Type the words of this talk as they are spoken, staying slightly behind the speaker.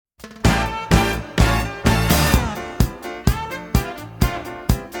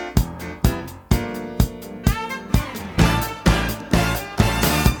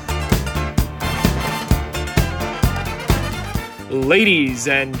Ladies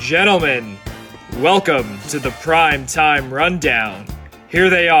and gentlemen, welcome to the Prime Time Rundown. Here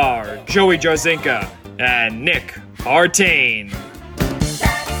they are, Joey Jarzynka and Nick Partain.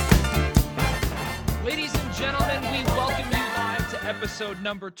 Ladies and gentlemen, we welcome you live to episode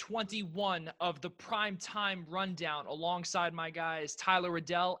number 21 of the Prime Time Rundown alongside my guys Tyler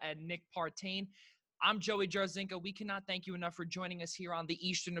Adelle and Nick Partain. I'm Joey Jarzynka. We cannot thank you enough for joining us here on the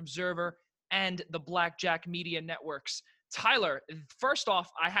Eastern Observer and the Blackjack Media Networks. Tyler, first off,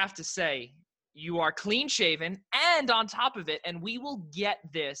 I have to say, you are clean-shaven and on top of it, and we will get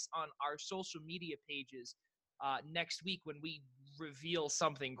this on our social media pages next week when we reveal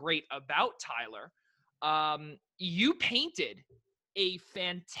something great about Tyler. You painted a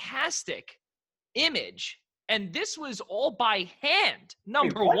fantastic image, and this was all by hand,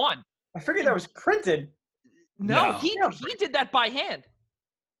 number one. I figured that was printed. No, he did that by hand.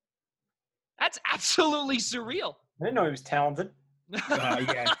 That's absolutely surreal. I didn't know he was talented.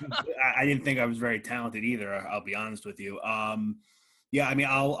 Yeah, I didn't think I was very talented either. I'll be honest with you. Yeah, I mean,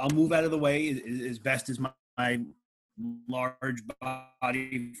 I'll move out of the way as best as my large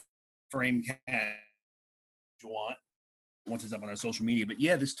body frame can want once it's up on our social media. But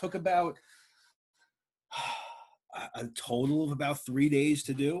yeah, this took about a total of about 3 days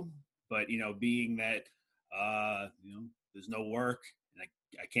to do. But being that there's no work and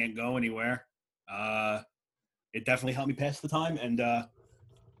I can't go anywhere. It definitely helped me pass the time, and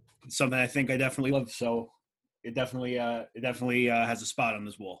it's something I think I definitely love. So it definitely has a spot on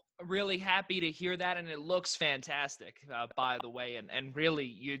this wall. Really happy to hear that, and it looks fantastic, by the way. And really,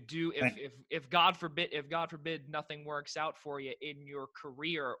 you do. If God forbid nothing works out for you in your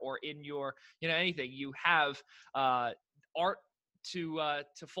career or in your anything, you have art to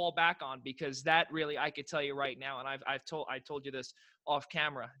fall back on, because that really, I could tell you right now, and I told you this off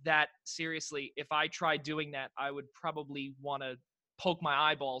camera, that seriously, if I tried doing that, I would probably want to poke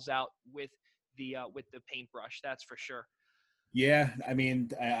my eyeballs out with the paintbrush. That's for sure. Yeah, I mean,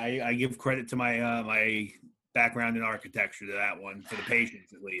 I give credit to my my background in architecture to that one, for the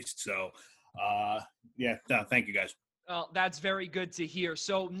patience at least. So yeah, no, thank you guys. Well, that's very good to hear.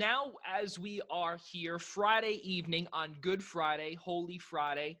 So now, as we are here Friday evening on Good Friday, Holy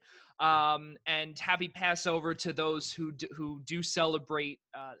Friday, and happy Passover to those who do celebrate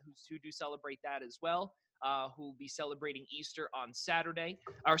that as well, who will be celebrating Easter on Saturday.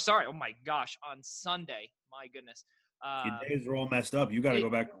 Or sorry, oh my gosh, on Sunday. My goodness. Your days are all messed up. You got to go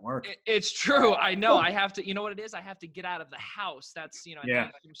back to work. It's true. I know. I have to. You know what it is? I have to get out of the house. That's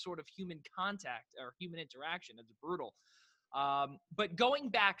Yeah. some sort of human contact or human interaction. It's brutal. But going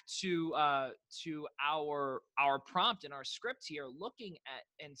back to our prompt and our script here, looking at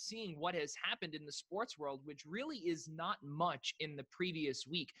and seeing what has happened in the sports world, which really is not much in the previous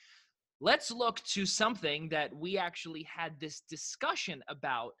week. Let's look to something that we actually had this discussion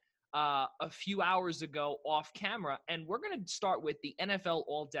about a few hours ago off camera, and we're going to start with the NFL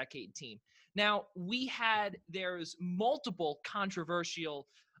All-Decade Team. Now, there's multiple controversial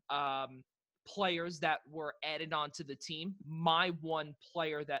players that were added onto the team. My one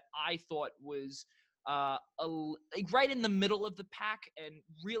player that I thought was right in the middle of the pack and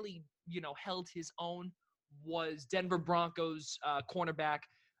really, held his own was Denver Broncos cornerback,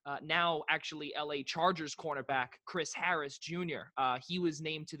 now actually LA Chargers cornerback, Chris Harris Jr. He was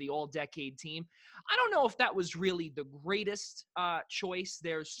named to the All-Decade Team. I don't know if that was really the greatest choice.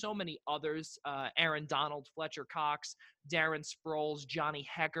 There's so many others, Aaron Donald, Fletcher Cox, Darren Sproles, Johnny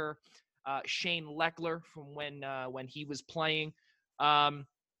Hecker, Shane Leckler from when he was playing.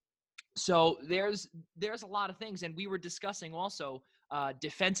 So there's a lot of things, and we were discussing also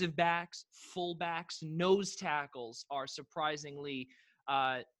defensive backs, fullbacks, nose tackles are surprisingly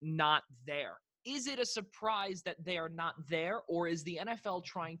not there. Is it a surprise that they are not there, or is the NFL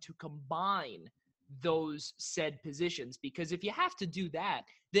trying to combine those said positions? Because if you have to do that,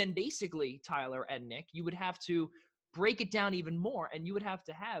 then basically, Tyler and Nick, you would have to break it down even more, and you would have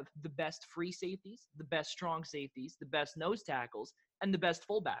to have the best free safeties, the best strong safeties, the best nose tackles, and the best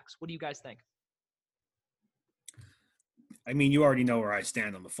fullbacks. What do you guys think? I mean, you already know where I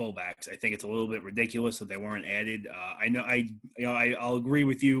stand on the fullbacks. I think it's a little bit ridiculous that they weren't added. I'll agree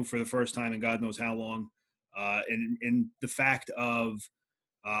with you for the first time in God knows how long. And the fact of,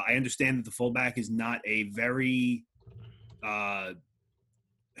 I understand that the fullback is not a very, I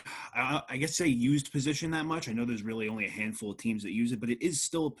guess say used position that much. I know there's really only a handful of teams that use it, but it is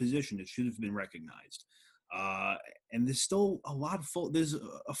still a position that should have been recognized. And there's still a lot of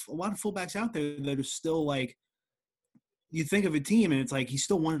fullbacks out there that are still like, you think of a team and it's like he's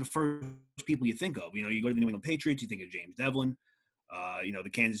still one of the first people you think of. You go to the New England Patriots, you think of James Devlin. The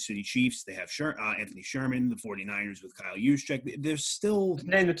Kansas City Chiefs, they have Anthony Sherman, the 49ers with Kyle Juszczyk. There's still Just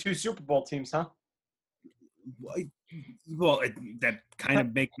name the 2 Super Bowl teams, huh? Well, that kind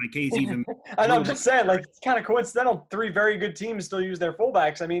of makes my case even. I know, I'm just saying, like, it's kind of coincidental. 3 very good teams still use their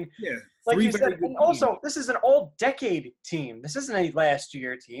fullbacks. I mean, Yeah, like 3 you said, very good and also, this is an all-decade team. This isn't a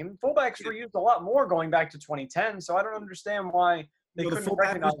last-year team. Fullbacks were used a lot more going back to 2010, so I don't understand why they the couldn't fullback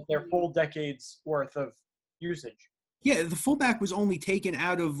recognize was- their full decade's worth of usage. Yeah, the fullback was only taken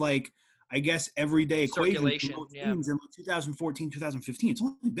out of, like, I guess, everyday equation Circulation, for most yeah. teams in 2014, 2015. It's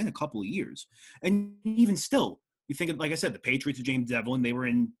only been a couple of years. And even still, you think of, like I said, the Patriots of James Devlin, they were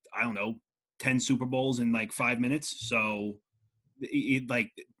in, 10 Super Bowls in, 5 minutes. So,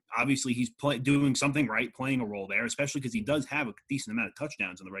 obviously he's doing something right, playing a role there, especially because he does have a decent amount of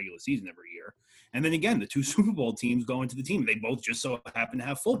touchdowns in the regular season every year. And then again, the 2 Super Bowl teams go into the team. They both just so happen to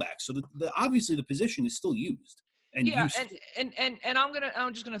have fullbacks. So obviously the position is still used. And Yeah, used. and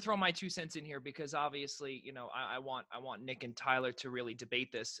I'm just gonna throw my 2 cents in here because obviously, I want Nick and Tyler to really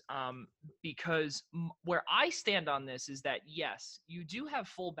debate this. Because where I stand on this is that yes, you do have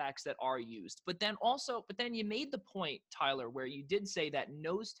fullbacks that are used, but then you made the point, Tyler, where you did say that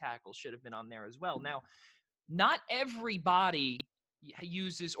nose tackle should have been on there as well. Now, not everybody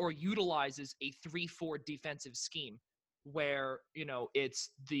uses or utilizes a 3-4 defensive scheme, where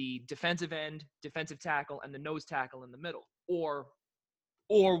it's the defensive end, defensive tackle, and the nose tackle in the middle, or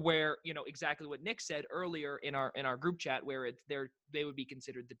where exactly what Nick said earlier in our group chat, where they would be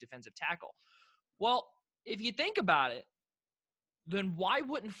considered the defensive tackle. Well, if you think about it, then why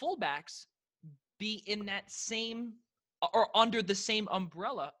wouldn't fullbacks be in that same or under the same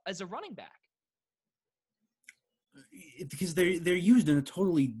umbrella as a running back? Because they're used in a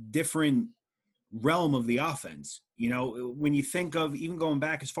totally different realm of the offense. When you think of even going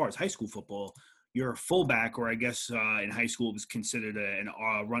back as far as high school football, you're a fullback, or I guess in high school it was considered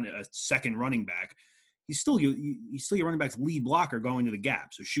a second running back. He's still your running back's lead blocker going to the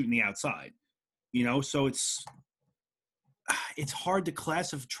gap, so shooting the outside. So it's hard to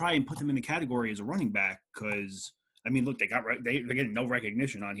try and put them in the category as a running back because look, they're getting no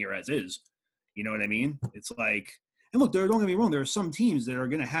recognition on here as is. You know what I mean? It's like. And look, don't get me wrong, there are some teams that are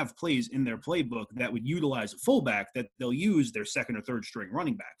going to have plays in their playbook that would utilize a fullback that they'll use their second or third string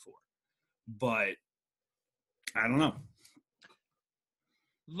running back for. But I don't know.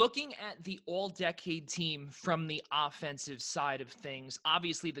 Looking at the all-decade team from the offensive side of things,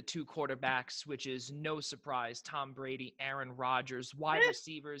 obviously the 2 quarterbacks, which is no surprise, Tom Brady, Aaron Rodgers, wide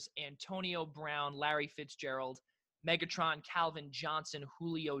receivers, Antonio Brown, Larry Fitzgerald, Megatron, Calvin Johnson,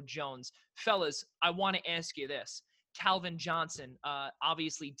 Julio Jones. Fellas, I want to ask you this. Calvin Johnson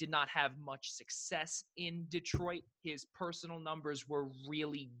obviously did not have much success in Detroit. His personal numbers were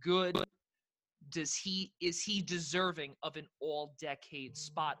really good. Is he deserving of an all-decade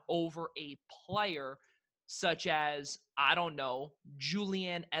spot over a player such as, I don't know,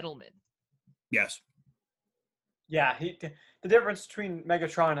 Julian Edelman? Yes. Yeah, the difference between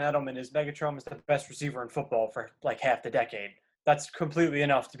Megatron and Edelman is Megatron was the best receiver in football for like half the decade. That's completely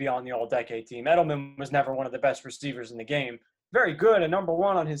enough to be on the all-decade team. Edelman was never one of the best receivers in the game. Very good and number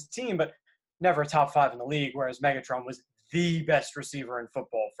 1 on his team, but never a top 5 in the league, whereas Megatron was the best receiver in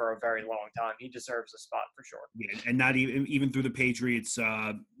football for a very long time. He deserves a spot for sure. Yeah, and not even through the Patriots'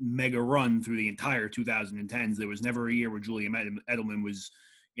 mega run through the entire 2010s, there was never a year where Julian Edelman was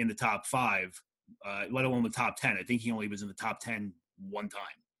in the top 5, let alone the top 10. I think he only was in the top 10 one time.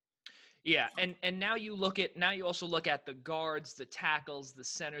 Yeah, and now you also look at the guards, the tackles, the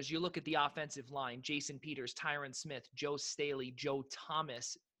centers. You look at the offensive line: Jason Peters, Tyron Smith, Joe Staley, Joe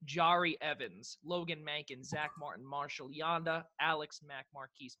Thomas, Jari Evans, Logan Mankin, Zach Martin, Marshall Yanda, Alex Mack,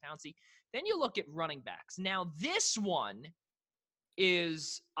 Marquise Pouncey. Then you look at running backs. Now this one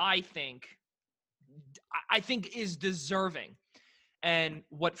is, I think is deserving. And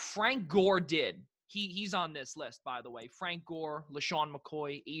what Frank Gore did, he's on this list, by the way. Frank Gore, LaShawn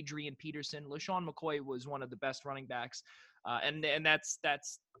McCoy, Adrian Peterson. LaShawn McCoy was one of the best running backs, and that's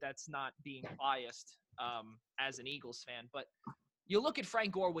not being biased as an Eagles fan. But you look at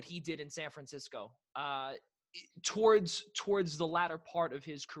Frank Gore, what he did in San Francisco towards the latter part of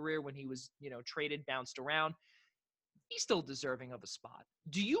his career when he was traded, bounced around. He's still deserving of a spot.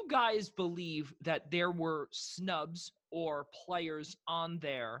 Do you guys believe that there were snubs or players on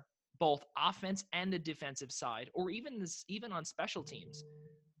there, both offense and the defensive side, or even on special teams,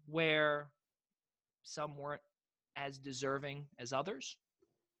 where some weren't as deserving as others?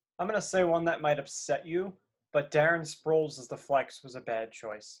 I'm going to say one that might upset you, but Darren Sproles as the flex was a bad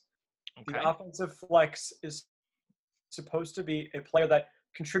choice. Okay. The offensive flex is supposed to be a player that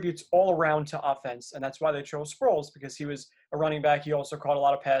contributes all around to offense, and that's why they chose Sproles, because he was a running back. He also caught a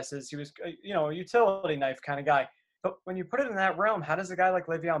lot of passes. He was, a utility knife kind of guy. But when you put it in that realm, how does a guy like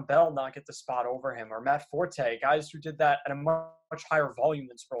Le'Veon Bell not get the spot over him, or Matt Forte, guys who did that at a much higher volume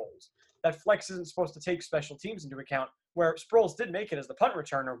than Sproles? That flex isn't supposed to take special teams into account, where Sproles did make it as the punt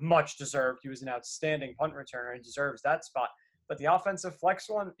returner, much deserved. He was an outstanding punt returner and deserves that spot. But the offensive flex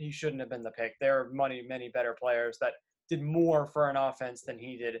one, he shouldn't have been the pick. There are many better players that did more for an offense than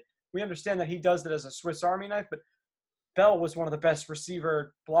he did. We understand that he does it as a Swiss Army knife, but Bell was one of the best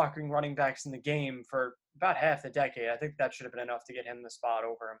receiver blocking running backs in the game for about half the decade. I think that should have been enough to get him the spot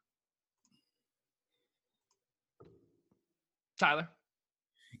over him. Tyler?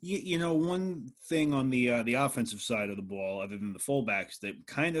 One thing on the offensive side of the ball, other than the fullbacks, that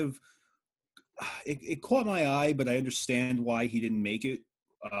kind of it caught my eye, but I understand why he didn't make it,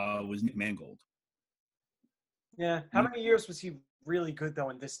 was Nick Mangold. Yeah. How many years was he really good, though,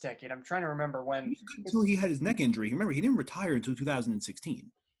 in this decade? I'm trying to remember when. He was good until he had his neck injury. Remember, he didn't retire until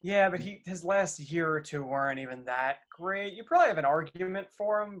 2016. Yeah, but his last year or two weren't even that great. You probably have an argument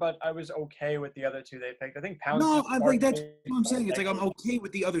for him, but I was okay with the other two they picked. I think Pounds. No, I think that's what I'm saying. It's like I'm okay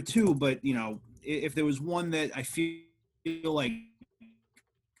with the other two, but if there was one that I feel like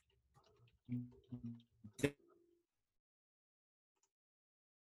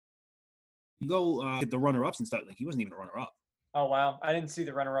you go get the runner-ups and stuff, like he wasn't even a runner-up. Oh wow, I didn't see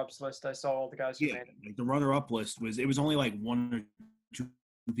the runner-ups list. I saw all the guys who made it. Like the runner-up list was only like one or two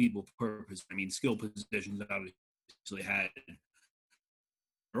people per position. I mean, skill positions that obviously had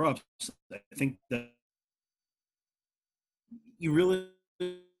runner-ups. I think that you really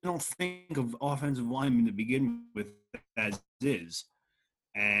don't think of offensive linemen to begin with as is,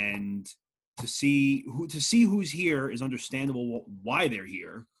 and to see who's here is understandable why they're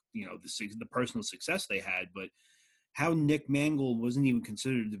here. The personal success they had, but how Nick Mangold wasn't even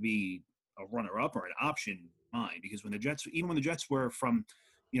considered to be a runner-up or an option, mine, because when the Jets were from,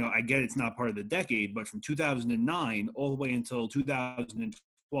 I get it's not part of the decade, but from 2009 all the way until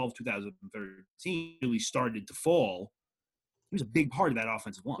 2012, 2013, really started to fall. He was a big part of that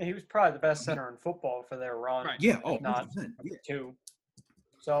offensive line. Yeah, he was probably the best center in football for their run. Right. Yeah, not 100%. two.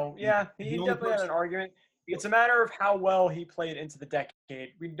 So yeah, he definitely had an argument. It's a matter of how well he played into the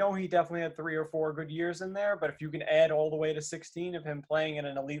decade. We know he definitely had 3 or 4 good years in there, but if you can add all the way to 16 of him playing at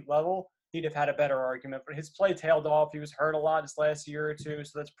an elite level, he'd have had a better argument. But his play tailed off. He was hurt a lot this last year or two,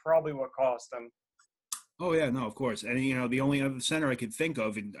 so that's probably what cost him. Oh, yeah, no, of course. And, the only other center I could think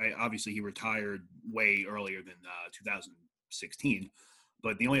of, and obviously he retired way earlier than 2016,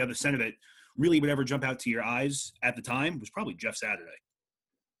 but the only other center that really would ever jump out to your eyes at the time was probably Jeff Saturday.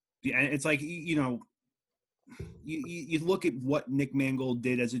 And it's like, you look at what Nick Mangold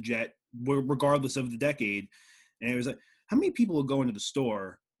did as a Jet, regardless of the decade, and it was like, how many people will go into the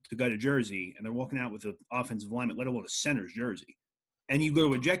store to get a jersey and they're walking out with an offensive lineman, let alone a center's jersey? And you go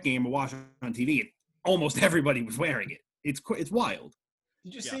to a Jet game or watch it on TV, and almost everybody was wearing it. It's wild.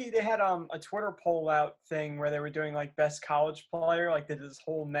 Did you see they had a Twitter poll out thing where they were doing like best college player? Like they did this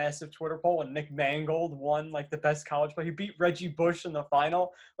whole massive Twitter poll, and Nick Mangold won like the best college player. He beat Reggie Bush in the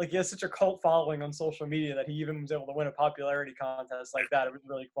final. Like he has such a cult following on social media that he even was able to win a popularity contest like that. It was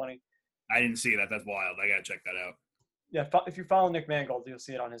really funny. I didn't see that. That's wild. I gotta check that out. Yeah, if you follow Nick Mangold, you'll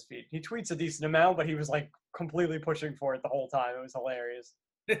see it on his feed. He tweets a decent amount, but he was like completely pushing for it the whole time. It was hilarious.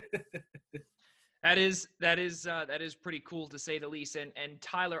 That is pretty cool to say the least. And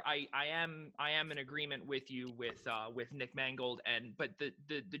Tyler, I am in agreement with you with Nick Mangold, but the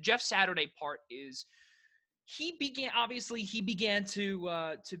Jeff Saturday part is he began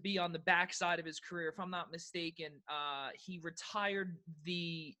to be on the backside of his career. If I'm not mistaken, he retired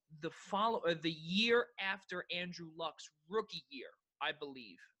the year after Andrew Luck's rookie year, I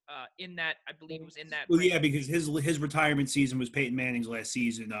believe. It was in that. Well, yeah, because his retirement season was Peyton Manning's last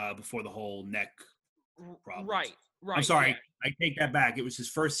season before the whole neck problems. Right. I'm sorry, Yeah. I take that back. It was his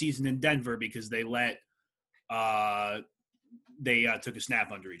first season in Denver because they took a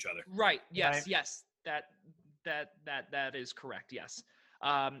snap under each other. Right. Yes. Right. Yes. That is correct. Yes.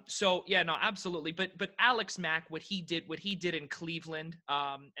 So yeah, no, absolutely. But Alex Mack, what he did in Cleveland,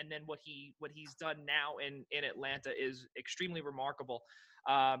 and then what he's done now in Atlanta is extremely remarkable.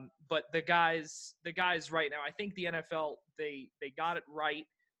 But the guys right now, I think the NFL, they got it right.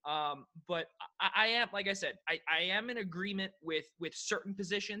 But I am, like I said, I am in agreement with certain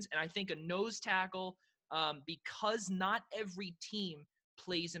positions, and I think a nose tackle, because not every team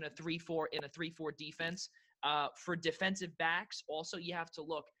plays in a 3-4 defense. For defensive backs, also you have to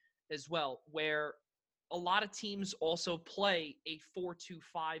look as well, where a lot of teams also play a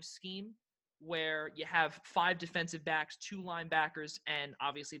 4-2-5 scheme. where you have 5 defensive backs, 2 linebackers, and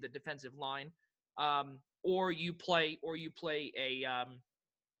obviously the defensive line, or you play a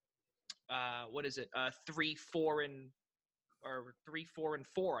 3-4 and or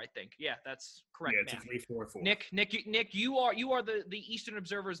 3-4-4, I think. Yeah, that's correct. Yeah, it's a 3-4-4. Nick, you are the Eastern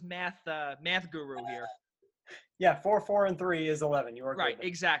Observer's math guru here. Yeah, 4-4-3 is 11. You are right. good.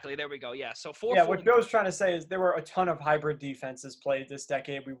 Exactly. There we go. Yeah. So 4. Yeah, what Joe's trying to say is there were a ton of hybrid defenses played this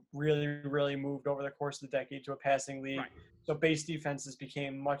decade. We really moved over the course of the decade to a passing league. Right. So base defenses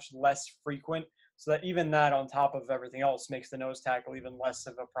became much less frequent. So that even that on top of everything else makes the nose tackle even less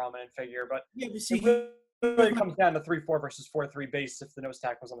of a prominent figure. But Yeah, but see, it really comes down to 3-4 versus 4-3 base if the nose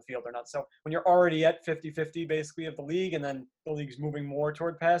tackle's on the field or not. So when you're already at 50-50 basically of the league, and then the league's moving more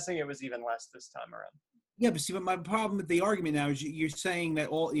toward passing, it was even less this time around. Yeah, but see, but my problem with the argument now is you're saying that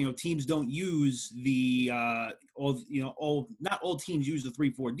all teams don't use the not all teams use the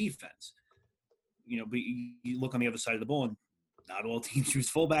 3-4 defense. But you look on the other side of the ball, and not all teams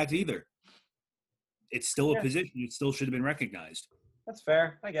use fullbacks either. It's still a position; it still should have been recognized. That's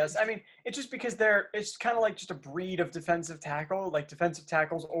fair, I guess. I mean, it's just because it's kind of like just a breed of defensive tackle, like defensive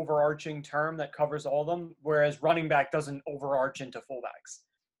tackle's overarching term that covers all of them, whereas running back doesn't overarch into fullbacks.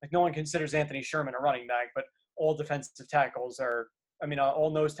 Like, no one considers Anthony Sherman a running back, but all defensive tackles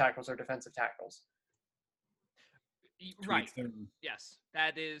all nose tackles are defensive tackles. Right. Yes,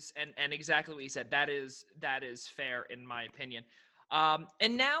 that is, and exactly what you said. That is fair in my opinion.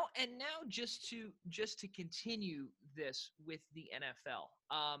 And now just to continue this with the NFL,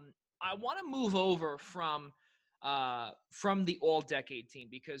 I want to move over from the all-decade team,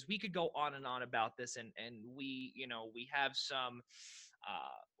 because we could go on and on about this, and we have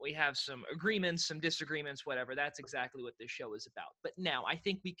some agreements, some disagreements, whatever. That's exactly what this show is about. But now I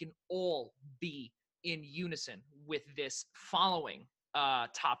think we can all be in unison with this following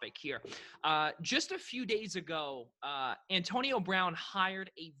topic here. Just a few days ago, Antonio Brown hired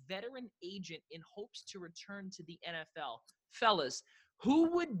a veteran agent in hopes to return to the NFL. Fellas,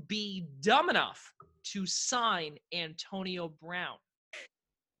 who would be dumb enough to sign Antonio Brown?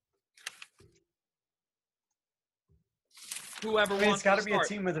 Whoever wants it's got to be a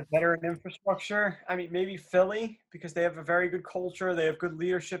team with a veteran infrastructure. I mean, maybe Philly, because they have a very good culture. They have good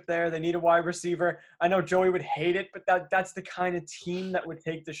leadership there. They need a wide receiver. I know Joey would hate it, but that's the kind of team that would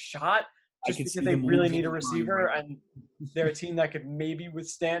take the shot, just because they really need a receiver, and they're a team that could maybe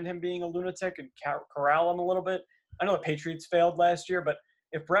withstand him being a lunatic and corral him a little bit. I know the Patriots failed last year, but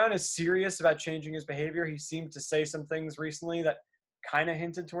if Brown is serious about changing his behavior, he seemed to say some things recently that kind of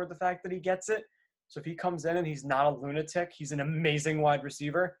hinted toward the fact that he gets it. So if he comes in and he's not a lunatic, he's an amazing wide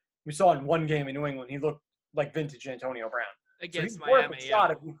receiver. We saw in one game in New England, he looked like vintage Antonio Brown. Against so Miami, worth a shot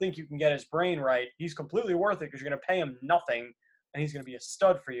if you think you can get his brain right. He's completely worth it because you're going to pay him nothing, and he's going to be a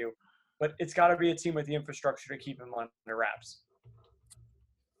stud for you. But it's got to be a team with the infrastructure to keep him under wraps.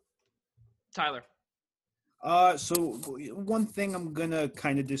 Tyler. So one thing I'm gonna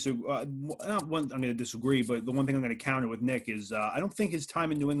kind of disagree. I'm gonna disagree, but the one thing I'm gonna counter with Nick is I don't think his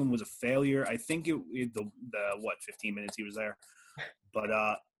time in New England was a failure. I think the 15 minutes he was there, but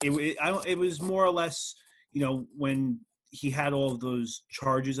it was more or less, when he had all of those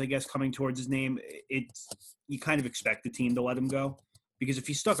charges, I guess, coming towards his name. You kind of expect the team to let him go, because if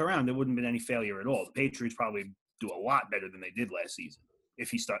he stuck around, there wouldn't have been any failure at all. The Patriots probably do a lot better than they did last season if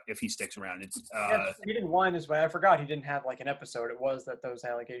he sticks around. He didn't whine his way. I forgot he didn't have like an episode. It was that those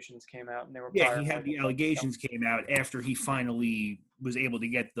allegations came out, and they were. Yeah, he had the allegations came out after he finally was able to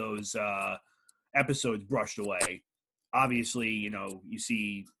get those episodes brushed away. Obviously, you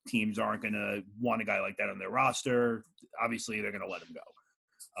see teams aren't going to want a guy like that on their roster. Obviously, they're going to let him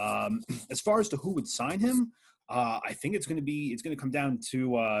go. As far as to who would sign him, I think it's going to come down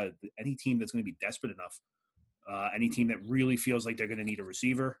to any team that's going to be desperate enough. Any team that really feels like they're going to need a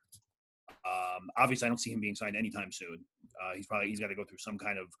receiver. Obviously, I don't see him being signed anytime soon. He's got to go through some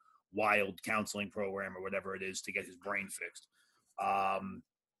kind of wild counseling program or whatever it is to get his brain fixed.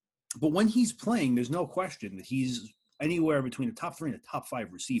 But when he's playing, there's no question that he's anywhere between a top 3 and a top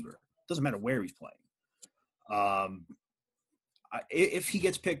 5 receiver. Doesn't matter where he's playing. If he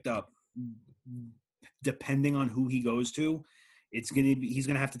gets picked up, depending on who he goes to, he's going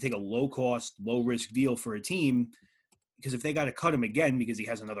to have to take a low-cost, low-risk deal for a team, because if they got to cut him again because he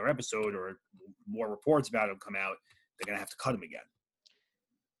has another episode or more reports about him come out, they're going to have to cut him again.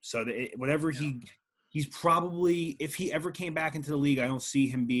 So he's probably, if he ever came back into the league, I don't see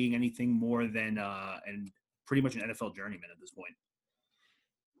him being anything more than and pretty much an NFL journeyman at this point.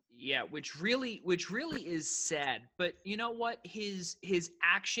 Yeah, which really is sad. But you know what? His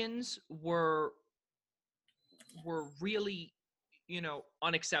actions were really,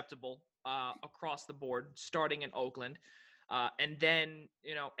 unacceptable across the board, starting in Oakland. And then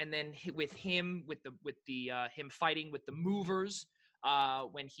with him fighting with the movers when I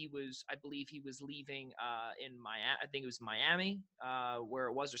believe he was leaving in Miami. I think it was Miami, where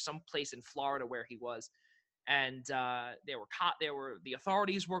it was, or some place in Florida where he was. And the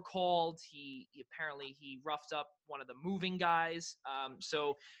authorities were called. He apparently roughed up one of the moving guys.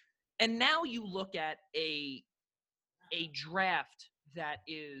 And now you look at a draft that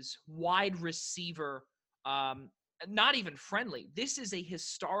is wide receiver, not even friendly. This is a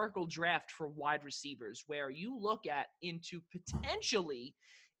historical draft for wide receivers where you look at into potentially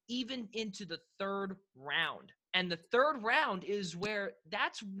even into the third round. And the third round is where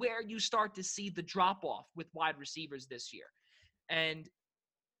you start to see the drop off with wide receivers this year. And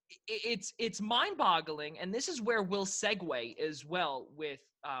it's mind-boggling, and this is where we'll segue as well with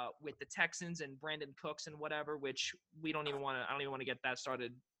the Texans and Brandon Cooks and whatever, which I don't even want to get that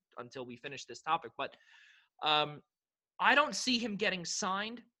started until we finish this topic. But I don't see him getting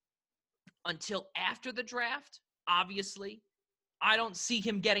signed until after the draft. Obviously, I don't see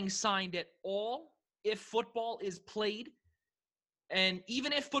him getting signed at all if football is played. And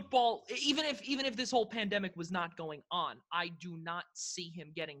even if this whole pandemic was not going on, I do not see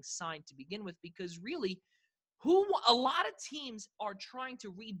him getting signed to begin with, because really, a lot of teams are trying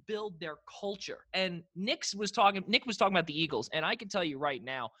to rebuild their culture. And Nick was talking about the Eagles, and I can tell you right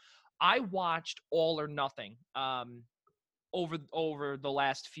now, I watched All or Nothing over the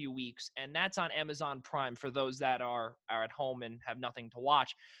last few weeks, and that's on Amazon Prime for those that are at home and have nothing to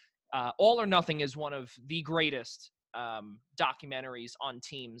watch. All or Nothing is one of the greatest documentaries on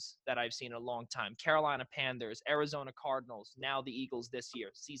teams that I've seen in a long time. Carolina Panthers, Arizona Cardinals, now the Eagles this year,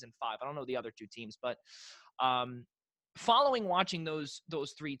 season 5. I don't know the other two teams, but watching those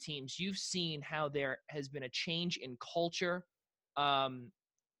three teams, you've seen how there has been a change in culture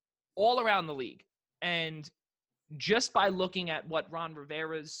all around the league. And just by looking at what Ron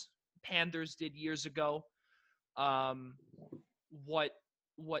Rivera's Panthers did years ago, what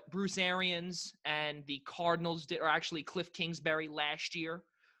Bruce Arians and the Cardinals did, or actually Cliff Kingsbury last year,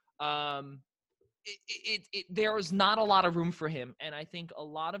 there is not a lot of room for him. And I think a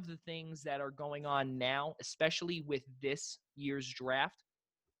lot of the things that are going on now, especially with this year's draft,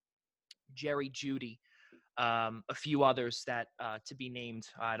 Jerry Jeudy, a few others that to be named,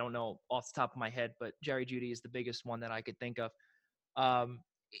 I don't know off the top of my head, but Jerry Jeudy is the biggest one that I could think of.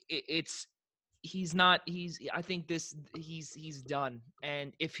 He's done.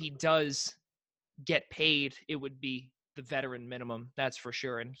 And if he does get paid, it would be the veteran minimum, that's for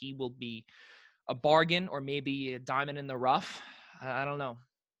sure. And he will be a bargain, or maybe a diamond in the rough. I don't know.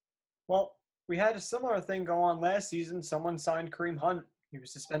 Well, we had a similar thing go on last season. Someone signed Kareem Hunt. He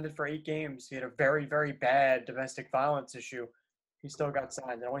was suspended for 8 games. He had a very, very bad domestic violence issue. He still got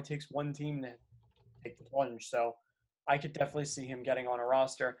signed. It only takes one team to take the plunge. So I could definitely see him getting on a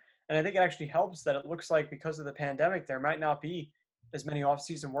roster. And I think it actually helps that it looks like because of the pandemic, there might not be as many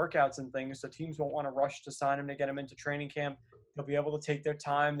off-season workouts and things, so teams won't want to rush to sign him to get him into training camp. They'll be able to take their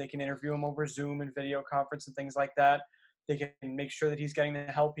time. They can interview him over Zoom and video conference and things like that. They can make sure that he's getting the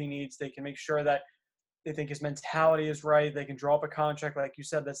help he needs. They can make sure that they think his mentality is right. They can draw up a contract, like you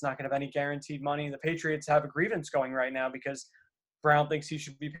said, that's not going to have any guaranteed money. The Patriots have a grievance going right now because Brown thinks he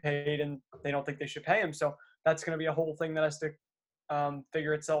should be paid and they don't think they should pay him. So that's going to be a whole thing that has to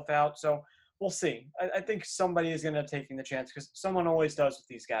figure itself out. So we'll see. I think somebody is going to end up taking the chance, because someone always does with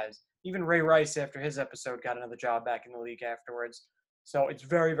these guys. Even Ray Rice, after his episode, got another job back in the league afterwards. So it's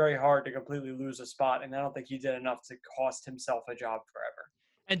very, very hard to completely lose a spot, and I don't think he did enough to cost himself a job forever.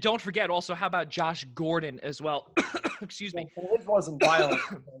 And don't forget also, how about Josh Gordon as well? Excuse me. His wasn't violent.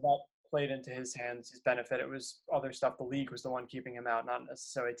 That played into his hands, his benefit. It was other stuff. The league was the one keeping him out, not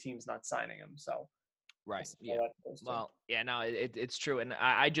necessarily teams not signing him. So. Right. Yeah. Well, yeah, no, it's true. And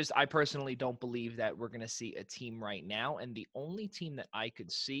I personally don't believe that we're going to see a team right now. And the only team that I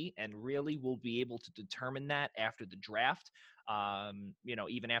could see and really will be able to determine that after the draft,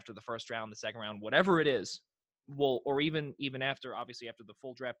 even after the first round, the second round, whatever it is, or even after, obviously after the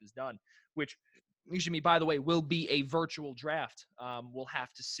full draft is done, which, by the way, will be a virtual draft. We'll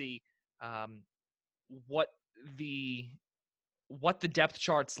have to see what the depth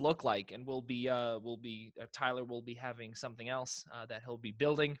charts look like, and Tyler will be having something else that he'll be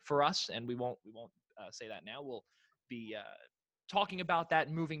building for us, and we won't say that now. We'll be talking about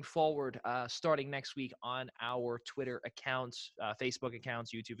that moving forward, starting next week on our Twitter accounts, Facebook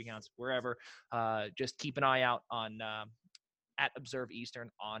accounts, YouTube accounts, wherever. Just keep an eye out on at Observe Eastern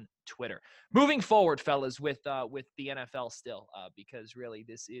on Twitter. Moving forward, fellas, with the NFL still, because really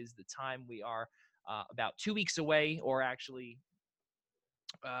this is the time. We are about 2 weeks away, or actually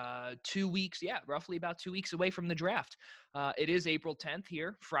 2 weeks, roughly about 2 weeks away from the draft. It is April 10th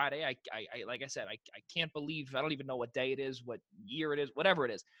here, Friday. I like I said, I can't believe, I don't even know what day it is, what year it is, whatever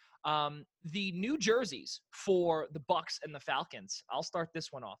it is. The new jerseys for the Bucks and the Falcons. I'll start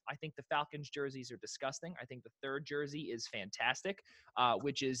this one off. I think the Falcons jerseys are disgusting. I think the third jersey is fantastic,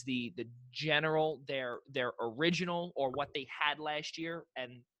 which is the general, their original, or what they had last year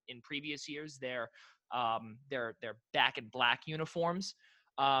and in previous years, their back in black uniforms.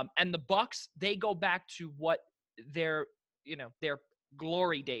 And the Bucks, they go back to what their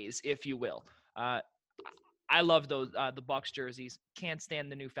glory days, if you will. I love those the Bucks jerseys. Can't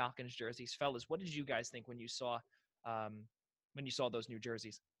stand the new Falcons jerseys, fellas. What did you guys think when you saw those new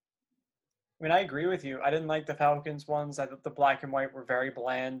jerseys? I mean, I agree with you. I didn't like the Falcons ones. I thought the black and white were very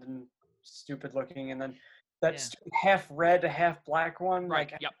bland and stupid looking, and then that half red, half black one. Right.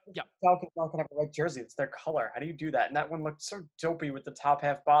 Like, Yep. Falcons not gonna have a white jersey. It's their color. How do you do that? And that one looked so dopey with the top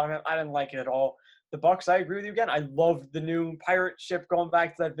half, bottom half. I didn't like it at all. The Bucks, I agree with you again. I love the new pirate ship going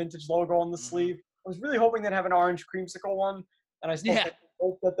back to that vintage logo on the sleeve. I was really hoping they'd have an orange creamsicle one, and I still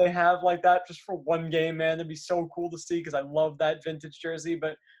hope that they have like that just for one game, man. That'd be so cool to see because I love that vintage jersey.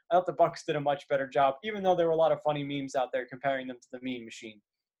 But I thought the Bucks did a much better job, even though there were a lot of funny memes out there comparing them to the Meme Machine.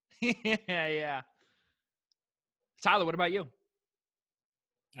 Yeah. Tyler, what about you?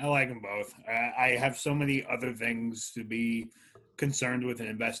 I like them both. I have so many other things to be concerned with and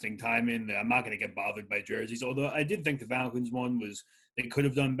investing time in that I'm not going to get bothered by jerseys. Although I did think the Falcons one they could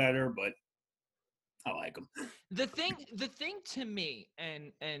have done better, but I like them. The thing to me,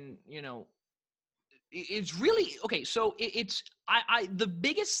 and it's really okay. So it's the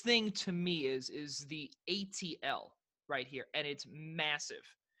biggest thing to me is the ATL right here, and it's massive,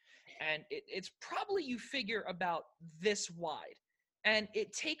 and it's probably, you figure, about this wide, and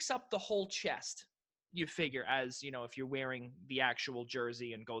it takes up the whole chest. You figure, as if you're wearing the actual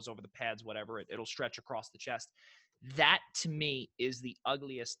jersey and goes over the pads, whatever, it'll stretch across the chest. That to me is the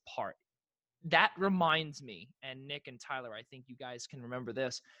ugliest part. That reminds me, and Nick and Tyler, I think you guys can remember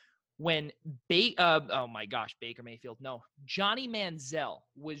this, when Baker Mayfield, no, Johnny Manziel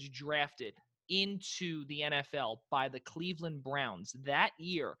was drafted into the NFL by the Cleveland Browns. That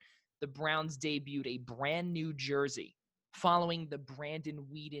year, the Browns debuted a brand new jersey following the Brandon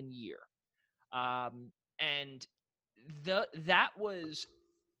Weeden year. And that was,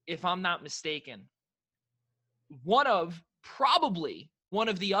 if I'm not mistaken, probably one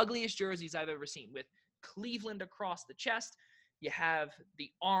of the ugliest jerseys I've ever seen, with Cleveland across the chest. You have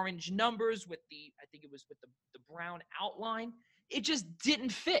the orange numbers with the brown outline. It just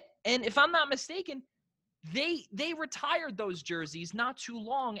didn't fit. And if I'm not mistaken, they retired those jerseys not too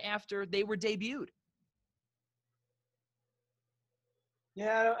long after they were debuted.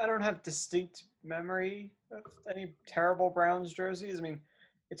 Yeah, I don't have distinct memory of any terrible Browns jerseys. I mean,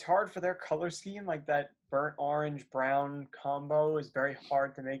 it's hard for their color scheme. Like that burnt orange brown combo is very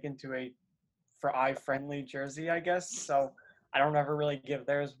hard to make into a for eye friendly jersey, I guess. So I don't ever really give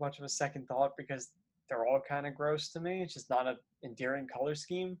theirs much of a second thought because they're all kind of gross to me. It's just not an endearing color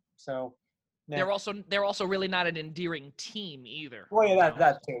scheme. So they're also really not an endearing team either. Well, yeah,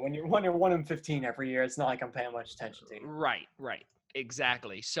 that too. When you're 1-15 every year, it's not like I'm paying much attention to you. Right.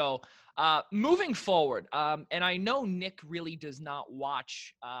 Exactly. So moving forward, and I know Nick really does not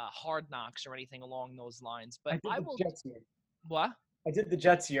watch Hard Knocks or anything along those lines, but I will. Jets year. What? I did the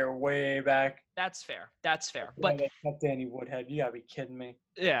Jets year way back. That's fair. But they cut Danny Woodhead. You gotta be kidding me.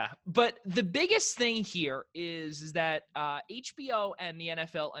 Yeah, but the biggest thing here is that HBO and the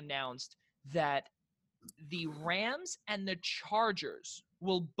NFL announced that the Rams and the Chargers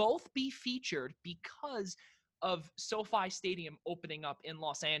will both be featured because of SoFi Stadium opening up in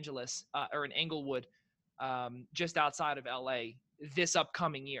Los Angeles or in Inglewood, just outside of LA, this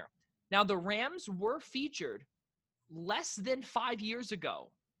upcoming year. Now, the Rams were featured less than 5 years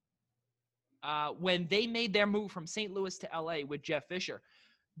ago when they made their move from St. Louis to LA with Jeff Fisher.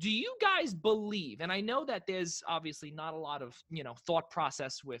 Do you guys believe, and I know that there's obviously not a lot of, thought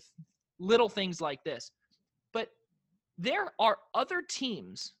process with little things like this, but there are other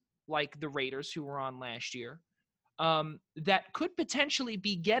teams like the Raiders who were on last year that could potentially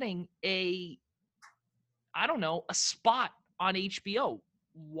be getting a spot on HBO.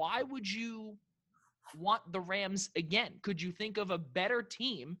 Why would you want the Rams again? Could you think of a better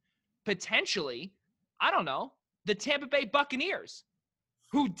team, potentially, the Tampa Bay Buccaneers,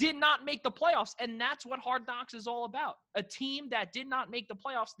 who did not make the playoffs, and that's what Hard Knocks is all about. A team that did not make the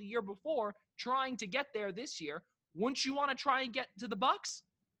playoffs the year before, trying to get there this year. Wouldn't you want to try and get to the Bucs?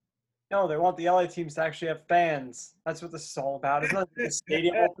 No, they want the LA teams to actually have fans. That's what this is all about. It's not the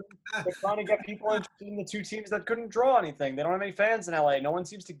stadium open. They're trying to get people interested in the two teams that couldn't draw anything. They don't have any fans in LA. No one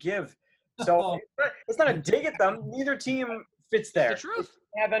seems to give. So it's not a dig at them. Neither team fits there. It's the truth.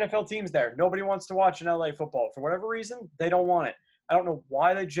 They have NFL teams there. Nobody wants to watch an LA football. For whatever reason, they don't want it. I don't know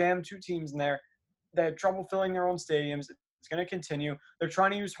why they jammed two teams in there. They had trouble filling their own stadiums. It's going to continue. They're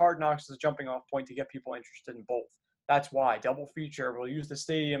trying to use Hard Knocks as a jumping off point to get people interested in both. That's why. Double feature. We'll use the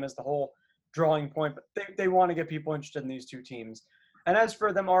stadium as the whole drawing point, but they want to get people interested in these two teams. And as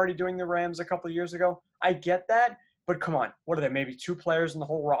for them already doing the Rams a couple of years ago, I get that, but come on. What are there, maybe two players in the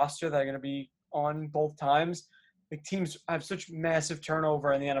whole roster that are going to be on both times? The teams have such massive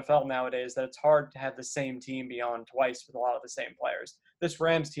turnover in the NFL nowadays that it's hard to have the same team be on twice with a lot of the same players. This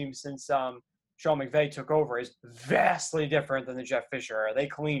Rams team, since Sean McVay took over, is vastly different than the Jeff Fisher era. They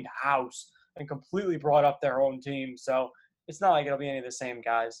cleaned house and completely brought up their own team. So it's not like it'll be any of the same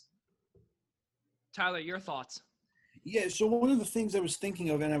guys. Tyler, your thoughts? Yeah, so one of the things I was thinking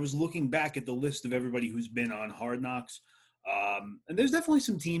of, and I was looking back at the list of everybody who's been on Hard Knocks, and there's definitely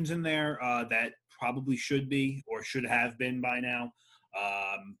some teams in there that probably should be or should have been by now.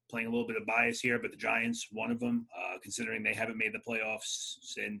 Playing a little bit of bias here, but the Giants, one of them, considering they haven't made the playoffs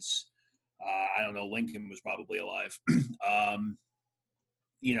since, I don't know, Lincoln was probably alive.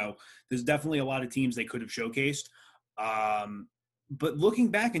 There's definitely a lot of teams they could have showcased. But looking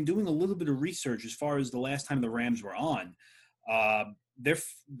back and doing a little bit of research as far as the last time the Rams were on,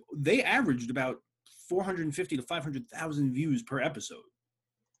 they averaged about 450 to 500,000 views per episode.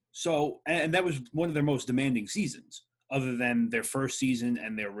 So, and that was one of their most demanding seasons, other than their first season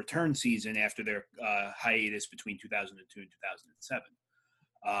and their return season after their hiatus between 2002 and 2007.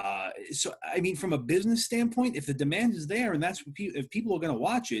 So, I mean, from a business standpoint, if the demand is there and that's what if people are going to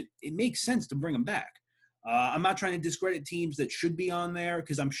watch it, it makes sense to bring them back. I'm not trying to discredit teams that should be on there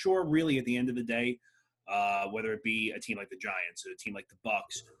because I'm sure really at the end of the day, whether it be a team like the Giants or a team like the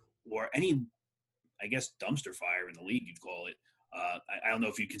Bucks or any, I guess, dumpster fire in the league, you'd call it. I don't know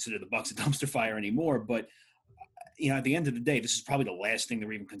if you consider the Bucks a dumpster fire anymore, but at the end of the day, this is probably the last thing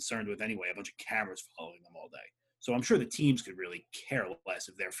they're even concerned with anyway, a bunch of cameras following them all day. So I'm sure the teams could really care less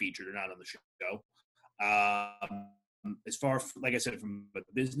if they're featured or not on the show. As far, like I said, from a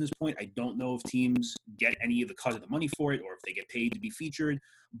business point, I don't know if teams get any of the cut of the money for it or if they get paid to be featured.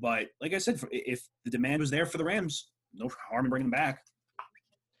 But like I said, if the demand was there for the Rams, no harm in bringing them back.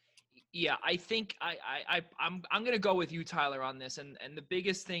 Yeah, I think I'm gonna go with you, Tyler, on this. And the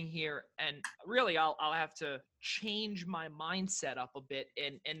biggest thing here, and really I'll have to change my mindset up a bit.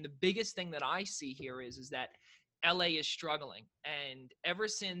 And the biggest thing that I see here is that LA is struggling. And ever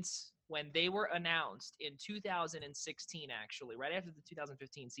since when they were announced in 2016, actually, right after the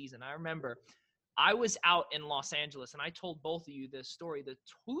 2015 season, I remember I was out in Los Angeles, and I told both of you this story. The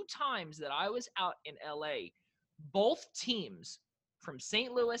two times that I was out in LA, both teams from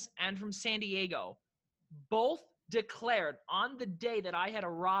St. Louis and from San Diego both declared on the day that I had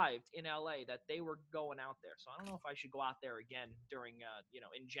arrived in LA that they were going out there. So I don't know if I should go out there again during,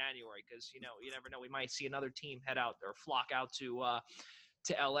 in January, because, you never know. We might see another team head out or flock out to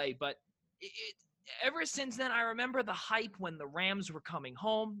LA. But ever since then, I remember the hype when the Rams were coming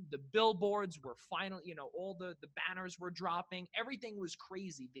home. The billboards were finally, all the banners were dropping. Everything was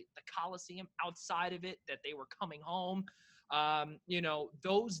crazy. The Coliseum outside of it, that they were coming home.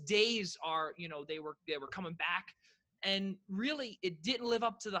 Those days are, they were coming back. And really, it didn't live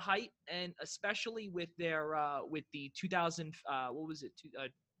up to the hype, and especially with their with the 2000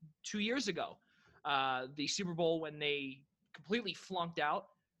 2 years ago, the Super Bowl when they completely flunked out.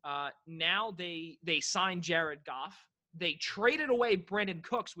 Now they signed Jared Goff. They traded away Brandon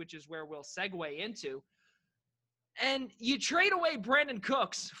Cooks, which is where we'll segue into. And you trade away Brandon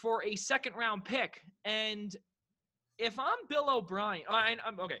Cooks for a second-round pick. And if I'm Bill O'Brien,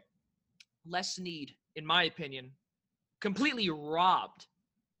 I'm okay. Les Snead, in my opinion, completely robbed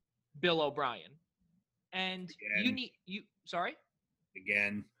Bill O'Brien. And sorry?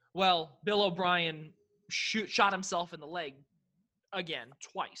 Again. Well, Bill O'Brien shot himself in the leg again,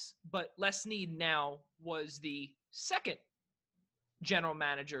 twice. But Les Snead now was the second general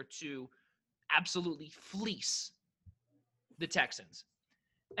manager to absolutely fleece the Texans.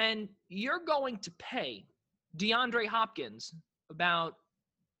 And you're going to pay DeAndre Hopkins about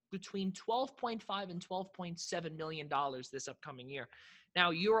between $12.5 and $12.7 million this upcoming year.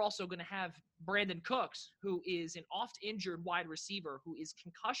 Now, you're also going to have Brandon Cooks, who is an oft-injured wide receiver, who is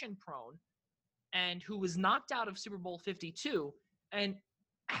concussion-prone, and who was knocked out of Super Bowl 52 and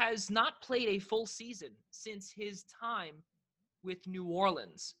has not played a full season since his time with New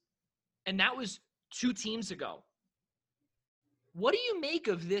Orleans. And that was 2 teams ago. What do you make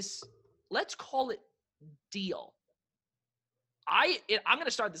of this let's call it deal. I'm going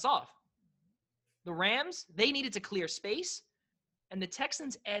to start this off. The Rams, they needed to clear space, and the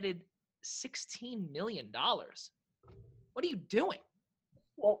Texans added $16 million. What are you doing?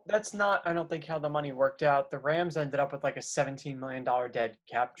 Well, that's not, I don't think, how the money worked out. The Rams ended up with like a $17 million dead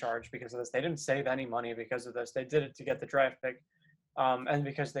cap charge because of this. They didn't save any money because of this. They did it to get the draft pick. And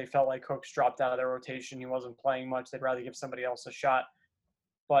because they felt like Cooks dropped out of their rotation, he wasn't playing much. They'd rather give somebody else a shot.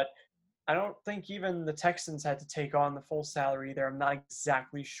 But I don't think even the Texans had to take on the full salary either. I'm not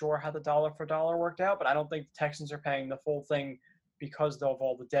exactly sure how the dollar for dollar worked out, but I don't think the Texans are paying the full thing because of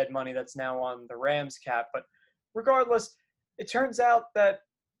all the dead money that's now on the Rams cap. But regardless, it turns out that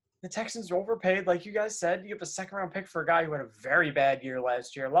the Texans overpaid, like you guys said. You have a second-round pick for a guy who had a very bad year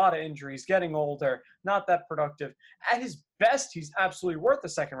last year, a lot of injuries, getting older, not that productive. At his best, he's absolutely worth a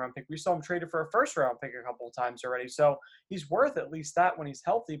second-round pick. We saw him traded for a first-round pick a couple of times already, so he's worth at least that when he's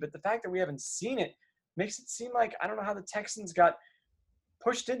healthy. But the fact that we haven't seen it makes it seem like I don't know how the Texans got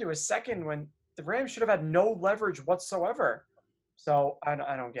pushed into a second when the Rams should have had no leverage whatsoever. So I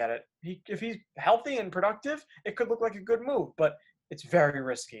don't get it. If he's healthy and productive, it could look like a good move, but it's very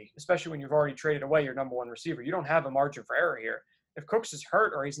risky, especially when you've already traded away your number one receiver. You don't have a margin for error here. If Cooks is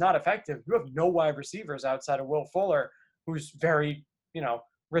hurt or he's not effective, you have no wide receivers outside of Will Fuller, who's very,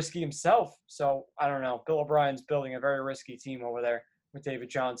 risky himself. So I don't know. Bill O'Brien's building a very risky team over there with David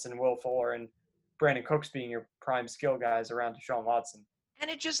Johnson, Will Fuller, and Brandon Cooks being your prime skill guys around Deshaun Watson. And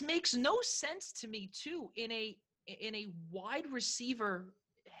it just makes no sense to me, too, in a wide receiver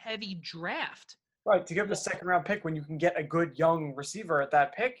heavy draft. Right, to give the second-round pick when you can get a good young receiver at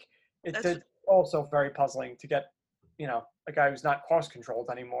that pick, it's also very puzzling to get, a guy who's not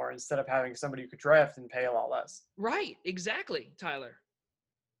cost-controlled anymore instead of having somebody who could draft and pay a lot less. Right, exactly, Tyler.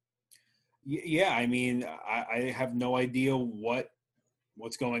 Yeah, I mean, I have no idea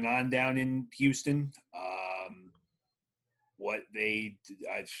what's going on down in Houston.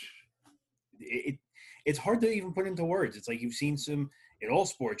 It's hard to even put into words. It's like you've seen some – in all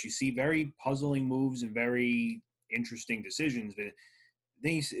sports, you see very puzzling moves and very interesting decisions. But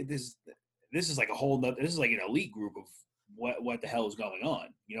this is like a whole nother, this is like an elite group of what the hell is going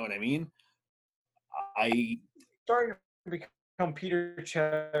on. You know what I mean? Starting to become Peter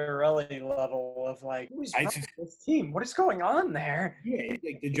Chiarelli level of like, who's this team? What is going on there? Yeah,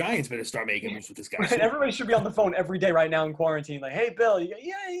 like the Giants better start making moves with this guy. Right, everybody should be on the phone every day right now in quarantine. Like, hey, Bill,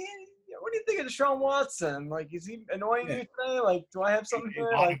 what do you think of Deshaun Watson? Like, is he annoying you today? Like, do I have something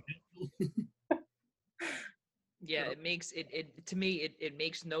here? Like, yeah, it makes it to me. It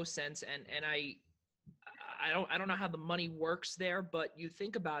makes no sense, and I don't know how the money works there. But you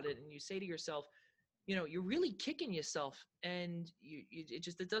think about it, and you say to yourself, you're really kicking yourself, and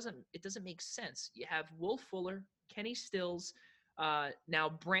it doesn't make sense. You have Will Fuller, Kenny Stills, now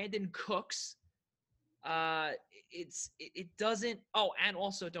Brandon Cooks. It doesn't. Oh, and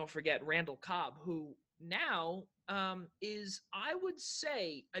also don't forget Randall Cobb, who now is, I would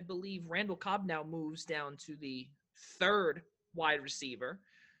say, I believe Randall Cobb now moves down to the third wide receiver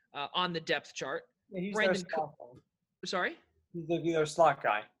on the depth chart. Yeah, he's Brandon Sorry? He's their slot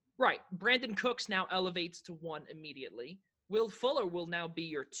guy. Right. Brandon Cooks now elevates to 1 immediately. Will Fuller will now be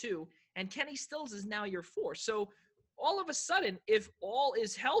your 2, and Kenny Stills is now your 4. So all of a sudden, if all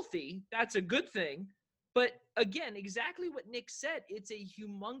is healthy, that's a good thing. But again, exactly what Nick said, it's a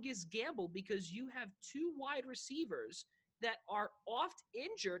humongous gamble because you have 2 wide receivers that are oft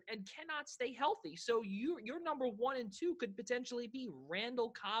injured and cannot stay healthy. So your number 1 and 2 could potentially be Randall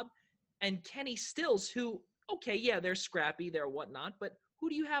Cobb and Kenny Stills, who, okay, yeah, they're scrappy, they're whatnot, but who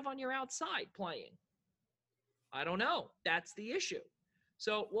do you have on your outside playing? I don't know. That's the issue.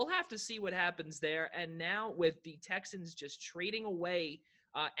 So we'll have to see what happens there. And now with the Texans just trading away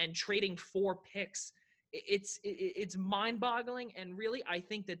and trading 4 picks, it's mind-boggling, and really I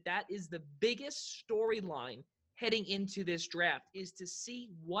think that is the biggest storyline heading into this draft is to see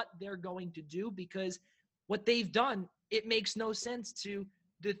what they're going to do, because what they've done, it makes no sense to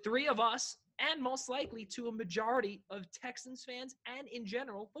the 3 of us and most likely to a majority of Texans fans and in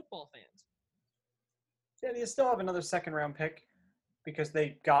general football fans. Yeah, they still have another second-round pick because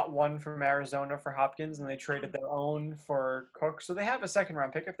they got one from Arizona for Hopkins and they traded their own for Cook. So they have a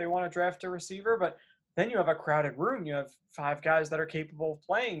second-round pick if they want to draft a receiver, but then you have a crowded room. You have 5 guys that are capable of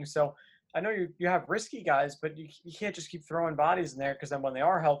playing. So I know you have risky guys, but you can't just keep throwing bodies in there because then when they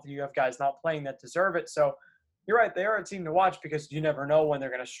are healthy, you have guys not playing that deserve it. So you're right. They are a team to watch because you never know when they're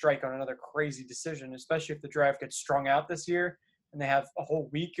going to strike on another crazy decision, especially if the draft gets strung out this year and they have a whole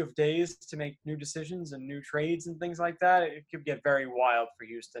week of days to make new decisions and new trades and things like that. It could get very wild for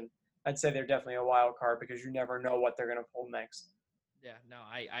Houston. I'd say they're definitely a wild card because you never know what they're going to pull next. Yeah, no,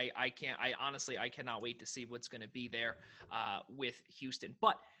 I can't. I honestly, I cannot wait to see what's going to be there with Houston.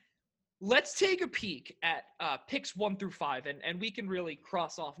 But let's take a peek at picks 1 through 5, and we can really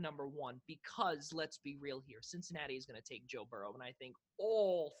cross off number 1 because let's be real here. Cincinnati is going to take Joe Burrow, and I think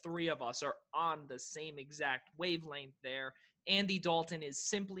all three of us are on the same exact wavelength there. Andy Dalton is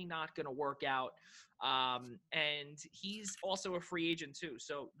simply not going to work out, and he's also a free agent too.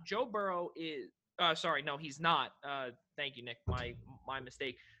 So Joe Burrow is. Sorry, no, he's not. Thank you, Nick. My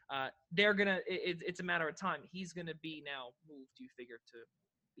mistake. They're gonna. It's a matter of time. He's gonna be now moved. Do you figure to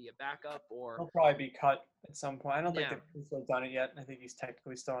be a backup or? He'll probably be cut at some point. I don't think Yeah. they've still done it yet. I think he's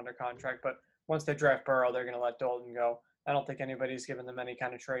technically still under contract, but once they draft Burrow, they're gonna let Dalton go. I don't think anybody's given them any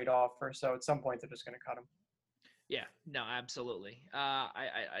kind of trade offer, so at some point they're just gonna cut him. Yeah. No, absolutely.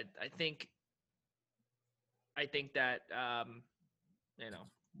 I think that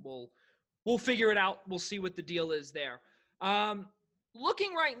we'll figure it out. We'll see what the deal is there.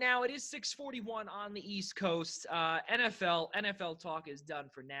 Looking right now, it is 6:41 on the East Coast. NFL talk is done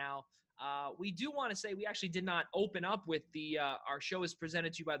for now. We do want to say we actually did not open up with our show is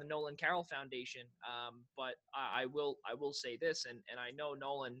presented to you by the Nolan Carroll Foundation. But I will say this, and I know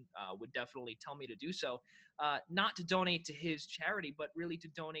Nolan would definitely tell me to do so, not to donate to his charity, but really to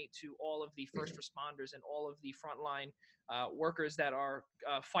donate to all of the first responders and all of the frontline workers that are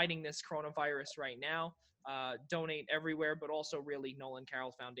fighting this coronavirus right now. Donate everywhere, but also really Nolan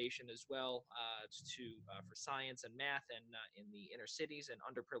Carroll Foundation as well for science and math and in the inner cities and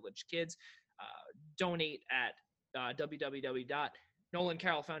underprivileged kids. Donate at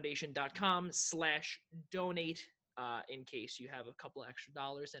www.nolancarrollfoundation.com/donate in case you have a couple extra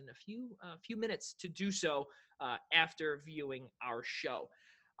dollars and a few minutes to do so after viewing our show.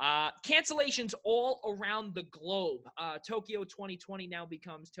 Cancellations all around the globe. Tokyo 2020 now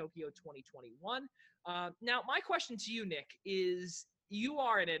becomes Tokyo 2021. Now, my question to you, Nick, is you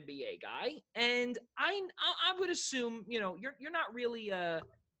are an NBA guy, and I would assume, you're not really a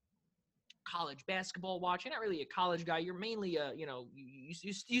college basketball watcher. You're not really a college guy. You're mainly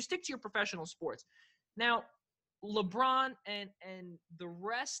you stick to your professional sports. Now, LeBron and the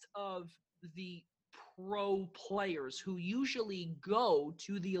rest of the pro players who usually go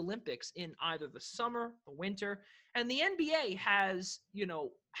to the Olympics in either the summer, the winter, and the NBA has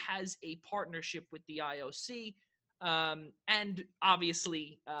a partnership with the IOC, and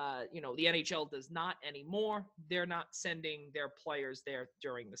obviously, the NHL does not anymore. They're not sending their players there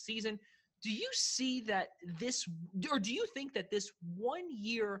during the season. Do you see that do you think that this 1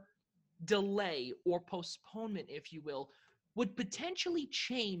 year delay or postponement, if you will, would potentially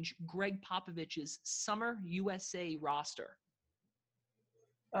change Greg Popovich's Summer USA roster?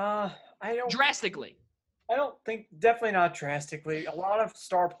 Drastically. I don't think, definitely not drastically. A lot of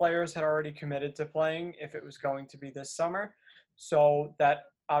star players had already committed to playing if it was going to be this summer. So that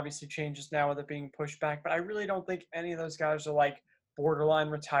obviously changes now with it being pushed back. But I really don't think any of those guys are like borderline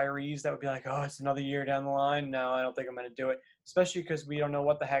retirees that would be like, oh, it's another year down the line. No, I don't think I'm going to do it, especially because we don't know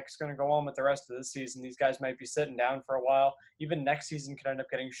what the heck's going to go on with the rest of the season. These guys might be sitting down for a while. Even next season could end up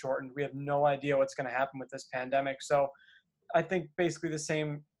getting shortened. We have no idea what's going to happen with this pandemic. So I think basically the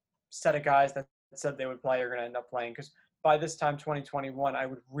same set of guys that said they would play are going to end up playing, because by this time, 2021, I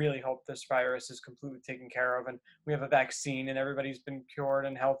would really hope this virus is completely taken care of and we have a vaccine and everybody's been cured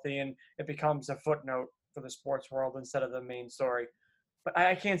and healthy and it becomes a footnote for the sports world instead of the main story. But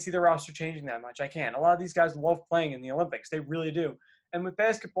I can't see the roster changing that much. I can't. A lot of these guys love playing in the Olympics. They really do. And with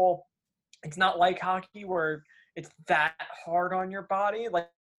basketball, it's not like hockey where it's that hard on your body. Like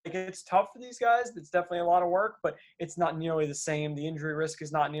it's tough for these guys. It's definitely a lot of work, but it's not nearly the same. The injury risk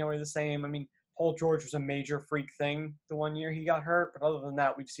is not nearly the same. I mean, Paul George was a major freak thing the 1 year he got hurt. But other than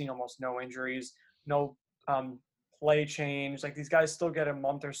that, we've seen almost no injuries, no play change. Like these guys still get a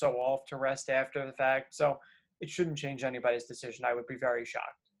month or so off to rest after the fact. So it shouldn't change anybody's decision. I would be very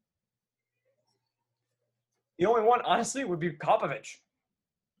shocked. The only one, honestly, would be Popovich,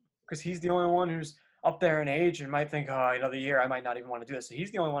 because he's the only one who's up there in age and might think, oh, another year, I might not even want to do this. So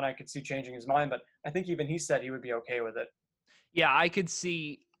he's the only one I could see changing his mind. But I think even he said he would be okay with it. Yeah, I could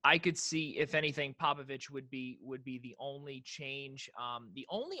see, if anything, Popovich would be the only change. The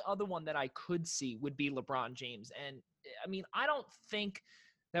only other one that I could see would be LeBron James. And I mean, I don't think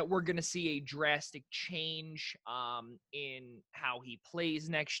that we're going to see a drastic change in how he plays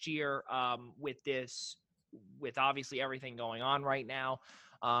next year with obviously everything going on right now.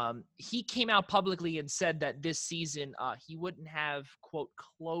 He came out publicly and said that this season he wouldn't have, quote,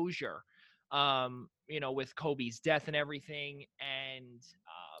 closure, with Kobe's death and everything. And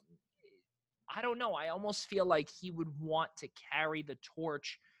I don't know. I almost feel like he would want to carry the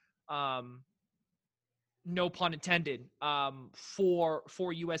torch no pun intended,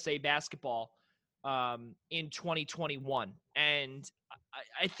 for USA basketball in 2021. And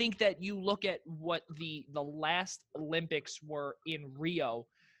I think that you look at what the last Olympics were in Rio,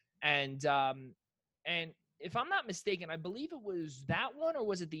 and if I'm not mistaken, I believe it was that one, or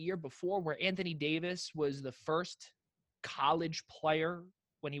was it the year before, where Anthony Davis was the first college player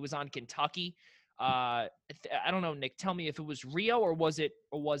when he was on Kentucky. I don't know, Nick. Tell me if it was Rio or was it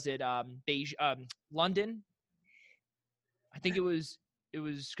London? I think it was.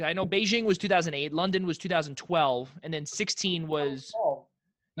 I know Beijing was 2008, London was 2012, and then 16 was.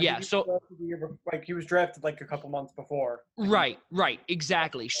 Yeah, so he was drafted like a couple months before. Right,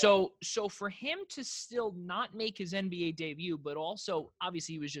 exactly. So for him to still not make his NBA debut, but also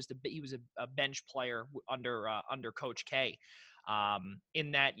obviously he was a bench player under Coach K,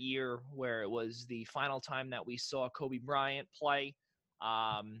 in that year where it was the final time that we saw Kobe Bryant play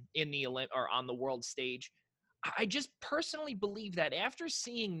in the on the world stage. I just personally believe that after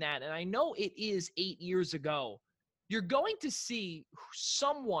seeing that, and I know it is 8 years ago, you're going to see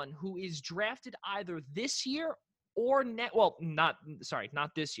someone who is drafted either this year or not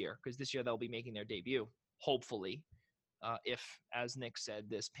this year, because this year they'll be making their debut, hopefully, if, as Nick said,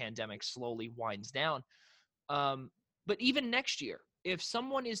 this pandemic slowly winds down. But even next year, if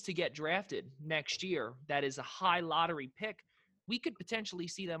someone is to get drafted next year that is a high lottery pick, we could potentially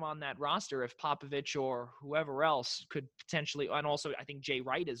see them on that roster if Popovich or whoever else could potentially, and also I think Jay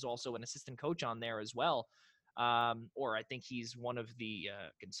Wright is also an assistant coach on there as well. Or I think he's one of the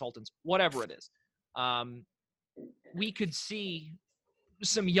consultants, whatever it is. We could see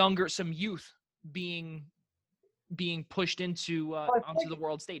some youth being pushed into onto the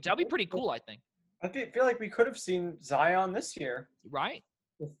world stage. That'd be pretty cool, I think. I feel like we could have seen Zion this year. Right.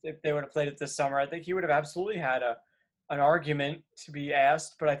 If they would have played it this summer, I think he would have absolutely had an argument to be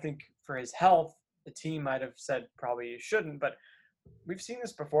asked, but I think for his health, the team might have said probably he shouldn't. But we've seen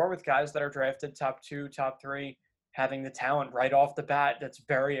this before with guys that are drafted top 2, top 3, having the talent right off the bat. That's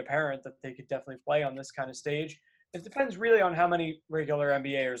very apparent that they could definitely play on this kind of stage. It depends really on how many regular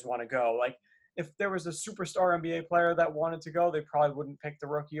NBAers want to go. Like, if there was a superstar NBA player that wanted to go, they probably wouldn't pick the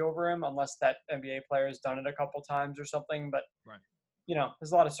rookie over him unless that NBA player has done it a couple times or something. But right.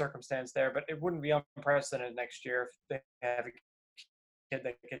 There's a lot of circumstance there, but it wouldn't be unprecedented next year if they have a kid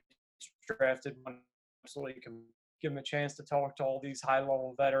that gets drafted. Absolutely can give him a chance to talk to all these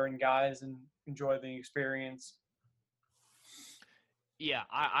high-level veteran guys and enjoy the experience. Yeah,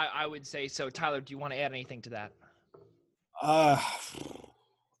 I would say so. Tyler, do you want to add anything to that? I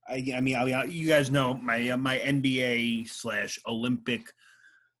mean, you guys know my NBA / Olympic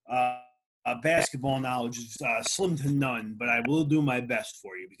basketball knowledge is slim to none, but I will do my best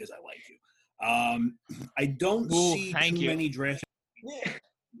for you because I like you. I don't see too many drafts.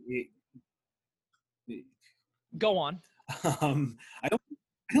 Go on. I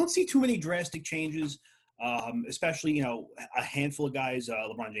don't see too many drastic changes, especially a handful of guys,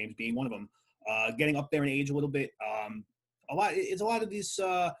 LeBron James being one of them, getting up there in age a little bit. A lot of these.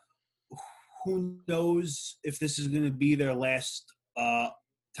 Who knows if this is going to be their last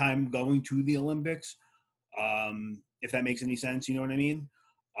time going to the Olympics? If that makes any sense, you know what I mean?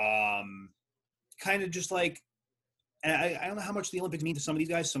 Kind of just like, and I don't know how much the Olympics mean to some of these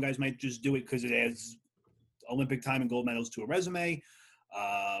guys. Some guys might just do it because it adds Olympic time and gold medals to a resume.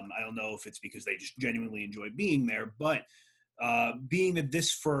 I don't know if it's because they just genuinely enjoy being there, but being that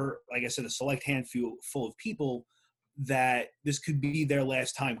this, for, like I said, a select handful of people, that this could be their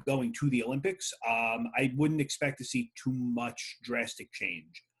last time going to the Olympics, I wouldn't expect to see too much drastic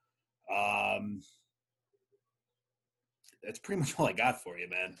change. That's pretty much all I got for you,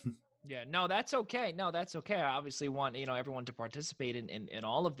 man. Yeah, no, that's okay. I obviously want, everyone to participate in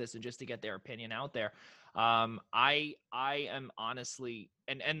all of this and just to get their opinion out there. I am honestly,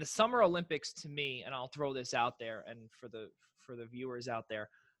 and the Summer Olympics to me, and I'll throw this out there, and for the viewers out there,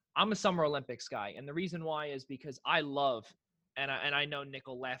 I'm a Summer Olympics guy. And the reason why is because I love, and I know Nick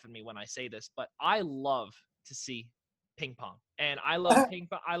will laugh at me when I say this, but I love to see ping pong. And I love ping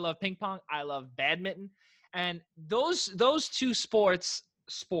pong. I love badminton. And those two sports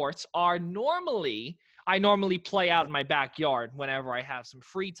are I normally play out in my backyard whenever I have some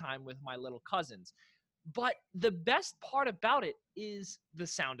free time with my little cousins. But the best part about it is the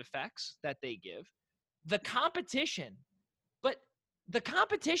sound effects that they give, the competition. But the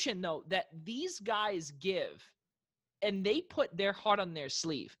competition, though, that these guys give, and they put their heart on their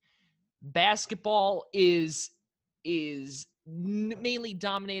sleeve. Basketball is mainly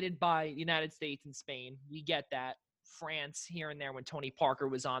dominated by the United States and Spain. We get that. France here and there when Tony Parker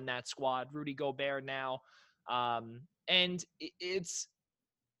was on that squad. Rudy Gobert now. And it's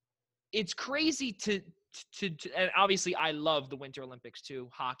crazy and obviously I love the Winter Olympics too,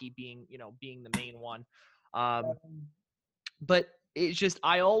 hockey being the main one. But it's just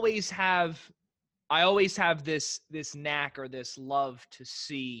I always have this knack or this love to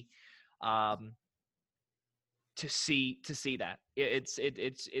see that.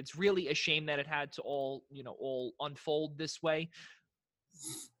 It's really a shame that it had to all unfold this way.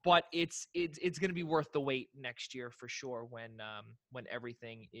 But it's going to be worth the wait next year for sure when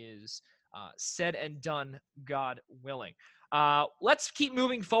everything is said and done, God willing. Let's keep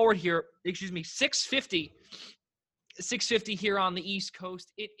moving forward here. 6:50 here on the East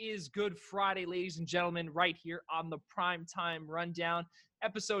Coast. It is Good Friday, ladies and gentlemen, right here on the Prime Time Rundown.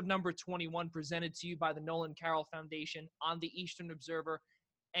 Episode number 21, presented to you by the Nolan Carroll Foundation on the Eastern Observer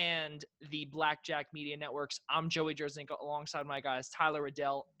and the Blackjack Media Networks. I'm Joey Jarzynka alongside my guys Tyler,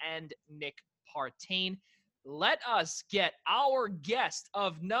 Adelle, and Nick Partain. Let us get our guest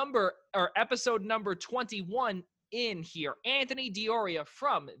of episode number 21 in here. Anthony Dioria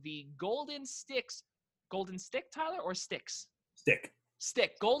from the Golden Stick, Tyler, or Sticks?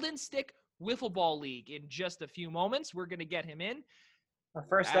 Stick. Golden Stick Wiffle Ball League. In just a few moments, we're going to get him in.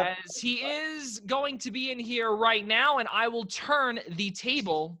 As he is going to be in here right now, and I will turn the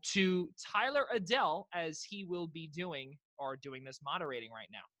table to Tyler Adelle as he will be doing this moderating right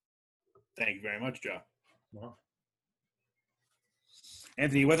now. Thank you very much, Joe. Wow.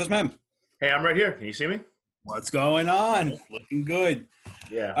 Anthony, you with us, man? Hey, I'm right here. Can you see me? What's going on? Looking good.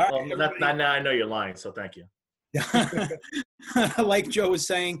 Yeah. All right, I know you're lying, so thank you. Like Joe was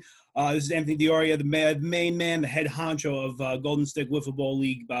saying, this is Anthony Dioria, the main man, the head honcho of Golden Stick Wiffle Ball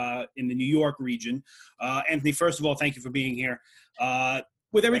League in the New York region. Anthony, first of all, thank you for being here.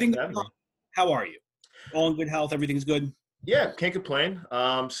 With everything going on, how are you? All in good health? Everything's good? Yeah, can't complain.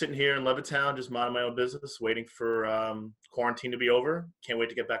 Sitting here in Levittown, just minding my own business, waiting for quarantine to be over. Can't wait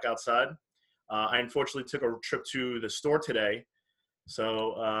to get back outside. I unfortunately took a trip to the store today,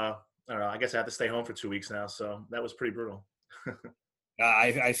 so I don't know. I guess I have to stay home for 2 weeks now, so that was pretty brutal.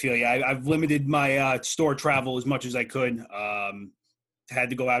 I feel you. I've limited my store travel as much as I could. Had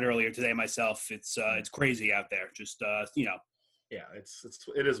to go out earlier today myself. It's crazy out there. Just Yeah,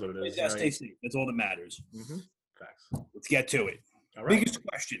 it is what it is. Stay safe. That's all that matters. Mm-hmm. Facts. Let's get to it. All right. Biggest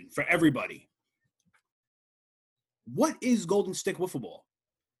question for everybody: what is Golden Stick Wiffle Ball?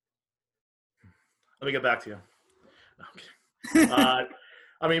 Let me get back to you. Okay.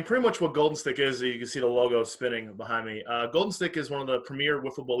 I mean, pretty much what Golden Stick is, you can see the logo spinning behind me. Golden Stick is one of the premier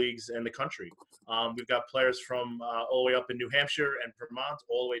wiffle ball leagues in the country. We've got players from all the way up in New Hampshire and Vermont,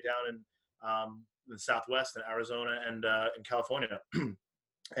 all the way down in the Southwest and Arizona and in California.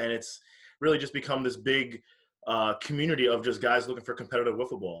 And it's really just become this big community of just guys looking for competitive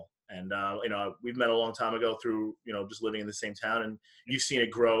wiffle ball. And, we've met a long time ago through, just living in the same town. And you've seen it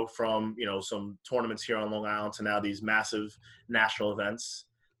grow from, some tournaments here on Long Island to now these massive national events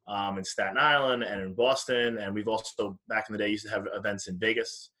in Staten Island and in Boston. And we've also, back in the day, used to have events in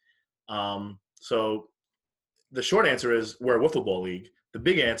Vegas. So the short answer is we're a wiffle ball league. The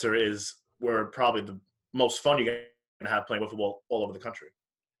big answer is we're probably the most fun you're going to have playing wiffle ball all over the country.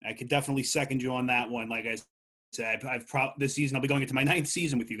 I could definitely second you on that one. Like I said, this season I'll be going into my 9th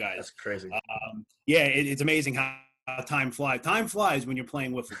season with you guys. That's crazy. It's amazing how time flies. Time flies when you're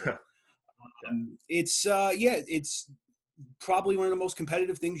playing wiffle ball. It's probably one of the most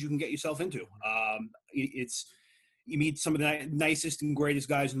competitive things you can get yourself into. You meet some of the nicest and greatest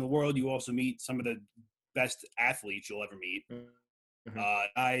guys in the world. You also meet some of the best athletes you'll ever meet. Mm-hmm.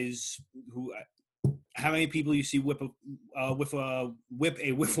 Guys who. How many people you see whip a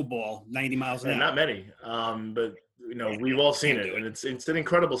wiffle ball 90 miles an hour? Not many, but we've all seen it, and it's an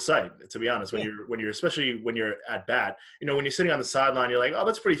incredible sight. To be honest, when you're especially when you're at bat, when you're sitting on the sideline, you're like, oh,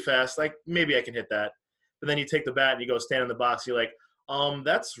 that's pretty fast. Like maybe I can hit that. But then you take the bat and you go stand in the box. You're like,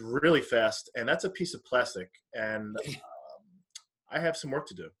 that's really fast, and that's a piece of plastic, and I have some work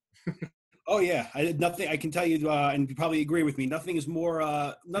to do. Oh yeah, I can tell you, and you probably agree with me. Nothing is more.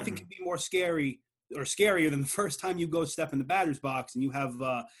 Nothing can be more scary. Or scarier than the first time you go step in the batter's box and you have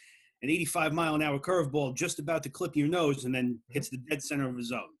an 85-mile-an-hour curveball just about to clip your nose and then hits the dead center of the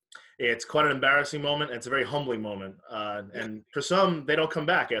zone. It's quite an embarrassing moment. It's a very humbling moment. And for some, they don't come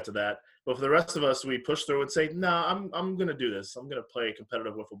back after that. But for the rest of us, we push through and say, no, I'm going to do this. I'm going to play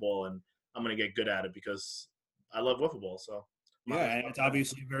competitive wiffle ball, and I'm going to get good at it because I love wiffle ball. So. Yeah, and it's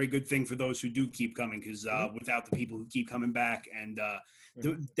obviously a very good thing for those who do keep coming because without the people who keep coming back and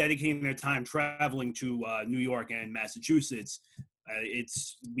dedicating their time traveling to New York and Massachusetts,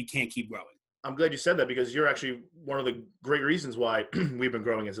 we can't keep growing. I'm glad you said that, because you're actually one of the great reasons why we've been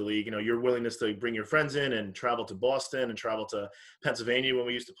growing as a league. Your willingness to bring your friends in and travel to Boston and travel to Pennsylvania when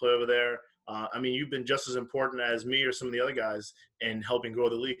we used to play over there. You've been just as important as me or some of the other guys in helping grow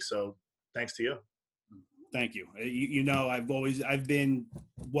the league. So thanks to you. Thank you. I've been,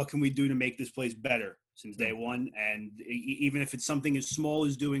 what can we do to make this place better since day one? And even if it's something as small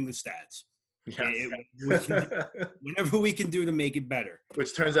as doing the stats, whatever we can do to make it better.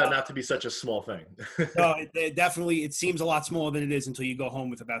 Which turns out not to be such a small thing. No, it seems a lot smaller than it is until you go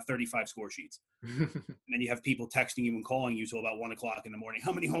home with about 35 score sheets. And then you have people texting you and calling you till about 1 o'clock in the morning.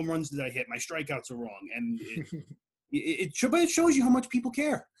 How many home runs did I hit? My strikeouts are wrong. And it shows you how much people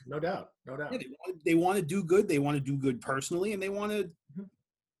care. No doubt. Yeah, they want to do good. They want to do good personally, and they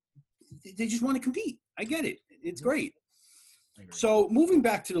just want to compete. I get it. It's great. So moving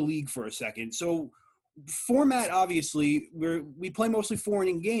back to the league for a second. So format, obviously, we play mostly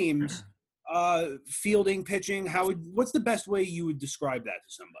 4-inning games. Fielding, pitching. What's the best way you would describe that to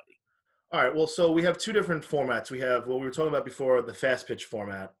somebody? All right. Well, so we have two different formats. We have what we were talking about before, the fast pitch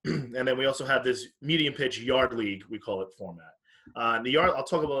format, and then we also have this medium pitch yard league, we call it, format. The yard. I'll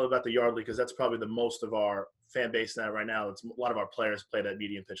talk a little about the yard league because that's probably the most of our fan base now. Right now, a lot of our players play that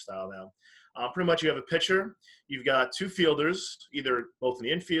medium pitch style now. Pretty much, you have a pitcher. You've got two fielders, either both in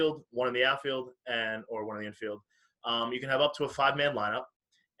the infield, one in the outfield, or one in the infield. You can have up to a 5-man lineup.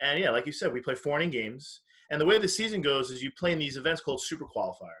 And yeah, like you said, we play 4-inning games. And the way the season goes is you play in these events called super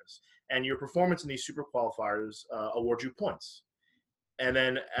qualifiers. And your performance in these super qualifiers award you points. And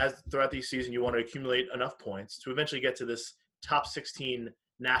then throughout the season, you want to accumulate enough points to eventually get to this top 16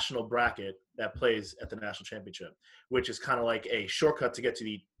 national bracket that plays at the national championship, which is kind of like a shortcut to get to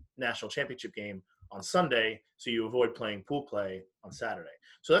the national championship game on Sunday, so you avoid playing pool play on Saturday.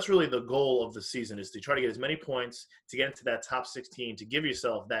 So that's really the goal of the season, is to try to get as many points to get into that top 16, to give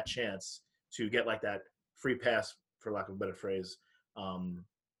yourself that chance to get like that free pass, for lack of a better phrase,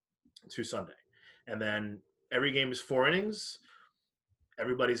 to Sunday. And then every game is 4 innings.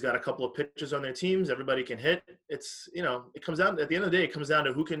 Everybody's got a couple of pitchers on their teams. Everybody can hit. It's, it comes down, at the end of the day, it comes down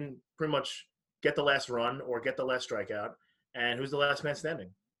to who can pretty much get the last run or get the last strikeout, and who's the last man standing.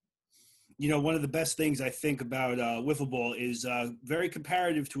 One of the best things I think about wiffle ball is very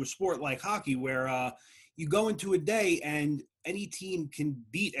comparative to a sport like hockey, where you go into a day and any team can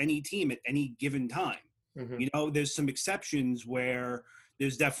beat any team at any given time. Mm-hmm. There's some exceptions where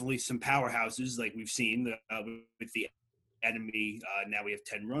there's definitely some powerhouses, like we've seen with the enemy. Now we have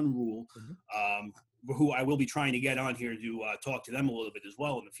 10-run rule, mm-hmm. Who I will be trying to get on here to talk to them a little bit as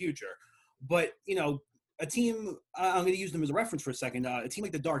well in the future. But, a team, I'm going to use them as a reference for a second, a team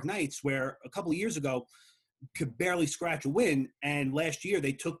like the Dark Knights, where a couple of years ago could barely scratch a win, and last year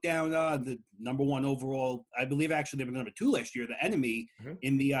they took down the number 1 overall, I believe actually they were number 2 last year, the enemy, mm-hmm.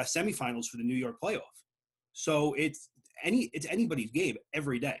 in the semifinals for the New York playoff. So it's anybody's game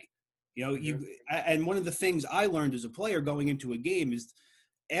every day. And one of the things I learned as a player going into a game is,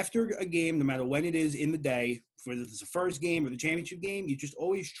 after a game, no matter when it is in the day, whether it's the first game or the championship game, you just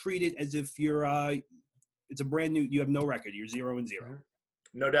always treat it as if you're it's a brand new, you have no record, you're 0-0.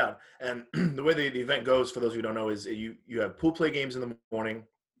 No doubt. And the way the event goes, for those who don't know, is you have pool play games in the morning,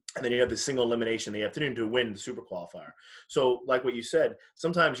 and then you have the single elimination in the afternoon to win the super qualifier. So like what you said,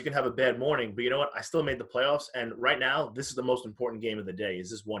 sometimes you can have a bad morning, but you know what? I still made the playoffs, and right now, this is the most important game of the day, is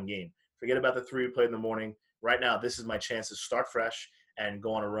this one game. Forget about the 3 we played in the morning. Right now, this is my chance to start fresh and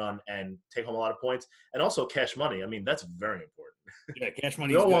go on a run and take home a lot of points, and also cash money. I mean, that's very important. Yeah, cash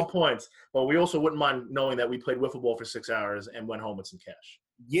money. We all want points, but we also wouldn't mind knowing that we played wiffle ball for 6 hours and went home with some cash.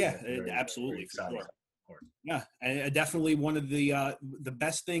 Yeah, absolutely. Very for sure. Yeah, and definitely one of the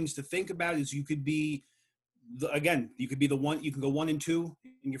best things to think about is you could be you could be the one. You can go 1-2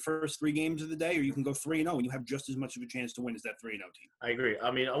 in your first 3 games of the day, or you can go 3-0, and you have just as much of a chance to win as that 3-0 team. I agree.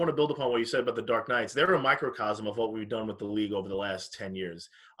 I mean, I want to build upon what you said about the Dark Knights. They're a microcosm of what we've done with the league over the last 10 years.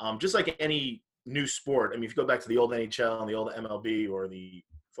 Just like any new sport. I mean, if you go back to the old NHL and the old MLB or the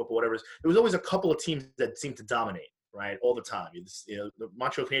football, whatever, there was always a couple of teams that seemed to dominate, right, all the time. The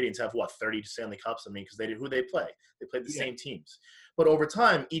Montreal Canadiens have, 30 Stanley Cups? I mean, because they did who they play. They played the same teams. But over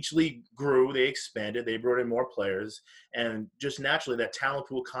time, each league grew, they expanded, they brought in more players, and just naturally that talent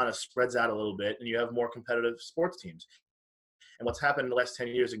pool kind of spreads out a little bit, and you have more competitive sports teams. And what's happened in the last 10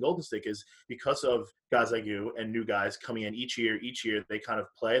 years in Golden Stick is, because of guys like you and new guys coming in each year, they kind of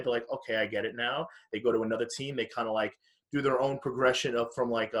play. They're like, okay, I get it now. They go to another team. They kind of do their own progression up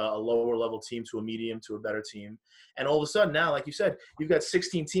from a lower level team to a medium to a better team. And all of a sudden now, like you said, you've got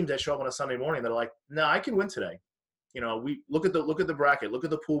 16 teams that show up on a Sunday morning that are like, no, I can win today. We look at the bracket, look at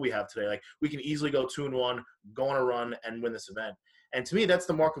the pool we have today. We can easily go 2-1, go on a run, and win this event. And to me, that's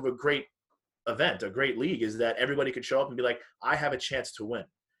the mark of a great event, a great league, is that everybody could show up and be like, I have a chance to win.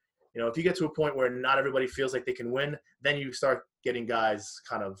 If you get to a point where not everybody feels like they can win, then you start getting guys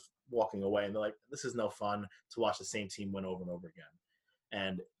kind of walking away, and they're like, this is no fun to watch the same team win over and over again.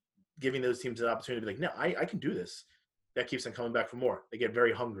 And giving those teams an opportunity to be like, no, I can do this. That keeps them coming back for more. They get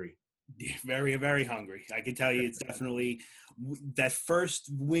very hungry. Very, very hungry. I can tell you it's definitely that first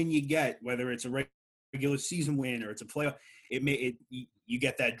win you get, whether it's a regular season win or it's a playoff, you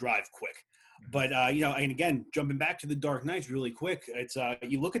get that drive quick. But, and again, jumping back to the Dark Knights really quick, it's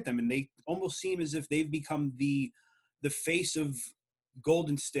you look at them and they almost seem as if they've become the face of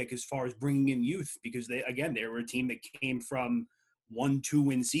Golden Stick as far as bringing in youth, because they were a team that came from 1-2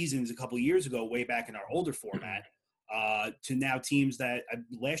 win seasons a couple of years ago, way back in our older format, to now teams that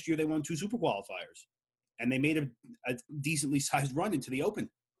last year they won 2 super qualifiers and they made a decently sized run into the Open.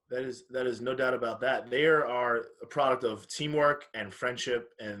 That is no doubt about that. They are a product of teamwork and friendship.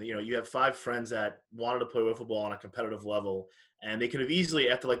 And, you have 5 friends that wanted to play wiffle ball on a competitive level. And they could have easily,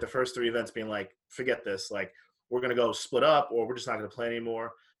 after like the first 3 events, being like, forget this, like we're going to go split up or we're just not going to play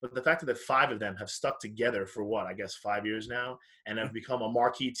anymore. But the fact that 5 of them have stuck together for 5 years now and have become a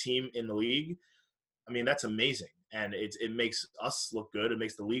marquee team in the league, I mean, that's amazing. And it makes us look good. It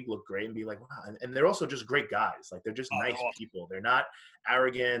makes the league look great and be like, wow. And they're also just great guys. Like, they're just nice people. They're not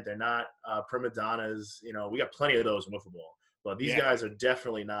arrogant. They're not prima donnas. We got plenty of those in wiffle ball. But these guys are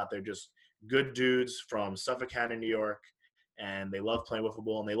definitely not. They're just good dudes from Suffolk County, New York. And they love playing wiffle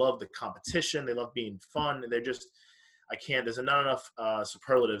ball. And they love the competition. They love being fun. And they're just – there's not enough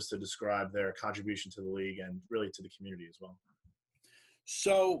superlatives to describe their contribution to the league and really to the community as well.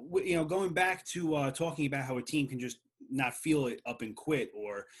 So, going back to talking about how a team can just not feel it up and quit,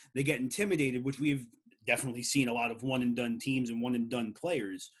 or they get intimidated, which we've definitely seen a lot of one-and-done teams and one-and-done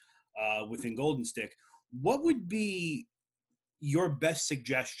players within Golden Stick. What would be your best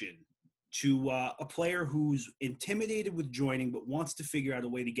suggestion to a player who's intimidated with joining but wants to figure out a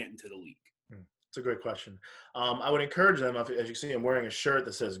way to get into the league? It's a great question. I would encourage them, as you can see, I'm wearing a shirt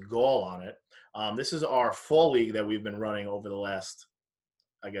that says Gaul on it. This is our fall league that we've been running over the last –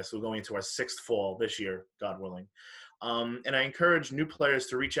 I guess we're going into our 6th fall this year, God willing. And I encourage new players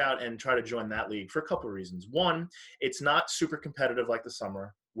to reach out and try to join that league for a couple of reasons. One, it's not super competitive like the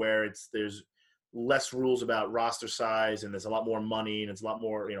summer, where there's less rules about roster size and there's a lot more money and it's a lot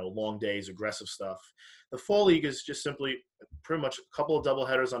more, long days, aggressive stuff. The fall league is just simply pretty much a couple of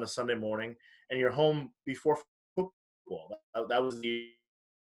doubleheaders on a Sunday morning, and you're home before football. That was the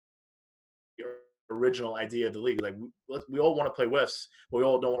original idea of the league. Like, we all want to play whiffs, but we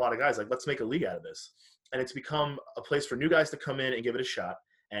all know a lot of guys. Like, let's make a league out of this. And it's become a place for new guys to come in and give it a shot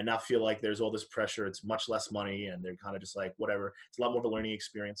and not feel like there's all this pressure. It's much less money and they're kind of just like, whatever. It's a lot more of a learning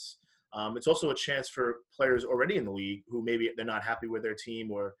experience. It's also a chance for players already in the league who maybe they're not happy with their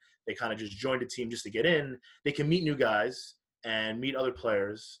team or they kind of just joined a team just to get in. They can meet new guys and meet other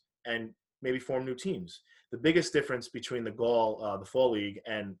players and maybe form new teams. The biggest difference between the fall league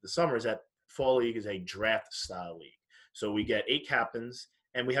and the summer is that fall league is a draft style league. So we get 8 captains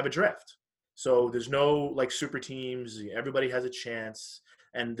and we have a draft. So there's no like super teams. Everybody has a chance.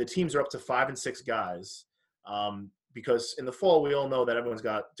 And the teams are up to 5 and 6 guys. Because in the fall, we all know that everyone's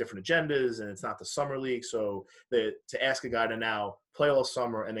got different agendas and it's not the summer league. So to ask a guy to now play all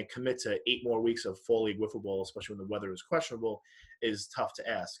summer and then commit to 8 more weeks of fall league wiffle ball, especially when the weather is questionable, is tough to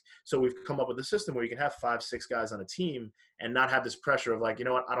ask. So we've come up with a system where you can have 5, 6 guys on a team and not have this pressure of like, you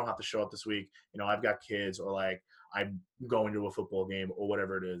know what, I don't have to show up this week. I've got kids, or like I'm going to a football game or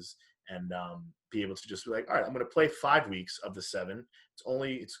whatever it is, and be able to just be like, all right, I'm going to play 5 weeks of the 7.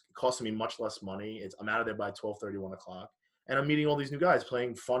 It's costing me much less money. I'm out of there by 12:30, 1 o'clock, and I'm meeting all these new guys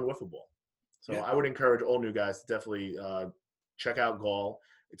playing fun wiffle ball. So I would encourage all new guys to definitely check out Gaul.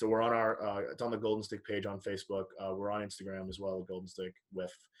 We're on it's on the Golden Stick page on Facebook. We're on Instagram as well, Golden Stick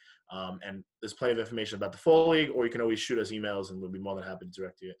Whiff. And there's plenty of information about the fall league, or you can always shoot us emails and we'll be more than happy to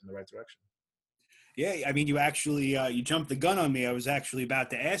direct you in the right direction. Yeah, I mean, you actually you jumped the gun on me. I was actually about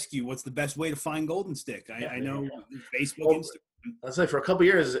to ask you, what's the best way to find Golden Stick? I know Facebook, Instagram. I'd say for a couple of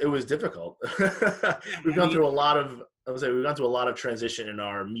years it was difficult. We've gone through a lot of transition in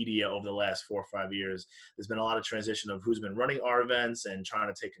our media over the last 4 or 5 years. There's been a lot of transition of who's been running our events and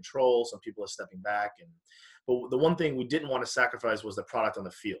trying to take control. Some people are stepping back, but the one thing we didn't want to sacrifice was the product on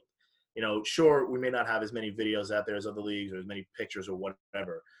the field. Sure, we may not have as many videos out there as other leagues or as many pictures or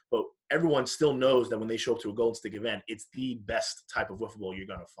whatever, but everyone still knows that when they show up to a Golden Stick event, it's the best type of wiffle ball you're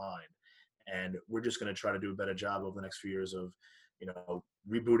going to find. And we're just going to try to do a better job over the next few years of,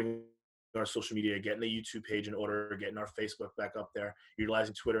 rebooting our social media, getting the YouTube page in order, getting our Facebook back up there,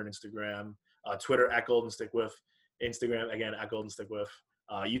 utilizing Twitter and Instagram. Twitter at Golden Stick Whiff, Instagram again at Golden Stick Whiff.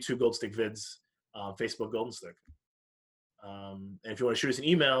 YouTube Golden Stick Vids, Facebook Golden Stick. And if you want to shoot us an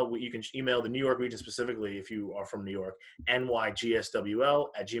email, you can email the New York region specifically if you are from New York,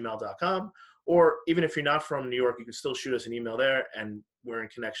 nygswl@gmail.com. Or even if you're not from New York, you can still shoot us an email there, and we're in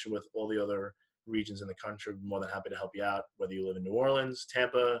connection with all the other regions in the country. We're more than happy to help you out, whether you live in New Orleans,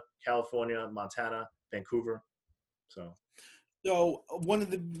 Tampa, California, Montana, Vancouver. So one of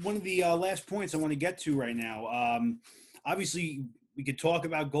the last points I want to get to right now, obviously we could talk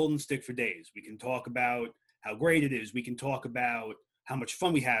about Golden Stick for days. We can talk about how great it is. We can talk about how much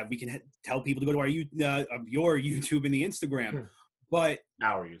fun we have. We can tell people to go to your YouTube and the Instagram. But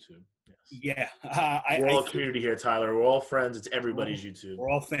our YouTube. Yeah. We're all community here, Tyler. We're all friends. It's everybody's YouTube. We're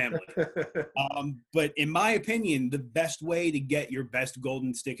all family. But in my opinion, the best way to get your best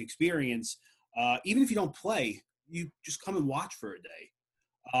Golden Stick experience, even if you don't play, you just come and watch for a day.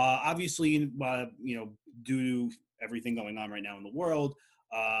 Obviously, due to everything going on right now in the world,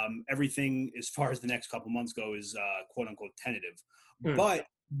 everything as far as the next couple months go is quote unquote tentative. But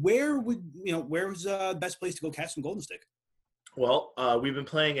where's the best place to go catch some Golden Stick? Well, we've been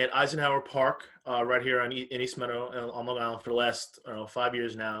playing at Eisenhower Park right here in East Meadow on Long Island for the last 5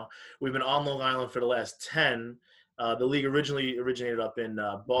 years now. We've been on Long Island for the last 10. The league originally originated up in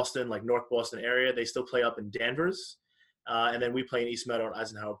Boston, like North Boston area. They still play up in Danvers. And then we play in East Meadow at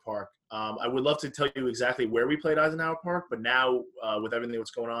Eisenhower Park. I would love to tell you exactly where we played Eisenhower Park, but now with everything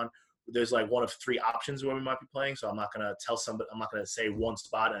that's going on, there's like one of 3 options where we might be playing. So I'm not going to tell somebody, I'm not going to say one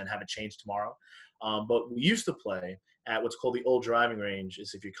spot and have it change tomorrow. But we used to play at what's called the Old Driving Range.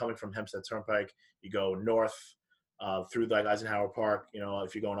 Is if you're coming from Hempstead Turnpike, you go north through like Eisenhower Park,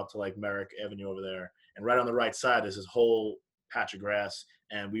 if you're going up to like Merrick Avenue over there. And right on the right side, there's this whole patch of grass.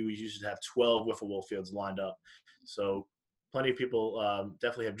 And we used to have 12 wiffle ball fields lined up. So plenty of people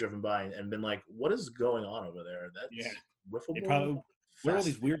definitely have driven by and been like, what is going on over there? That's wiffle ball? Where are all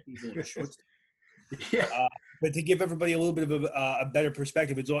these weird people in shorts? Yeah. But to give everybody a little bit of a better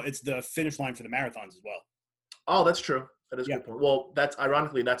perspective, it's the finish line for the marathons as well. Oh, that's true. That is a good point. Well, that's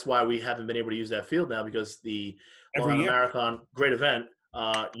why we haven't been able to use that field now, because the Long Island Marathon, great event,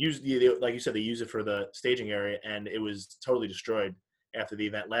 like you said, they use it for the staging area, and it was totally destroyed after the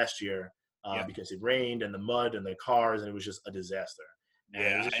event last year because it rained and the mud and the cars, and it was just a disaster. And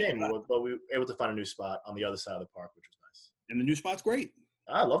it was a shame, but we were able to find a new spot on the other side of the park, which was nice. And the new spot's great.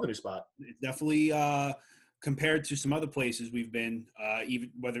 I love the new spot. It's definitely compared to some other places we've been, even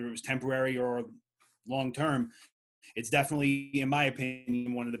whether it was temporary or long term, it's definitely, in my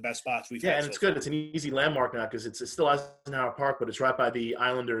opinion, one of the best spots we've had. Yeah, and it's good. It's an easy landmark now because it's still Eisenhower Park, but it's right by the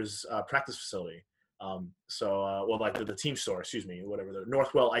Islanders practice facility. Like the team store, excuse me, whatever, the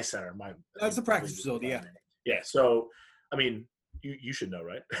Northwell Ice Center. That's the practice facility, yeah. Yeah, so, I mean, you should know,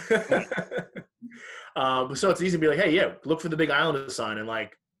 right? So it's easy to be like, hey, look for the big Islanders sign, and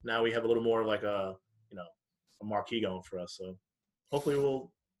like now we have a little more of like a marquee going for us. So hopefully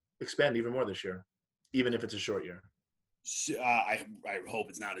we'll expand even more this year, even if it's a short year. I hope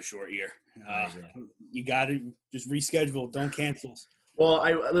it's not a short year. You got to just reschedule. Don't cancel. Well,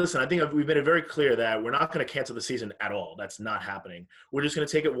 I think we've made it very clear that we're not going to cancel the season at all. That's not happening. We're just going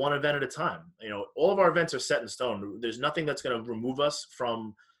to take it one event at a time. All of our events are set in stone. There's nothing that's going to remove us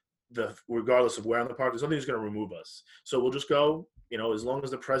from regardless of where in the park. There's nothing that's going to remove us. So we'll just go, as long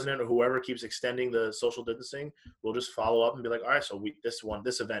as the president or whoever keeps extending the social distancing, we'll just follow up and be like, all right, so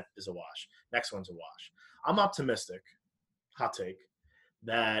this event is a wash. Next one's a wash. I'm optimistic, hot take,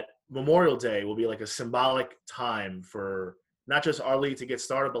 that Memorial Day will be like a symbolic time for not just our league to get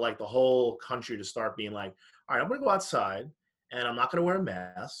started, but like the whole country to start being like, all right, I'm going to go outside and I'm not going to wear a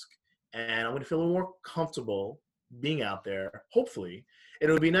mask and I'm going to feel a little more comfortable being out there, hopefully. And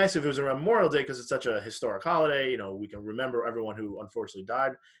it would be nice if it was around Memorial Day because it's such a historic holiday. We can remember everyone who unfortunately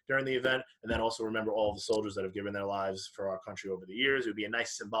died during the event, and then also remember all of the soldiers that have given their lives for our country over the years. It would be a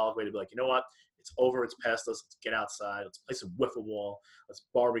nice symbolic way to be like, you know what? It's over. It's past us. Let's get outside. Let's play some wiffle ball. Let's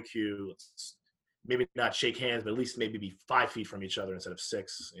barbecue. Let's maybe not shake hands, but at least maybe be 5 feet from each other instead of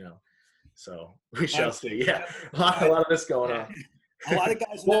 6, So we shall see. Yeah, a lot of this going on. A lot of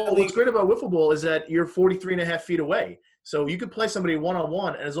guys. Well, what's great about wiffle ball is that you're 43.5 feet away. So you could play somebody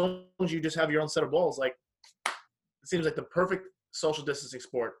one-on-one, and as long as you just have your own set of balls, like it seems like the perfect social distancing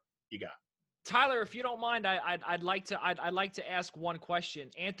sport you got. Tyler, if you don't mind, I'd like to ask one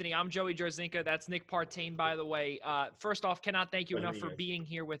question. Anthony, I'm Joey Jarzynka. That's Nick Partain, by the way. First off, cannot thank you enough for being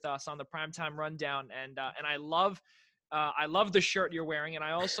here with us on the Primetime Rundown, and I love I love the shirt you're wearing, and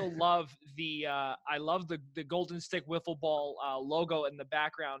I also love the Golden Stick Wiffle Ball logo in the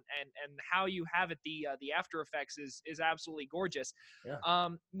background, and how you have it. The After Effects is absolutely gorgeous. Yeah.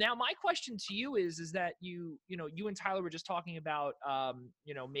 Now my question to you is that you and Tyler were just talking about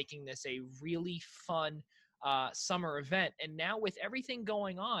making this a really fun summer event, and now with everything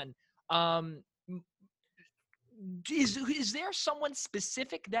going on, is there someone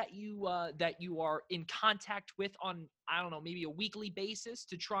specific that you are in contact with on, I don't know, maybe a weekly basis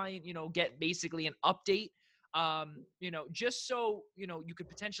to try and get basically an update, just so you could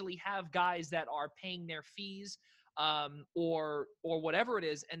potentially have guys that are paying their fees or whatever it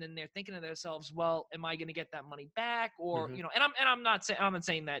is, and then they're thinking to themselves, well, am I going to get that money back? Or Mhm. I'm not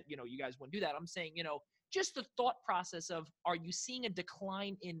saying that you guys wouldn't do that. I'm saying just the thought process of, are you seeing a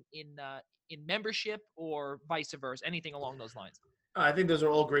decline in membership or vice versa, anything along those lines? I think those are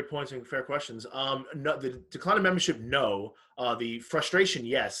all great points and fair questions. No, the decline of membership, no. The frustration,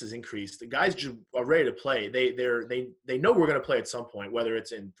 yes, has increased. The guys just are ready to play. They know we're going to play at some point, whether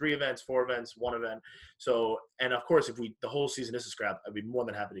it's in 3 events, 4 events, 1 event. So, and of course, if the whole season is a scrap, I'd be more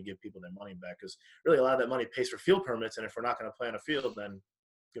than happy to give people their money back, because really a lot of that money pays for field permits, and if we're not going to play on a field, then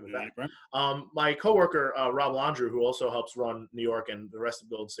give it back. My coworker, Rob Landrew, who also helps run New York and the rest of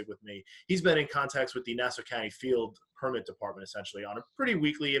Golden Stick with me, he's been in contacts with the Nassau County Field Permit Department, essentially, on a pretty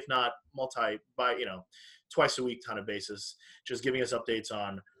weekly, if not twice a week kind of basis, just giving us updates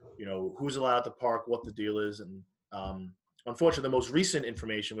on, who's allowed at the park, what the deal is. And unfortunately, the most recent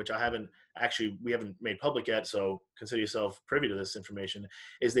information, which we haven't made public yet, so consider yourself privy to this information,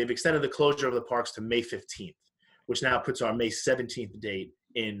 is they've extended the closure of the parks to May 15th, which now puts our May 17th date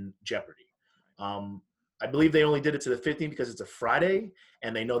in jeopardy. I believe they only did it to the 15th because it's a Friday,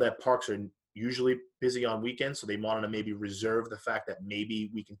 and they know that parks are usually busy on weekends, so they wanted to maybe reserve the fact that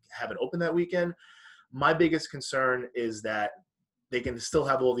maybe we can have it open that weekend. My biggest concern is that they can still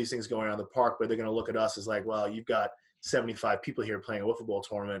have all these things going on in the park, but they're going to look at us as like, well, you've got 75 people here playing a wiffle ball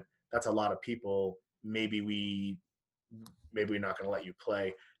tournament. That's a lot of people. Maybe we're not going to let you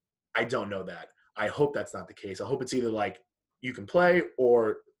play. I don't know that. I hope that's not the case. I hope it's either like you can play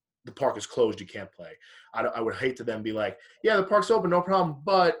or the park is closed, you can't play. I would hate to then be like, yeah, the park's open, no problem,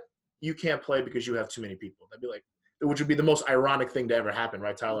 but you can't play because you have too many people. That'd be like, which would be the most ironic thing to ever happen,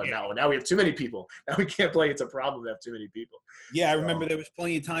 right, Tyler? Yeah. Now we have too many people. Now we can't play. It's a problem to have too many people. Yeah, I remember there was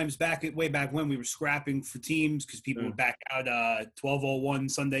plenty of times way back when we were scrapping for teams because people would back out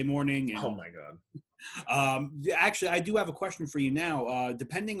 12:01 Sunday morning. And, oh my God. Actually, I do have a question for you now.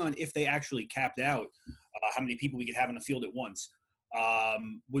 Depending on if they actually capped out how many people we could have on the field at once,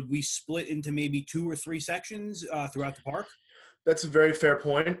 would we split into maybe 2 or 3 sections throughout the park? That's a very fair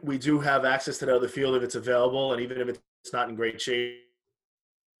point. We do have access to the other field if it's available, and even if it's not in great shape,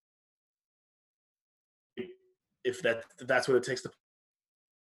 if that's what it takes to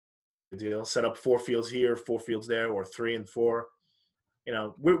deal, set up 4 fields here, 4 fields there, or 3 and 4.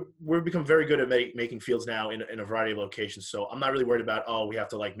 We've become very good at making fields now in a variety of locations. So I'm not really worried about, we have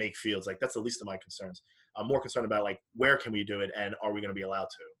to like make fields. Like that's the least of my concerns. I'm more concerned about like, where can we do it, and are we going to be allowed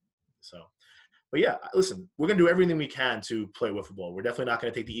to? So. But yeah, listen, we're going to do everything we can to play wiffle ball. We're definitely not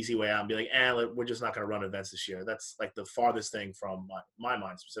going to take the easy way out and be like, we're just not going to run events this year. That's like the farthest thing from my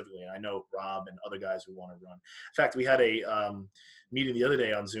mind specifically. And I know Rob and other guys who want to run. In fact, we had a meeting the other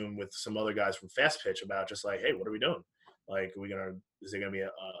day on Zoom with some other guys from Fast Pitch about just like, hey, what are we doing? Like, is there going to be an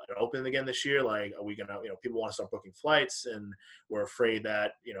open again this year? Like, are we going to, people want to start booking flights, and we're afraid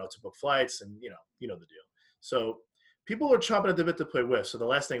that, to book flights, and, the deal. So people are chomping at the bit to play whiff, so the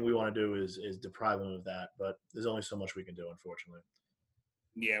last thing we want to do is deprive them of that. But there's only so much we can do, unfortunately.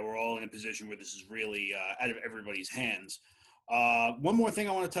 Yeah, we're all in a position where this is really out of everybody's hands. One more thing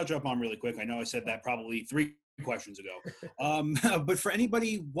I want to touch up on really quick. I know I said that probably 3 questions ago. But for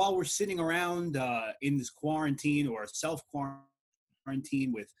anybody, while we're sitting around in this quarantine or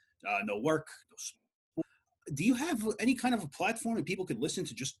self-quarantine with no work, no school, do you have any kind of a platform that people could listen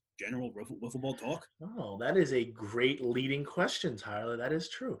to just general wiffle ball talk? Oh, that is a great leading question, Tyler. That is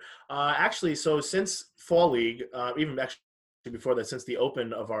true. Actually, so since Fall League, even actually before that, since the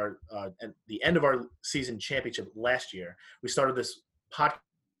open of our and the end of our season championship last year, we started this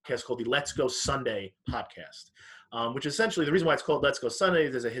podcast called the Let's Go Sunday podcast, which essentially, the reason why it's called Let's Go Sunday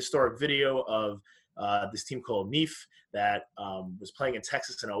is there's a historic video of this team called NEEF that was playing in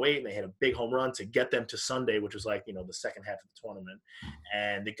Texas in 2008, and they had a big home run to get them to Sunday, which was like, the second half of the tournament.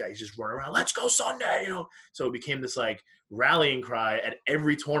 And the guys just running around, let's go Sunday, So it became this like rallying cry at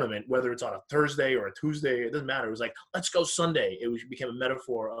every tournament, whether it's on a Thursday or a Tuesday, it doesn't matter. It was like, let's go Sunday. It became a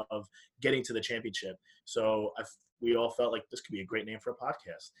metaphor of getting to the championship. So we all felt like this could be a great name for a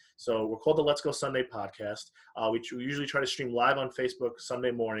podcast. So we're called the Let's Go Sunday Podcast. We usually try to stream live on Facebook Sunday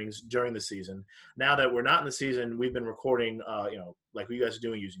mornings during the season. Now that we're not in the season, we've been recording, like what you guys are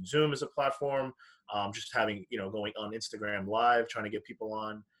doing, using Zoom as a platform, just having, going on Instagram live, trying to get people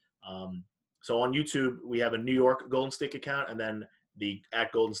on. So on YouTube, we have a New York Golden Stick account and then the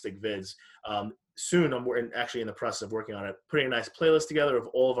 @Golden Stick Vids. Soon, I'm actually in the process of working on it, putting a nice playlist together of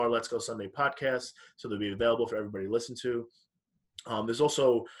all of our Let's Go Sunday podcasts, so they'll be available for everybody to listen to. There's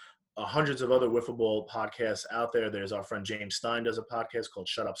also hundreds of other wiffle ball podcasts out there. There's our friend James Stein does a podcast called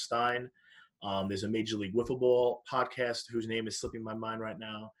Shut Up Stein. There's a Major League Wiffle Ball podcast whose name is slipping my mind right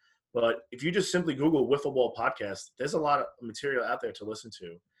now. But if you just simply Google Wiffle Ball podcast, there's a lot of material out there to listen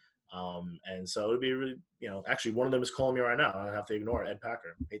to. And so it would be really, actually one of them is calling me right now. I have to ignore Ed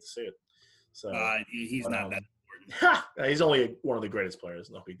Packer. Hate to see it. So he's not that important. He's only one of the greatest players.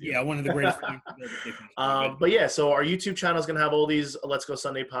 No big deal. Yeah, one of the greatest. But yeah, so our YouTube channel is going to have all these Let's Go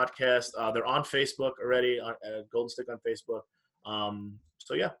Sunday podcasts. They're on Facebook already, on Golden Stick on Facebook.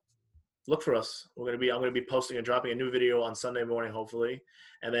 So yeah, look for us. I'm going to be posting and dropping a new video on Sunday morning, hopefully,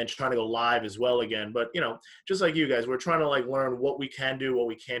 and then trying to go live as well again. But just like you guys, we're trying to learn what we can do, what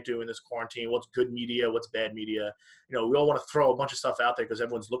we can't do in this quarantine. What's good media, what's bad media. We all want to throw a bunch of stuff out there because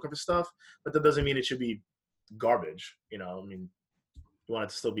everyone's looking for stuff, but that doesn't mean it should be garbage. You want it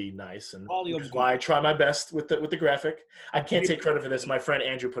to still be nice, and which is why I try my best with the graphic. I can't take credit for this. My friend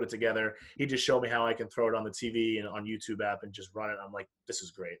Andrew put it together. He just showed me how I can throw it on the TV and on YouTube app and just run it. I'm like, this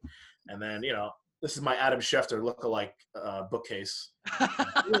is great. And then this is my Adam Schefter lookalike bookcase,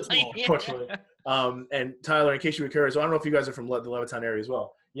 unfortunately. And Tyler, in case you were curious, I don't know if you guys are from the Levittown area as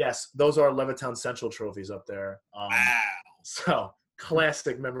well. Yes, those are Levittown Central trophies up there. Wow. So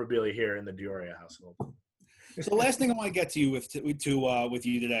classic memorabilia here in the Dioria household. So the last thing I want to get to you with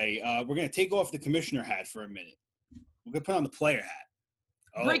you today, we're going to take off the commissioner hat for a minute. We're going to put on the player hat.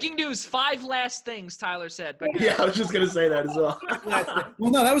 Oh. Breaking news, 5 last things, Tyler said. But yeah, I was just going to say that as well.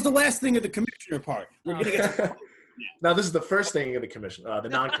 Well, no, that was the last thing of the commissioner part. We're going to get to now, this is the first thing of the commission, the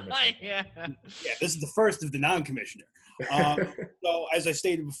non-commissioner. Yeah, this is the first of the non-commissioner. So, as I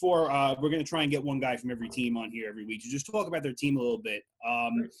stated before, we're going to try and get one guy from every team on here every week to just talk about their team a little bit.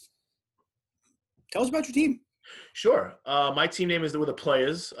 Tell us about your team. Sure. My team name is The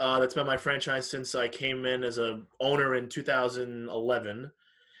Players. That's been my franchise since I came in as a owner in 2011.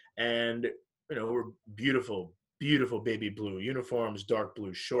 And, we're beautiful, beautiful baby blue uniforms, dark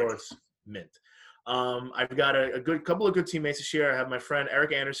blue shorts, mint. I've got a couple of good teammates this year. I have my friend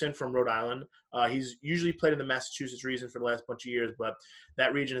Eric Anderson from Rhode Island. He's usually played in the Massachusetts region for the last bunch of years, but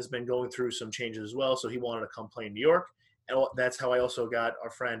that region has been going through some changes as well, so he wanted to come play in New York. And that's how I also got our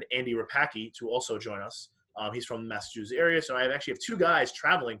friend Andy Rapacki to also join us. He's from the Massachusetts area, so I actually have 2 guys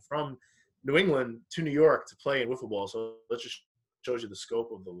traveling from New England to New York to play in wiffle ball, so that just shows you the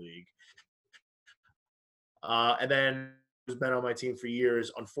scope of the league. And then who's been on my team for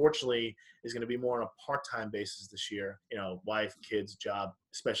years, unfortunately, is going to be more on a part-time basis this year. Wife, kids, job,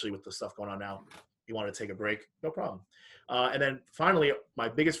 especially with the stuff going on now. You want to take a break? No problem. And then finally, my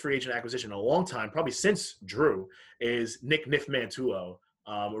biggest free agent acquisition in a long time, probably since Drew, is Nick Niff Mantulo.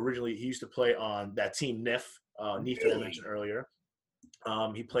 Originally, he used to play on that team Niff that I mentioned earlier.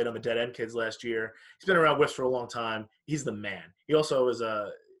 He played on the Dead End Kids last year. He's been around Whips for a long time. He's the man. He also is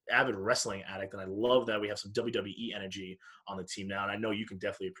a avid wrestling addict, and I love that we have some WWE energy on the team now, and I know you can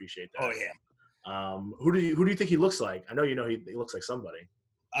definitely appreciate that. Oh, yeah. Who do you think he looks like? I know he looks like somebody.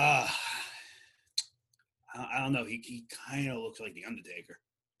 I don't know. He kind of looks like The Undertaker.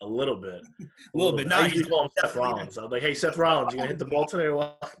 A little bit. A little bit. I usually call him Seth Rollins. I was like, hey, Seth Rollins, you going to hit the ball today or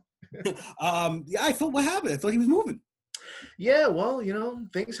what? Yeah, I thought, what happened? I thought he was moving. Yeah, well,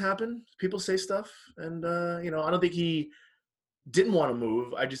 things happen. People say stuff. And, I don't think he didn't want to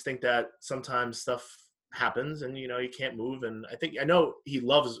move. I just think that sometimes stuff happens and, you can't move. And I know he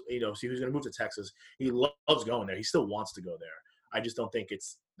loves, so he was going to move to Texas. He loves going there. He still wants to go there. I just don't think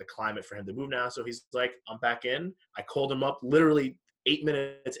it's the climate for him to move now. So he's like, I'm back in. I called him up literally 8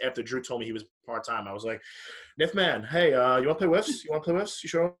 minutes after Drew told me he was part-time. I was like, Niff man, hey, you want to play Whiffs? You want to play Whiffs? You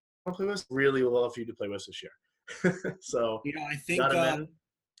sure want to play Whiffs? Really would love for you to play Whiffs this year. So, I think and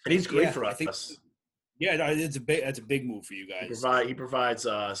he's great for us. Yeah, that's a big move for you guys. He provides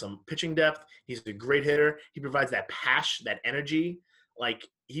some pitching depth. He's a great hitter. He provides that passion, that energy. Like,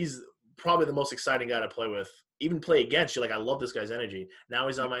 he's probably the most exciting guy to play with. Even play against you. Like, I love this guy's energy. Now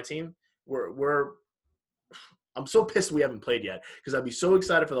he's on my team. I'm so pissed we haven't played yet because I'd be so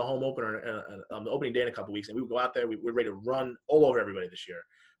excited for the home opener on the opening day in a couple weeks, and we would go out there. We're ready to run all over everybody this year,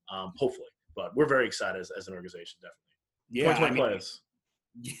 hopefully. But we're very excited as an organization, definitely. Yeah, players.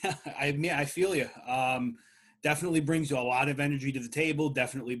 Yeah, I feel you. Definitely brings a lot of energy to the table.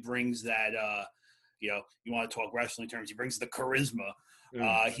 Definitely brings that, you want to talk wrestling terms. He brings the charisma.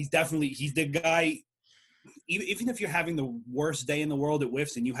 He's the guy. Even if you're having the worst day in the world at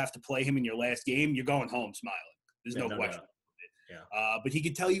Whiffs and you have to play him in your last game, you're going home smiling. There's no question. Yeah. But he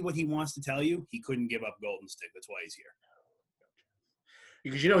could tell you what he wants to tell you. He couldn't give up Golden Stick. That's why he's here.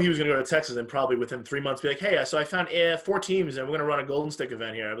 Because he was going to go to Texas and probably within 3 months be like, hey, so I found 4 teams and we're going to run a Golden Stick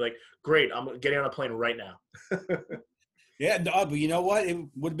event here. I'm like, great, I'm getting on a plane right now. Yeah, no, but you know what? It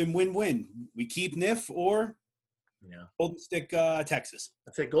would have been win-win. We keep NIF or Golden Stick, Texas.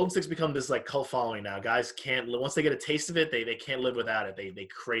 I'd say Golden Stick's become this like cult following now. Guys can't, once they get a taste of it, they can't live without it. They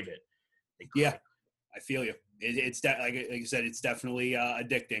crave it. Yeah, I feel you. It's like I said, it's definitely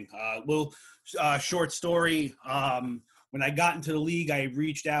addicting. Little short story. When I got into the league, I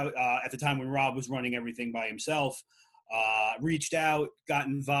reached out at the time when Rob was running everything by himself. Reached out, got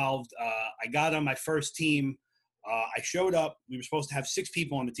involved. I got on my first team. I showed up. We were supposed to have 6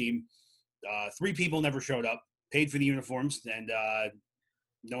 people on the team. 3 people never showed up. Paid for the uniforms, and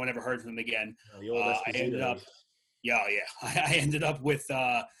no one ever heard from them again. I ended up, I ended up with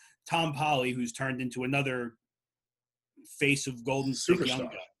Tom Polly, who's turned into another face of Golden Stick young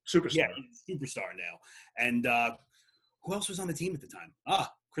guy. Superstar. Yeah, superstar now. And who else was on the team at the time?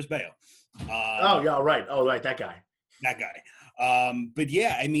 Chris Bayo. Right, that guy. But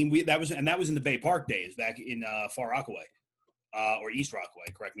yeah, I mean, that was in the Bay Park days back in Far Rockaway, or East Rockaway.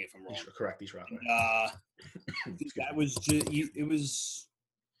 Correct me if I'm wrong. Correct, East Rockaway. That was it was.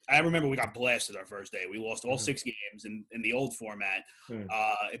 I remember we got blasted our first day. We lost all 6 games in the old format.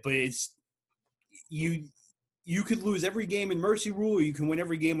 But it's you could lose every game in mercy rule, or you can win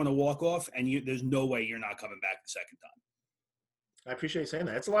every game on a walk off, and there's no way you're not coming back the second time. I appreciate you saying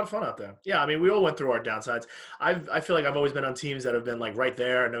that. It's a lot of fun out there. Yeah, I mean, we all went through our downsides. I feel like I've always been on teams that have been like right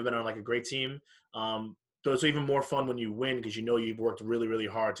there. I've never been on like a great team. So it's even more fun when you win because you've worked really, really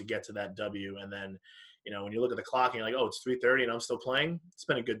hard to get to that W. And then, when you look at the clock and you're like, oh, it's 3:30 and I'm still playing. It's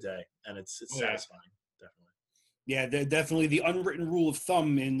been a good day, and it's satisfying, definitely. Yeah, definitely the unwritten rule of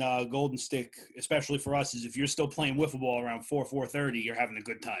thumb in Golden Stick, especially for us, is if you're still playing wiffle ball around 4:30, you're having a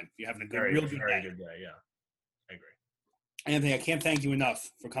good time. You're having a very good day. Yeah, I agree. Anthony, I can't thank you enough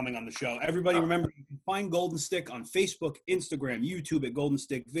for coming on the show. Everybody, remember, you can find Golden Stick on Facebook, Instagram, YouTube at Golden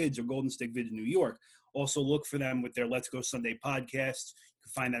Stick Vids or Golden Stick Vids New York. Also, look for them with their Let's Go Sunday podcasts. You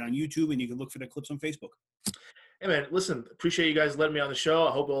can find that on YouTube, and you can look for their clips on Facebook. Hey, man, listen, appreciate you guys letting me on the show.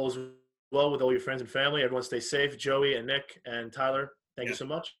 I hope all is well with all your friends and family. Everyone stay safe. Joey and Nick and Tyler, thank you so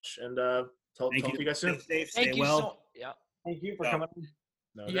much. And talk to you guys soon. Stay safe, stay well. Thank you for coming.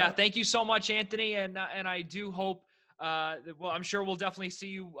 Thank you so much, Anthony. And I do hope I'm sure we'll definitely see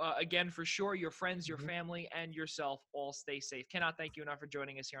you again for sure. Your friends, your family, and yourself all stay safe. Cannot thank you enough for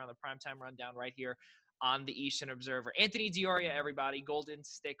joining us here on the Primetime Rundown right here on the Eastern Observer. Anthony Dioria, everybody, Golden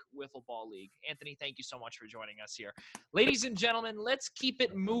Stick Wiffle Ball League. Anthony, thank you so much for joining us here. Ladies and gentlemen, let's keep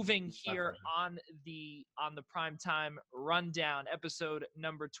it moving here on the Primetime Rundown, episode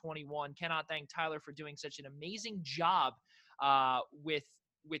number 21. Cannot thank Tyler for doing such an amazing job with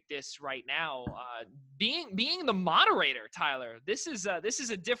this right now. Being the moderator, Tyler, this is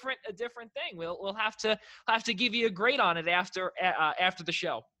a different thing. We'll have to give you a grade on it after the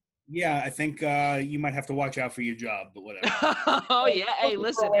show. Yeah, I think you might have to watch out for your job, but whatever. Oh yeah, hey,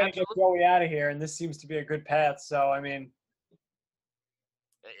 listen, get Joey out of here, and this seems to be a good path. So I mean,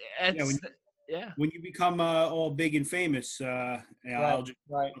 when you become all big and famous, I'll just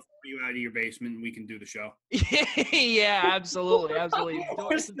throw you out of your basement and we can do the show. Yeah, absolutely.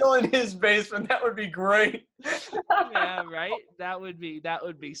 We're still in his basement. That would be great. Yeah, right. That would be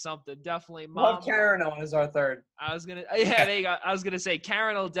something. Definitely. Mom, love Karen on as our third. There you go. I was gonna say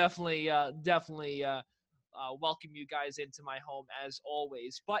Karen will definitely welcome you guys into my home as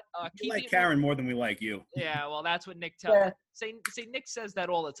always. But we like Karen more than we like you. Yeah, well, that's what Nick tells. Yeah. Say Nick says that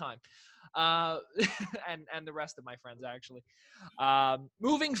all the time. And the rest of my friends, actually.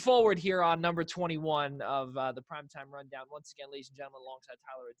 Moving forward here on number 21 of the Primetime Rundown. Once again, ladies and gentlemen, alongside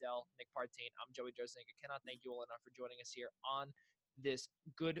Tyler, Adelle, Nick Partain, I'm Joey Jarzynka. Cannot thank you all enough for joining us here on this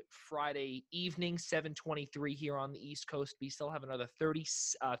Good Friday evening, 7:23 here on the East Coast. We still have another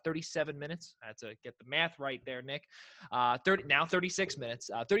 37 minutes. I had to get the math right there, Nick. 36 minutes.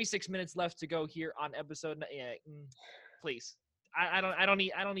 36 minutes left to go here on episode. Please. I don't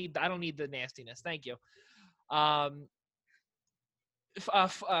need the nastiness. Thank you. I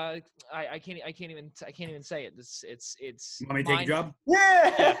can't even say it. It's. You want me to take a job?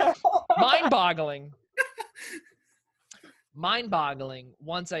 Yeah. Mind-boggling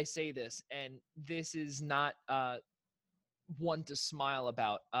once I say this, and this is not one to smile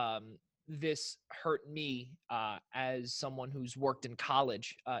about. This hurt me as someone who's worked in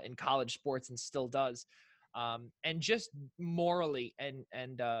college sports and still does, and just morally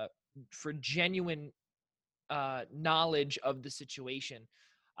and for genuine knowledge of the situation.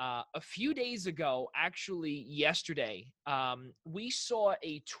 A few days ago, actually yesterday, we saw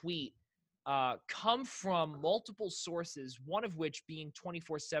a tweet come from multiple sources, one of which being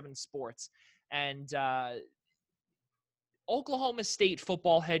 24/7 Sports. And Oklahoma State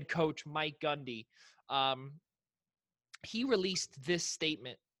football head coach Mike Gundy, he released this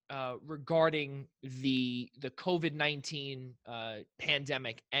statement regarding the COVID-19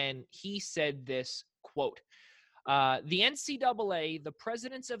 pandemic. And he said this, quote, the NCAA, the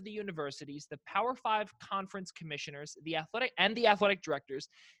presidents of the universities, the Power Five conference commissioners, the athletic directors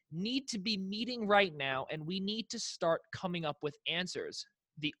need to be meeting right now, and we need to start coming up with answers.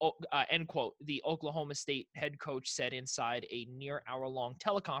 The end quote. The Oklahoma State head coach said inside a near hour-long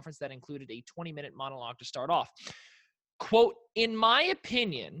teleconference that included a 20-minute monologue to start off. Quote, in my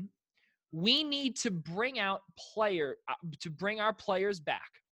opinion, we need to bring our players back.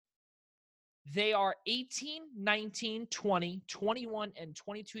 They are 18, 19, 20, 21, and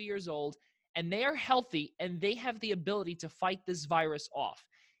 22 years old, and they are healthy, and they have the ability to fight this virus off.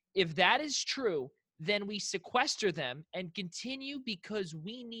 If that is true, then we sequester them and continue because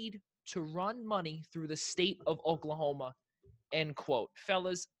we need to run money through the state of Oklahoma, end quote.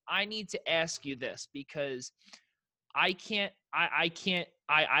 Fellas, I need to ask you this because I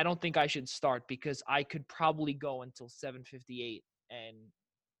don't think I should start because I could probably go until 7:58 and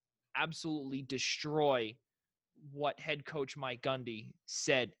absolutely destroy what head coach Mike Gundy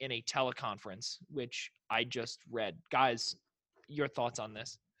said in a teleconference, which I just read. Guys, your thoughts on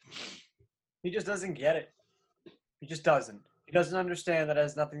this? He just doesn't get it. He just doesn't. He doesn't understand that it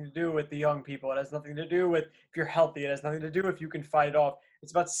has nothing to do with the young people. It has nothing to do with if you're healthy. It has nothing to do if you can fight it off.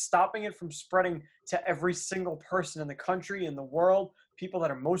 It's about stopping it from spreading to every single person in the country, in the world, people that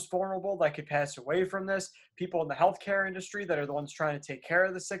are most vulnerable that could pass away from this, people in the healthcare industry that are the ones trying to take care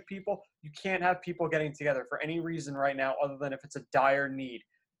of the sick people. You can't have people getting together for any reason right now other than if it's a dire need.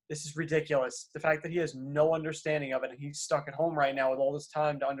 This is ridiculous. The fact that he has no understanding of it and he's stuck at home right now with all this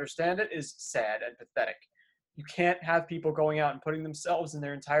time to understand it is sad and pathetic. You can't have people going out and putting themselves and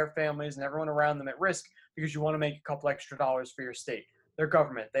their entire families and everyone around them at risk because you want to make a couple extra dollars for your state. Their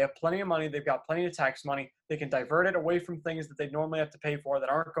government, they have plenty of money. They've got plenty of tax money. They can divert it away from things that they normally have to pay for that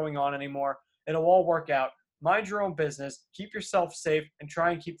aren't going on anymore. It'll all work out. Mind your own business. Keep yourself safe and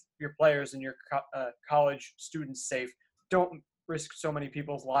try and keep your players and your college students safe. Don't risk so many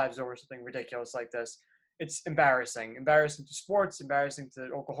people's lives over something ridiculous like this. It's embarrassing. Embarrassing to sports, embarrassing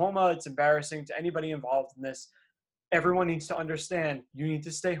to Oklahoma. It's embarrassing to anybody involved in this. Everyone needs to understand you need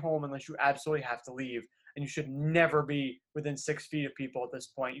to stay home unless you absolutely have to leave. And you should never be within 6 feet of people at this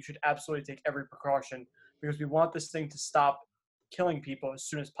point. You should absolutely take every precaution because we want this thing to stop killing people as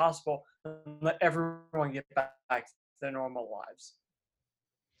soon as possible and let everyone get back to their normal lives.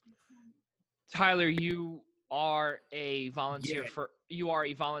 Tyler, you are a volunteer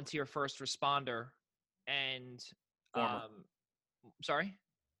first responder, and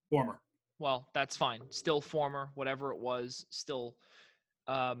Former. Well, that's fine. Still former, whatever it was. Still,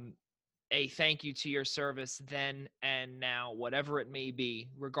 a thank you to your service then and now, whatever it may be,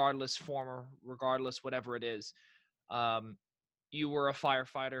 regardless former, regardless whatever it is. You were a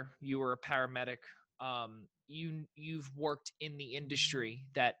firefighter. You were a paramedic. You've worked in the industry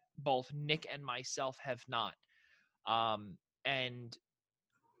that both Nick and myself have not. And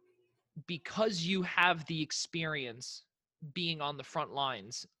because you have the experience being on the front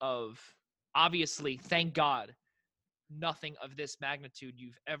lines of, obviously, thank God, nothing of this magnitude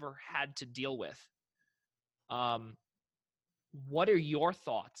you've ever had to deal with. What are your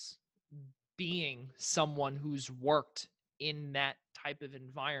thoughts being someone who's worked in that type of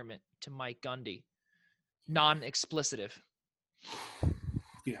environment to Mike Gundy? Non-explicitive.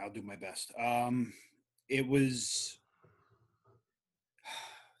 Yeah, I'll do my best. It was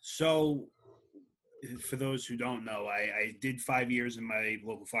so, for those who don't know, I did 5 years in my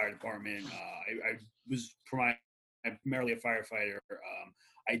local fire department. I was primarily a firefighter.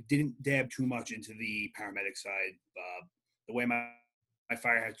 I didn't dab too much into the paramedic side. The way my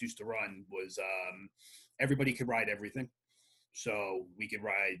fire house used to run was everybody could ride everything. So we could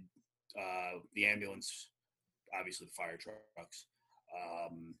ride the ambulance, obviously the fire trucks.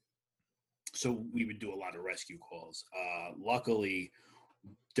 So we would do a lot of rescue calls. Luckily,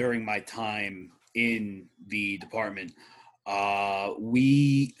 during my time in the department,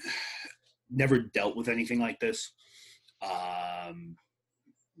 we never dealt with anything like this.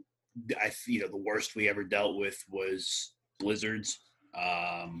 The worst we ever dealt with was blizzards.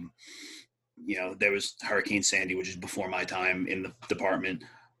 There was Hurricane Sandy, which is before my time in the department.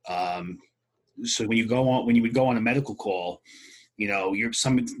 So when you would go on a medical call,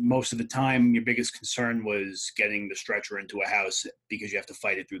 most of the time your biggest concern was getting the stretcher into a house because you have to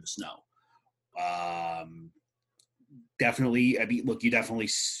fight it through the snow. Definitely, you definitely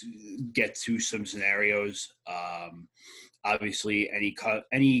get to some scenarios. Obviously, any I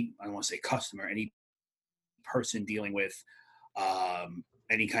don't want to say customer, any person dealing with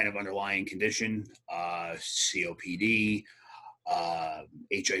any kind of underlying condition, COPD,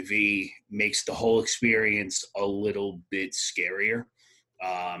 HIV, makes the whole experience a little bit scarier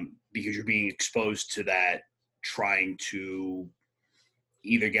because you're being exposed to that, trying to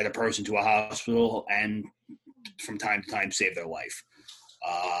either get a person to a hospital and from time to time save their life.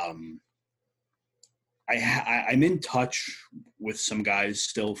 I'm in touch with some guys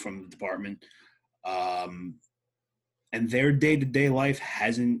still from the department, and their day-to-day life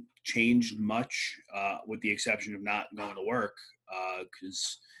hasn't changed much, with the exception of not going to work,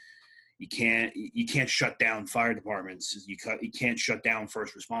 because you can't shut down fire departments. You can't shut down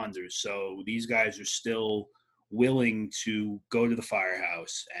first responders. So these guys are still willing to go to the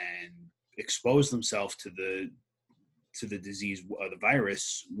firehouse and expose themselves to the disease or the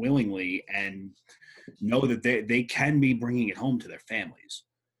virus willingly, and know that they can be bringing it home to their families.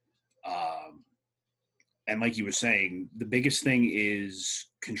 And like you were saying, the biggest thing is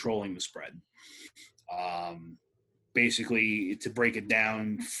controlling the spread. Basically, to break it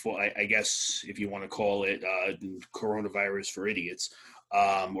down, I guess if you want to call it coronavirus for idiots,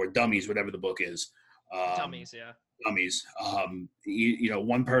 or dummies, whatever the book is. Dummies, yeah. Dummies.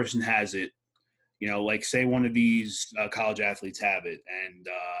 One person has it. Like say one of these college athletes have it, and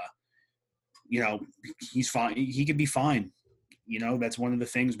he's fine. He could be fine. That's one of the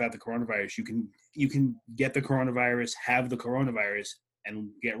things about the coronavirus. You can get the coronavirus, have the coronavirus, and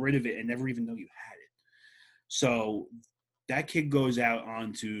get rid of it and never even know you had it. So that kid goes out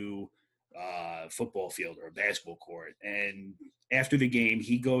onto a football field or a basketball court, and after the game,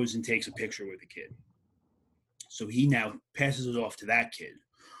 he goes and takes a picture with the kid. So he now passes it off to that kid,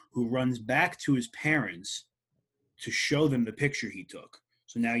 who runs back to his parents to show them the picture he took.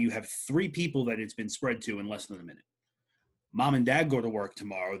 So now you have 3 people that it's been spread to in less than a minute. Mom and dad go to work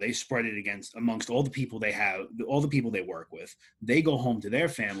tomorrow. They spread it amongst all the people they have, all the people they work with. They go home to their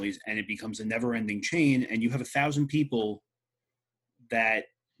families, and it becomes a never-ending chain. And you have 1,000 people that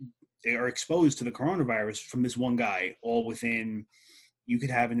they are exposed to the coronavirus from this one guy, all within, you could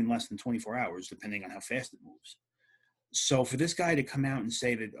have it in less than 24 hours, depending on how fast it moves. So for this guy to come out and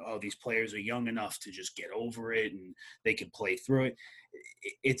say that, oh, these players are young enough to just get over it and they can play through it,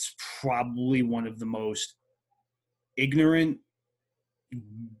 it's probably one of the most ignorant,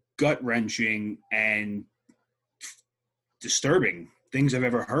 gut-wrenching, and disturbing things I've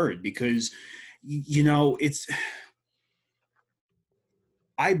ever heard, because,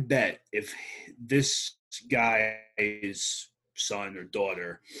 I bet if this guy's son or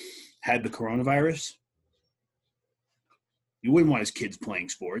daughter had the coronavirus, you wouldn't want his kids playing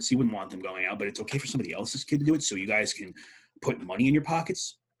sports. You wouldn't want them going out, but it's okay for somebody else's kid to do it so you guys can put money in your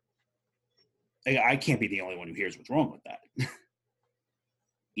pockets. I can't be the only one who hears what's wrong with that.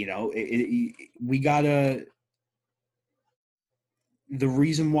 We gotta. The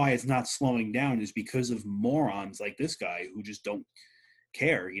reason why it's not slowing down is because of morons like this guy who just don't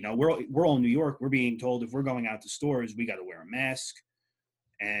care. We're all in New York. We're being told if we're going out to stores, we got to wear a mask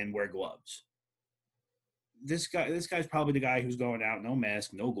and wear gloves. This guy's probably the guy who's going out, no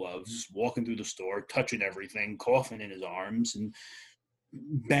mask, no gloves, walking through the store, touching everything, coughing in his arms, and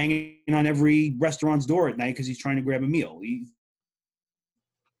banging on every restaurant's door at night because he's trying to grab a meal.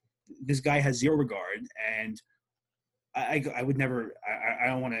 This guy has zero regard, and I would never. I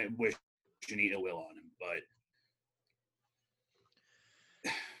don't want to wish any ill will on him, but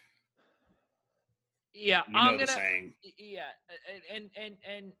yeah, I'm gonna. Saying. Yeah,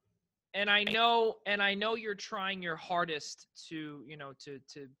 and I know you're trying your hardest to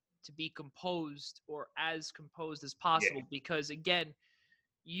be composed, or as composed as possible, because again,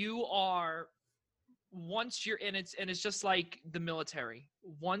 you are, once you're in it, and it's just like the military.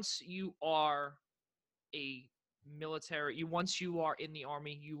 Once you are a military, once you are in the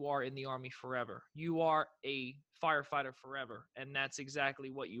Army, you are in the Army forever. You are a firefighter forever, and that's exactly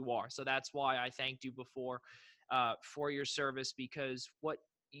what you are. So that's why I thanked you before for your service, because what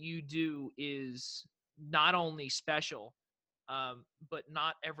you do is not only special, but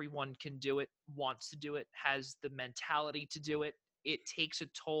not everyone can do it, wants to do it, has the mentality to do it. It takes a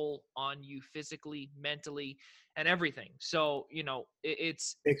toll on you physically, mentally, and everything. So, it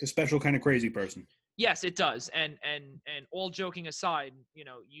takes a special kind of crazy person. Yes, it does. And all joking aside,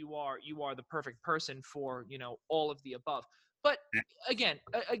 you are the perfect person for, all of the above. But again,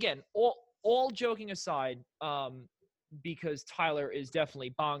 all joking aside, because Tyler is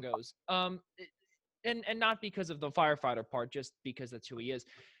definitely bongos. And not because of the firefighter part, just because that's who he is.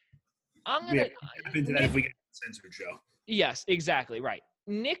 I'm gonna tap into that if we get a censored show. Yes, exactly right.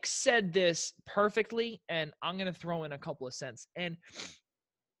 Nick said this perfectly, and I'm gonna throw in a couple of cents. And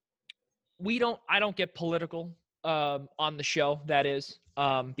I don't get political on the show, that is,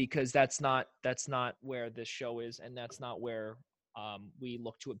 because that's not where this show is, and that's not where we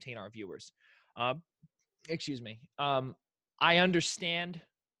look to obtain our viewers. Excuse me. I understand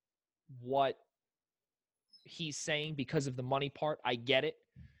what he's saying because of the money part. I get it,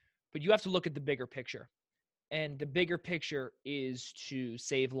 but you have to look at the bigger picture, and the bigger picture is to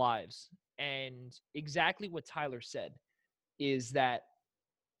save lives. And exactly what Tyler said is that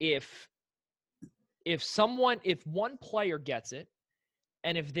if one player gets it,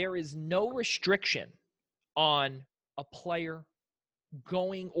 and if there is no restriction on a player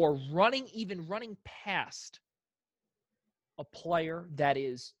going or running past a player that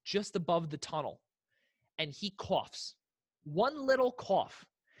is just above the tunnel, and he coughs, one little cough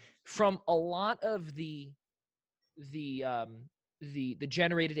from a lot of the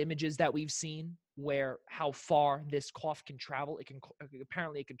generated images that we've seen, where how far this cough can travel.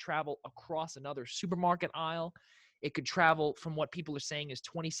 Apparently it can travel across another supermarket aisle. It could travel from what people are saying is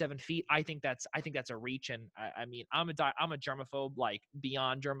 27 feet. I think that's a reach. And I mean, I'm a germaphobe, like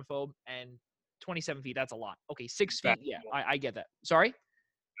beyond germaphobe, and 27 feet, that's a lot. Okay, 6 feet. Yeah, I get that. Sorry?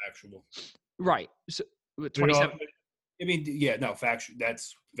 Factual. Right. So 27. I mean, yeah, no, factual.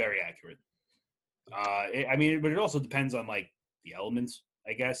 That's very accurate. I mean, but it also depends on like the elements,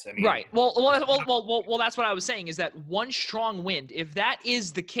 I guess. I mean, right. Well, that's what I was saying, is that one strong wind, if that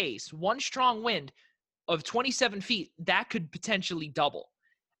is the case, one strong wind of 27 feet, that could potentially double.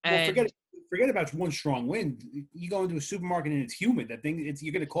 And well, forget about one strong wind. You go into a supermarket and it's humid. That thing,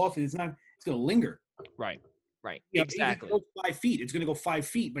 you're going to cough and it's going to linger. Right. Exactly. It goes 5 feet. It's going to go 5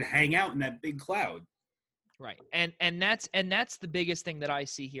 feet, but hang out in that big cloud. Right. And that's the biggest thing that I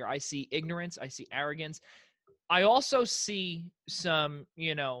see here. I see ignorance. I see arrogance. I also see some,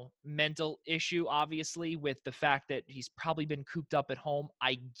 mental issue, obviously, with the fact that he's probably been cooped up at home.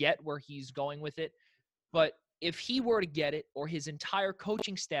 I get where he's going with it. But if he were to get it, or his entire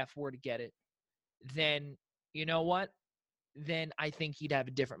coaching staff were to get it, then you know what? Then I think he'd have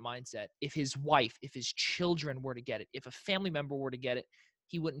a different mindset. If his wife, if his children were to get it, if a family member were to get it,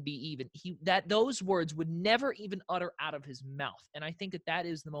 he wouldn't be even. Those words would never even utter out of his mouth. And I think that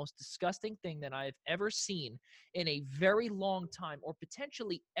is the most disgusting thing that I've ever seen in a very long time, or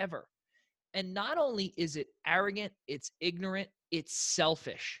potentially ever. And not only is it arrogant, it's ignorant, it's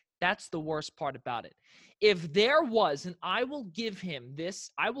selfish. That's the worst part about it. If there was, and I will give him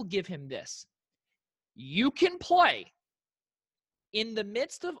this. You can play. In the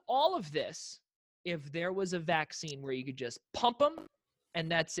midst of all of this, if there was a vaccine where you could just pump them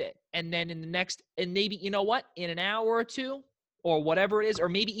and that's it. And then in the next, and maybe, in an hour or two or whatever it is, or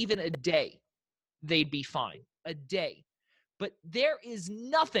maybe even a day, they'd be fine. A day. But there is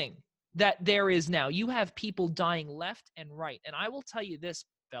nothing that there is now. You have people dying left and right. And I will tell you this,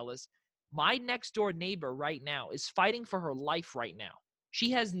 fellas, my next door neighbor right now is fighting for her life right now.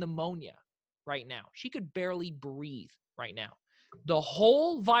 She has pneumonia right now. She could barely breathe right now. The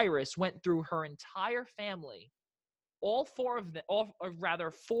whole virus went through her entire family. All 4 of them, or rather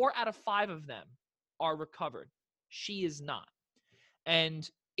 4 out of 5 of them are recovered. She is not. And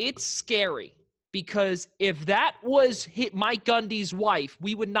it's scary, because if that was Mike Gundy's wife,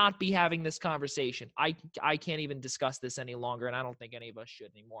 we would not be having this conversation. I can't even discuss this any longer, and I don't think any of us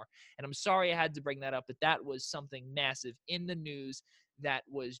should anymore. And I'm sorry I had to bring that up, but that was something massive in the news that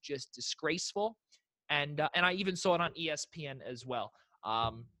was just disgraceful. And I even saw it on ESPN as well.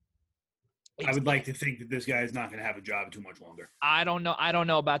 I would like to think that this guy is not going to have a job too much longer. I don't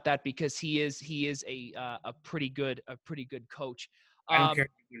know about that, because he is a pretty good coach. I don't care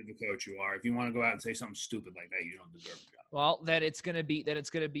how good of a coach you are. If you want to go out and say something stupid like that, you don't deserve a job. Well, then it's going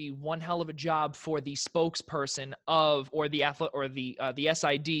to be one hell of a job for the spokesperson of, or the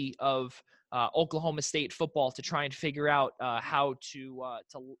SID of Oklahoma State football, to try and figure out how to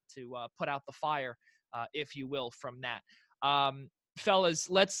put out the fire, if you will, from that. Fellas,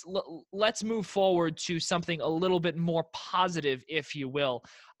 let's move forward to something a little bit more positive, if you will.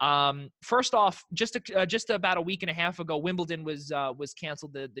 First off, just about a week and a half ago, Wimbledon was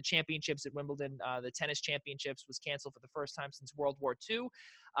canceled. The championships at Wimbledon, the tennis championships, was canceled for the first time since World War II.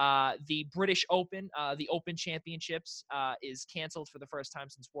 The British Open, the Open Championships, is canceled for the first time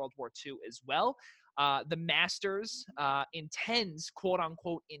since World War II as well. The Masters intends, quote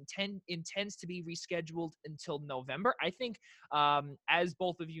unquote, intends to be rescheduled until November. I think, as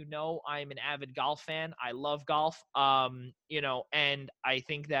both of you know, I'm an avid golf fan. I love golf, and I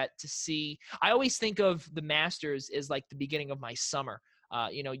think that I always think of the Masters as like the beginning of my summer.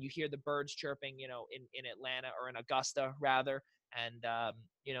 You hear the birds chirping, in Atlanta or in Augusta rather. And,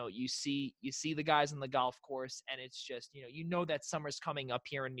 you see the guys on the golf course, and it's just, that summer's coming up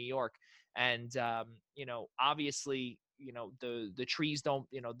here in New York. And, obviously, the trees don't,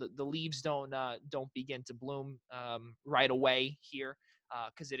 the leaves don't begin to bloom right away here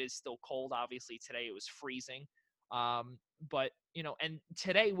because it is still cold. Obviously, today it was freezing. But, and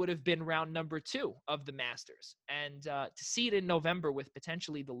today would have been round number 2 of the Masters. And to see it in November with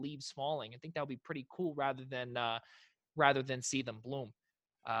potentially the leaves falling, I think that would be pretty cool rather than see them bloom.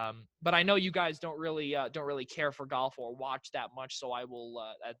 But I know you guys don't really care for golf or watch that much, so I will.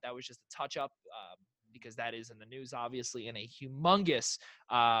 That was just a touch up because that is in the news, obviously, in a humongous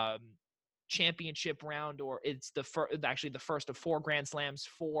championship round, or it's actually the first of 4 Grand Slams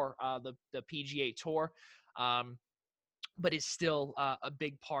for the PGA Tour. But it's still a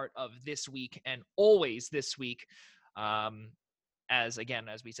big part of this week and always this week. As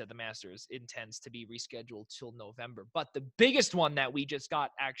we said, the Masters intends to be rescheduled till November. But the biggest one that we just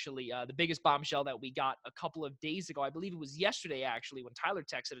got, actually, the biggest bombshell that we got a couple of days ago, I believe it was yesterday, actually, when Tyler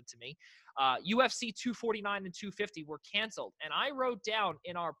texted it to me, UFC 249 and 250 were canceled. And I wrote down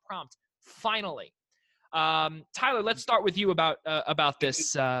in our prompt, finally. Tyler, let's start with you about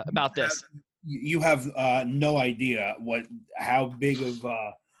this. You have no idea how big of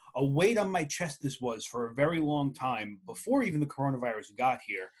a weight on my chest this was for a very long time before even the coronavirus got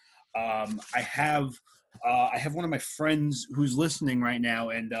here. I have one of my friends who's listening right now,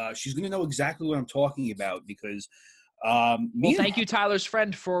 and she's going to know exactly what I'm talking about because. Thank you, Tyler's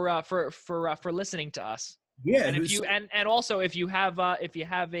friend, for listening to us. Yeah, and also if you have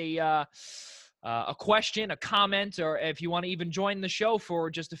a question, a comment, or if you want to even join the show for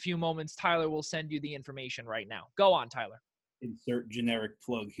just a few moments, Tyler will send you the information right now. Go on, Tyler. Insert generic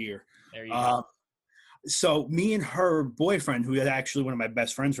plug here. There you go. So me and her boyfriend, who is actually one of my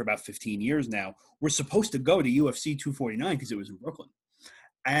best friends for about 15 years now, were supposed to go to UFC 249 because it was in Brooklyn.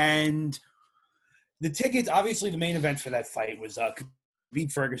 And the tickets, obviously the main event for that fight was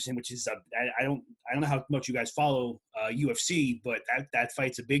Khabib Ferguson, which is I don't know how much you guys follow UFC, but that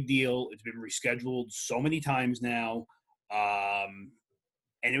fight's a big deal. It's been rescheduled so many times now. And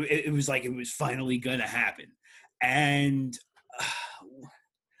it was like it was finally going to happen. And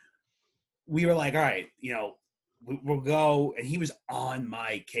we were like, all right, we'll go. And he was on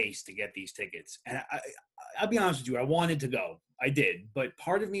my case to get these tickets. And I'll be honest with you, I wanted to go. I did. But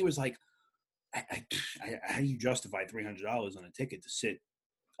part of me was like, how do you justify $300 on a ticket to sit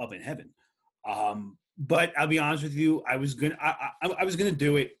up in heaven? But I'll be honest with you, I was gonna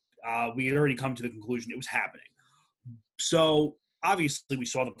do it. We had already come to the conclusion it was happening. So obviously we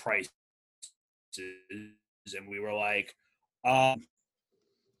saw the prices and we were like,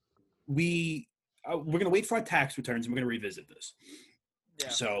 we're going to wait for our tax returns and we're going to revisit this. Yeah.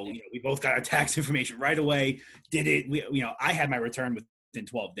 So we both got our tax information right away. Did it? I had my return within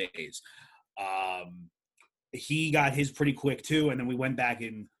 12 days. He got his pretty quick too, and then we went back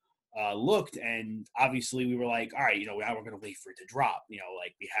and looked, and obviously we were like, all right, now we're going to wait for it to drop.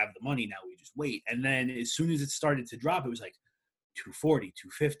 Like we have the money now, we just wait. And then as soon as it started to drop, it was like 240,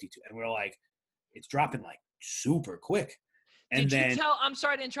 250, and we were like, it's dropping like super quick. And did you tell? I'm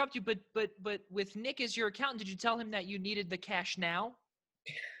sorry to interrupt you, but with Nick as your accountant, did you tell him that you needed the cash now?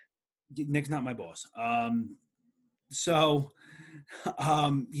 Nick's not my boss.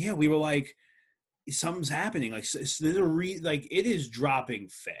 We were like, something's happening. Like it is dropping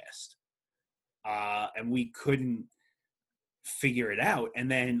fast, and we couldn't figure it out. And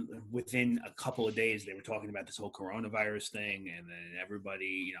then within a couple of days, they were talking about this whole coronavirus thing, and then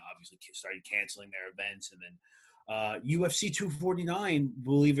everybody, obviously started canceling their events. And then UFC 249,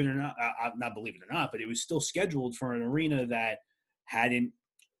 believe it or not, not believe it or not, but it was still scheduled for an arena that hadn't,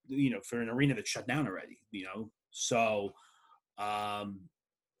 for an arena that shut down already. So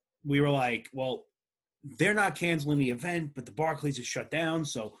we were like, well, they're not canceling the event, but the Barclays is shut down.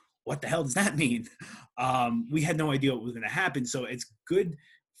 So what the hell does that mean? We had no idea what was going to happen. So it's good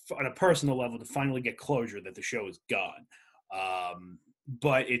on a personal level to finally get closure that the show is gone.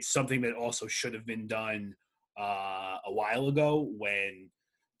 But it's something that also should have been done a while ago when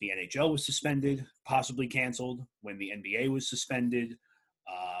the NHL was suspended, possibly canceled, when the NBA was suspended,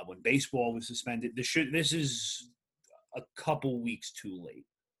 when baseball was suspended. This is a couple weeks too late.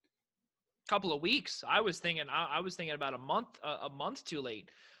 Couple of weeks. I was thinking about a month too late.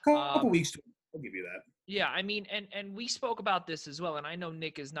 Couple weeks. I'll give you that. Yeah, I mean, and we spoke about this as well, and I know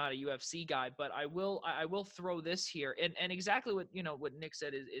Nick is not a UFC guy, but I will throw this here, and exactly what what Nick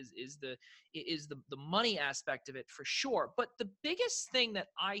said is the money aspect of it for sure. But the biggest thing that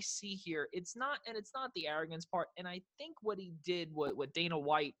I see here, it's not the arrogance part, and I think what he did, what Dana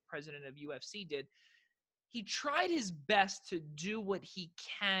White, president of UFC, did. He tried his best to do what he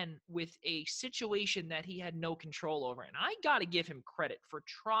can with a situation that he had no control over, and I got to give him credit for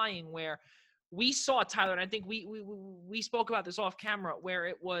trying. Where we saw Tyler, and I think we spoke about this off camera, where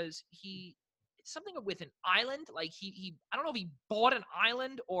it was something with an island, like he I don't know if he bought an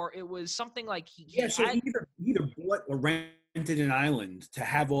island or it was something like he so had, he either bought or rented an island to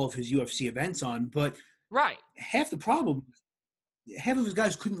have all of his UFC events on, but right. half of his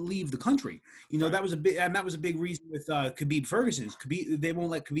guys couldn't leave the country. That was a big reason with Khabib Ferguson. They won't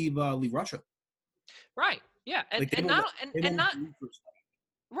let Khabib leave Russia. Right. Yeah.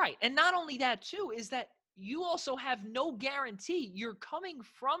 Right. And not only that, too, is that you also have no guarantee. You're coming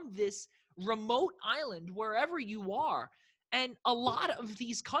from this remote island, wherever you are. And a lot of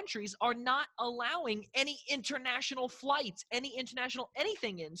these countries are not allowing any international flights, any international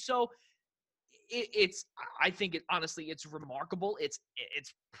anything in. So I think honestly, it's remarkable. It's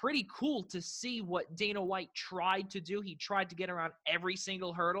pretty cool to see what Dana White tried to do. He tried to get around every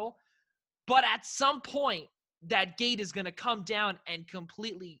single hurdle. But at some point, that gate is going to come down and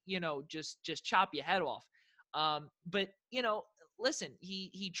completely, just chop your head off. But listen,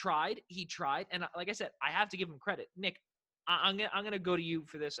 he tried, and like I said, I have to give him credit. Nick, I'm gonna go to you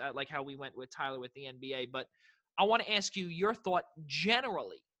for this, like how we went with Tyler with the NBA. But I want to ask you your thought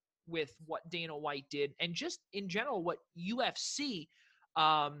generally with what Dana White did, and just in general what UFC.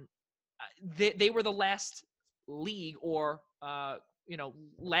 They were the last league, or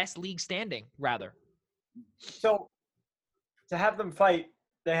last league standing, rather. So to have them fight,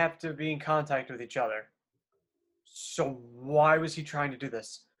 they have to be in contact with each other. So why was he trying to do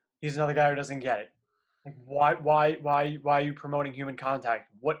this? He's another guy who doesn't get it. Like, why are you promoting human contact?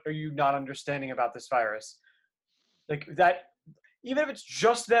 What are you not understanding about this virus? Like that, even if it's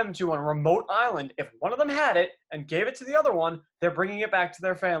just them two on a remote island, if one of them had it and gave it to the other one, they're bringing it back to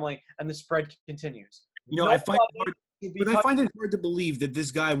their family, and the spread continues. I find it hard to believe that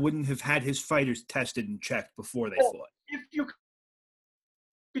this guy wouldn't have had his fighters tested and checked before they fought. If you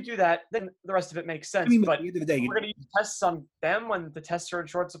could do that, then the rest of it makes sense. But at the end of the day, we're going to use tests on them when the tests are in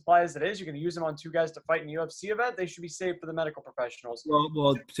short supply as it is. You're going to use them on two guys to fight in a UFC event. They should be safe for the medical professionals.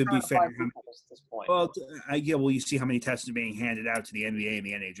 Well, to be fair, at this point. You see how many tests are being handed out to the NBA and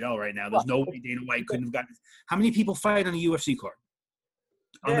the NHL right now. There's no way Dana White couldn't have gotten. How many people fight on a UFC card?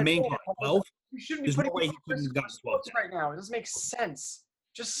 On the main card, 12. You shouldn't be putting he couldn't have gotten 12 right now. It doesn't make sense.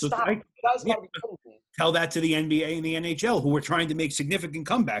 Just stop. You guys gotta be kidding me. Tell that to the NBA and the NHL, who are trying to make significant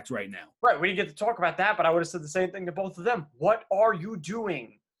comebacks right now. Right, we didn't get to talk about that, but I would have said the same thing to both of them. What are you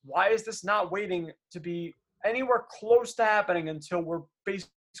doing? Why is this not waiting to be anywhere close to happening until we're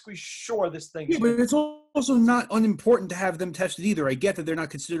basically sure this thing? Yeah, but it's also not unimportant to have them tested either. I get that they're not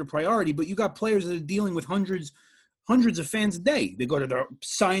considered a priority, but you got players that are dealing with hundreds of fans a day. They go to their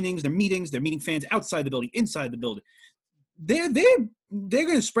signings, their meetings, they're meeting fans outside the building, inside the building. They're going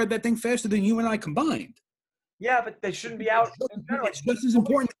to spread that thing faster than you and I combined. Yeah, but they shouldn't be out. It's just as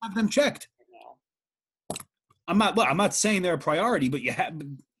important to have them checked. I'm not saying they're a priority, but you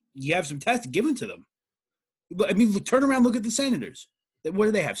have some tests given to them. I mean, turn around, look at the Senators. What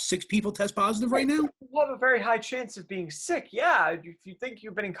do they have? 6 people test positive right now? You have a very high chance of being sick. Yeah, if you think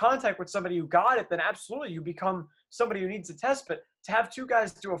you've been in contact with somebody who got it, then absolutely you become somebody who needs a test. But to have 2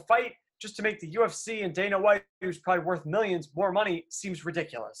 guys do a fight just to make the UFC and Dana White, who's probably worth millions, more money, seems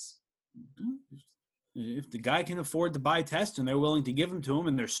ridiculous. If the guy can afford to buy tests and they're willing to give them to him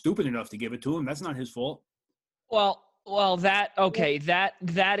and they're stupid enough to give it to him, that's not his fault. Well, that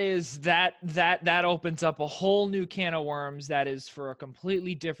opens up a whole new can of worms. That is for a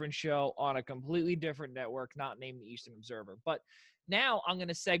completely different show on a completely different network, not named the Eastern Observer. But now I'm going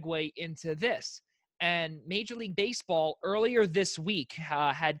to segue into this. And Major League Baseball earlier this week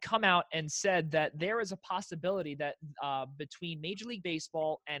had come out and said that there is a possibility that between Major League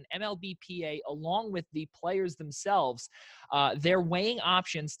Baseball and MLBPA, along with the players themselves, they're weighing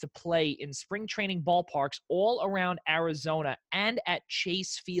options to play in spring training ballparks all around Arizona and at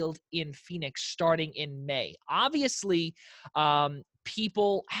Chase Field in Phoenix starting in May. Obviously,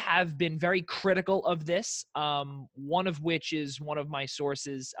 people have been very critical of this, one of which is one of my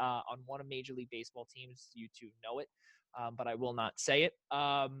sources on one of Major League Baseball teams. You two know it, but I will not say it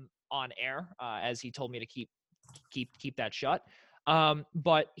on air, as he told me to keep that shut.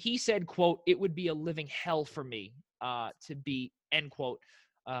 But he said, quote, "It would be a living hell for me to be," end quote,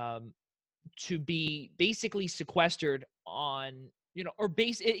 to be basically sequestered on,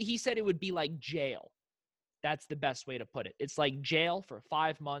 he said it would be like jail. That's the best way to put it. It's like jail for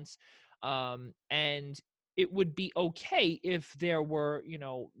 5 months. And it would be okay if there were,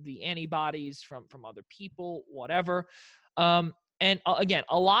 the antibodies from other people, whatever. Again,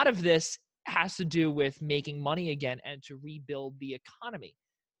 a lot of this has to do with making money again and to rebuild the economy.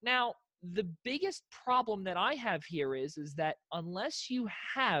 Now, the biggest problem that I have here is that unless you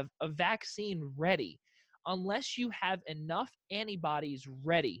have a vaccine ready, unless you have enough antibodies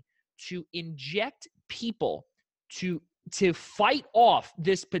ready to inject people to fight off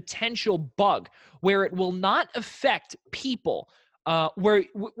this potential bug where it will not affect people, where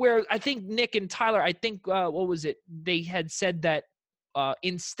I think Nick and Tyler, what was it? They had said that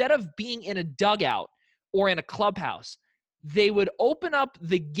instead of being in a dugout or in a clubhouse, they would open up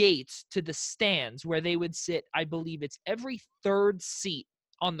the gates to the stands where they would sit. I believe it's every third seat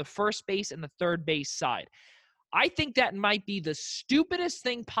on the first base and the third base side. I think that might be the stupidest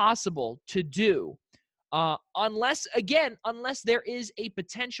thing possible to do, unless there is a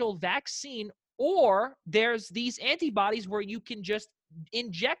potential vaccine or there's these antibodies where you can just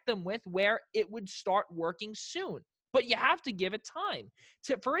inject them with, where it would start working soon. But you have to give it time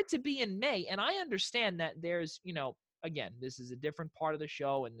for it to be in May. And I understand that there's, again, this is a different part of the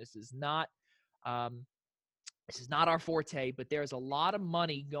show, and this is not our forte, but there's a lot of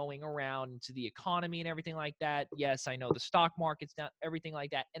money going around to the economy and everything like that. Yes, I know the stock market's down, everything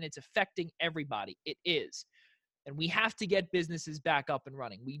like that, and it's affecting everybody. It is. And we have to get businesses back up and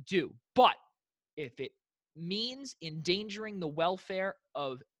running. We do. But if it means endangering the welfare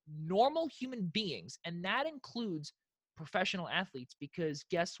of normal human beings, and that includes professional athletes, because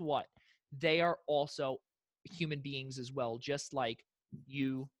guess what? They are also human beings as well, just like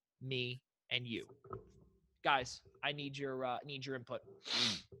you, me, and you. Guys, I need your input.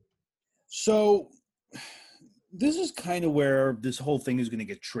 So this is kind of where this whole thing is going to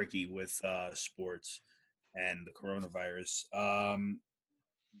get tricky with sports and the coronavirus.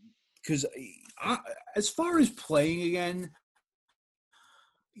 Because as far as playing again,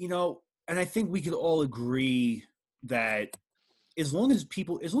 and I think we could all agree that as long as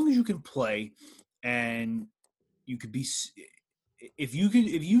you can play and you could be, if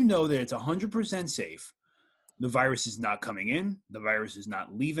you know that it's 100% safe, the virus is not coming in, the virus is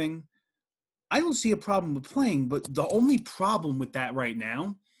not leaving, I don't see a problem with playing. But the only problem with that right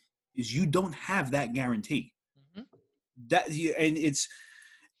now is you don't have that guarantee. Mm-hmm.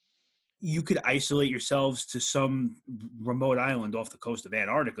 You could isolate yourselves to some remote island off the coast of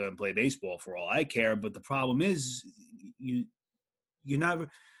Antarctica and play baseball for all I care. But the problem is you're not.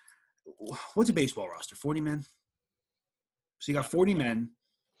 What's a baseball roster? 40 men. So you got 40 men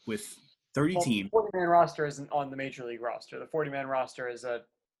with 30 teams. The 40-man roster isn't on the major league roster. The 40-man roster is a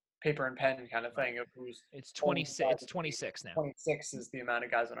paper and pen kind of thing. It's 26. It's 26 now. 26 is the amount of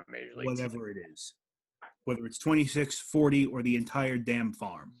guys on a major league Whatever team. It is. Whether it's 26, 40, or the entire damn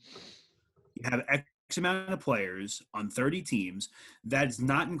farm. You have X amount of players on 30 teams. That's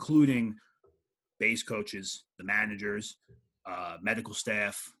not including base coaches, the managers, medical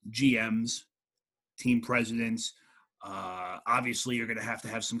staff, GMs, team presidents. Obviously, you're going to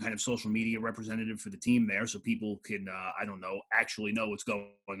have some kind of social media representative for the team there, so people can, actually know what's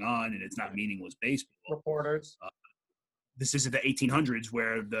going on, and it's not meaningless baseball. Reporters. This isn't the 1800s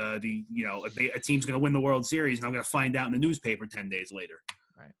where a team's going to win the World Series, and I'm going to find out in the newspaper 10 days later.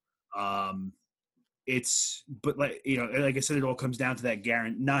 Right. But like I said, it all comes down to that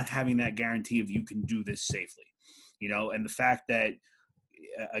not having that guarantee of you can do this safely, and the fact that,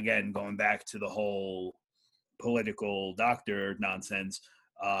 again, going back to the whole political doctor nonsense,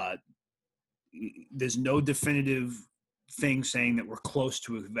 there's no definitive thing saying that we're close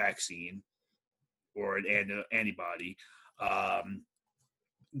to a vaccine or an antibody.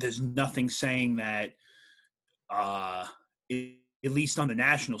 There's nothing saying that, at least on the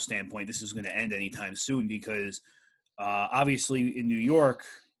national standpoint, this is going to end anytime soon, because obviously in New York,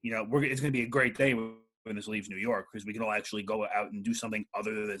 it's going to be a great day when this leaves New York, because we can all actually go out and do something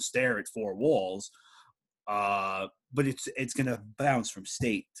other than stare at four walls. But it's going to bounce from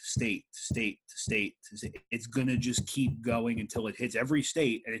state to state to state to state to state. It's going to just keep going until it hits every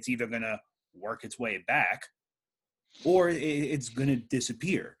state, and it's either going to work its way back or it's going to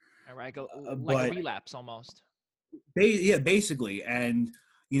disappear. All right, like a relapse almost. Basically. And,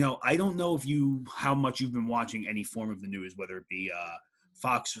 I don't know how much you've been watching any form of the news, whether it be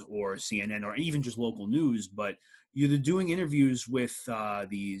Fox or CNN or even just local news, but you're doing interviews with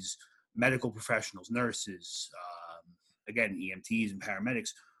these medical professionals, nurses, again, EMTs and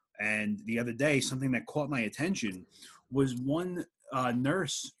paramedics. And the other day, something that caught my attention was one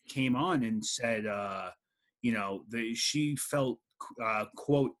nurse came on and said, she felt,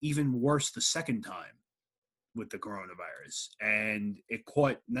 quote, even worse the second time with the coronavirus. And it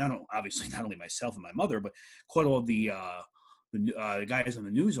caught obviously not only myself and my mother, but caught all the guys on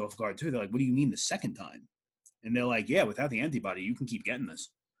the news off guard too. They're like, what do you mean the second time? And they're like, yeah, without the antibody, you can keep getting this.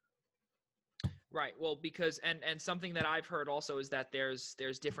 Right. Well, because and something that I've heard also is that there's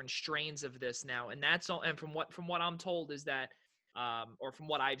different strains of this now, and that's all. And from what I'm told is that, or from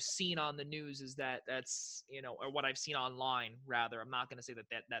what I've seen on the news is that's or what I've seen online rather. I'm not going to say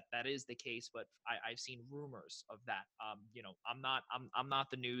that is the case, but I've seen rumors of that. I'm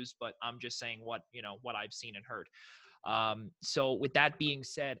not the news, but I'm just saying what I've seen and heard. So with that being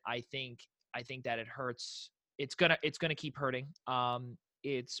said, I think that it hurts. It's gonna keep hurting.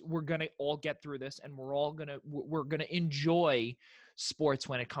 We're gonna all get through this, and we're gonna enjoy sports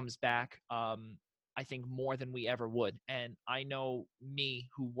when it comes back. I think more than we ever would, and I know me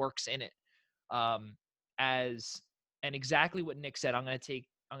who works in it, and exactly what Nick said. I'm gonna take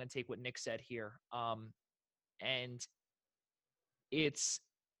what Nick said here, and it's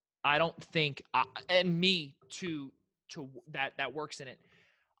I don't think and me to that works in it.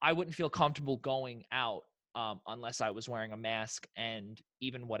 I wouldn't feel comfortable going out unless I was wearing a mask and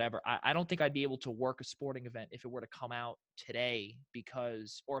even whatever. I don't think I'd be able to work a sporting event if it were to come out today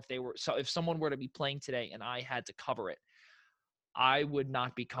if someone were to be playing today and I had to cover it, I would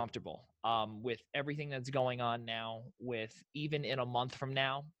not be comfortable with everything that's going on now. With even in a month from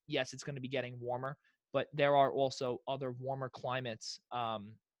now, yes, it's going to be getting warmer, but there are also other warmer climates,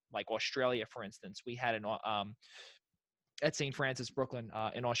 like Australia, for instance. We had at St. Francis, Brooklyn,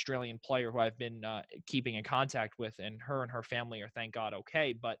 an Australian player who I've been keeping in contact with, and her family are, thank God,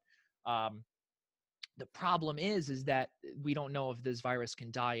 okay. But the problem is that we don't know if this virus can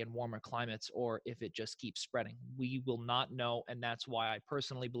die in warmer climates or if it just keeps spreading. We will not know, and that's why I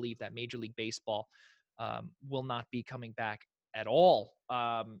personally believe that Major League Baseball will not be coming back at all.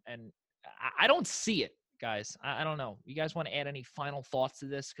 And I don't see it, guys. I don't know. You guys want to add any final thoughts to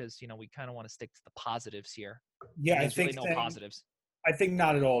this? Because, we kind of want to stick to the positives here. Yeah, There's really no positives. I think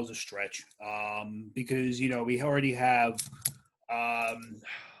not at all is a stretch, because we already have.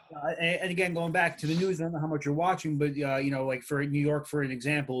 And again, going back to the news, I don't know how much you're watching, but like for New York, for an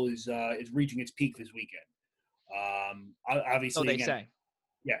example, is reaching its peak this weekend. Obviously, so they say.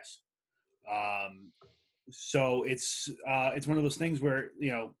 Yes. So it's one of those things where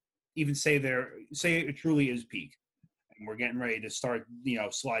even say it truly is peak, and we're getting ready to start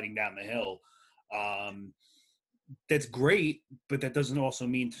sliding down the hill. That's great, but that doesn't also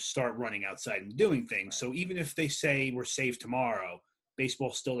mean to start running outside and doing things. So even if they say we're safe tomorrow,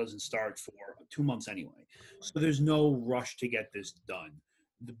 baseball still doesn't start for 2 months anyway. So there's no rush to get this done.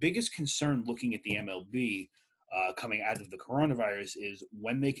 The biggest concern looking at the MLB coming out of the coronavirus is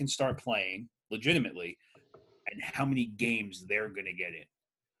when they can start playing legitimately and how many games they're going to get in.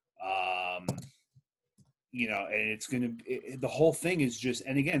 And it's going to – the whole thing is just –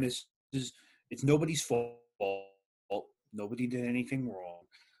 and again, it's nobody's fault. Nobody did anything wrong.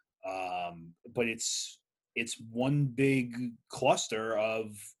 But it's one big cluster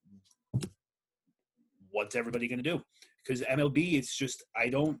of what's everybody going to do. Because MLB, it's just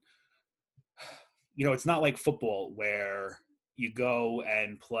it's not like football where you go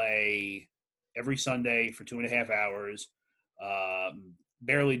and play every Sunday for 2.5 hours,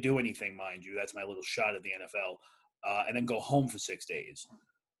 barely do anything, mind you. That's my little shot at the NFL, and then go home for 6 days.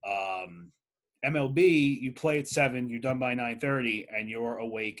 MLB, you play at 7, you're done by 9:30, and you're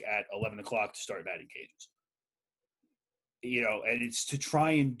awake at 11 o'clock to start batting cages. And it's to try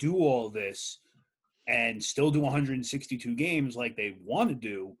and do all this and still do 162 games like they want to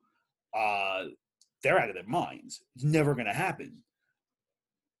do. They're out of their minds. It's never going to happen.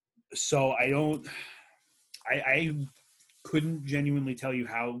 So I couldn't genuinely tell you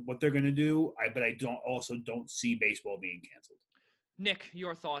what they're going to do. But I don't see baseball being canceled. Nick,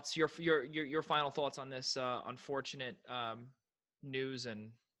 your thoughts, your final thoughts on this unfortunate news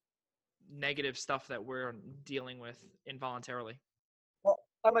and negative stuff that we're dealing with involuntarily. Well,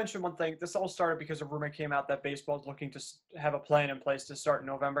 I mentioned one thing. This all started because a rumor came out that baseball is looking to have a plan in place to start in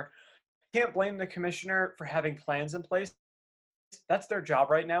November. Can't blame the commissioner for having plans in place. That's their job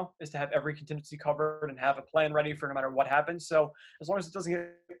right now, is to have every contingency covered and have a plan ready for no matter what happens. So as long as it doesn't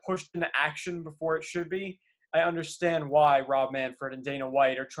get pushed into action before it should be, I understand why Rob Manfred and Dana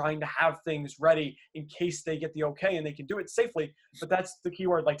White are trying to have things ready in case they get the okay and they can do it safely. But that's the key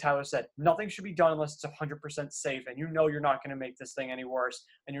word, like Tyler said. Nothing should be done unless it's 100% safe, and you're not going to make this thing any worse,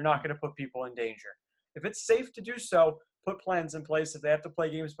 and you're not going to put people in danger. If it's safe to do so, put plans in place. If they have to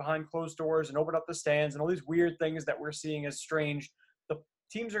play games behind closed doors and open up the stands and all these weird things that we're seeing as strange, the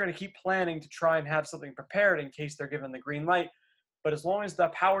teams are going to keep planning to try and have something prepared in case they're given the green light. But as long as the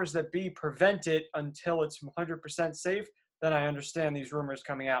powers that be prevent it until it's 100% safe, then I understand these rumors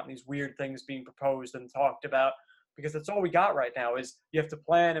coming out and these weird things being proposed and talked about, because that's all we got right now is you have to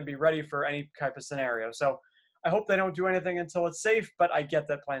plan and be ready for any type of scenario. So I hope they don't do anything until it's safe, but I get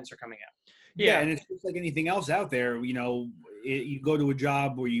that plans are coming out. Yeah, and it's just like anything else out there. You go to a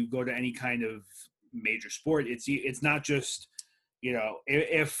job or you go to any kind of major sport. It's not just,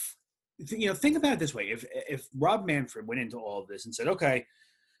 if think about it this way: if Rob Manfred went into all of this and said, "Okay,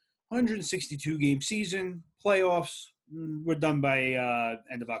 162 game season, playoffs, we're done by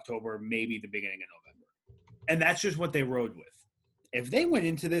end of October, maybe the beginning of November," and that's just what they rode with. If they went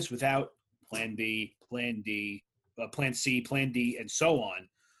into this without Plan B, Plan D, Plan C, Plan D, and so on,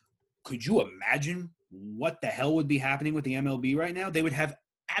 could you imagine what the hell would be happening with the MLB right now? They would have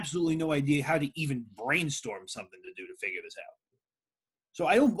absolutely no idea how to even brainstorm something to do to figure this out. So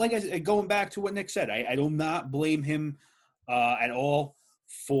I don't, like I said, going back to what Nick said, I do not blame him at all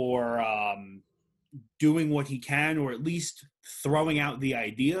for doing what he can, or at least throwing out the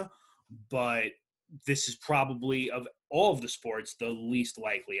idea. But this is probably, of all of the sports, the least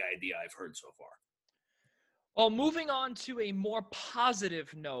likely idea I've heard so far. Well, moving on to a more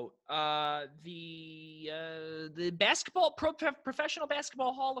positive note, the Professional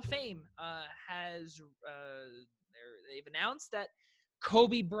Basketball Hall of Fame they've announced that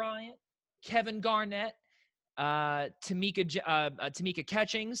Kobe Bryant, Kevin Garnett, Tamika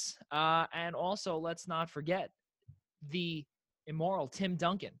Catchings, and also, let's not forget, the immortal Tim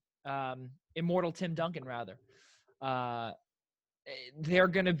Duncan, rather. They're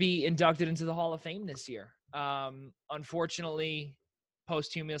going to be inducted into the Hall of Fame this year. Unfortunately,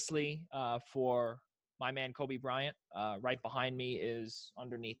 posthumously, for my man Kobe Bryant, right behind me is,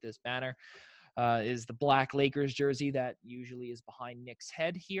 underneath this banner, is the black Lakers jersey that usually is behind Nick's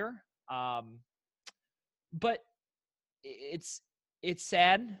head here. But it's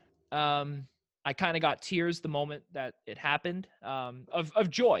sad. I kind of got tears the moment that it happened, of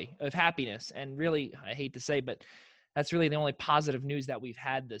joy, of happiness. And really, I hate to say, but that's really the only positive news that we've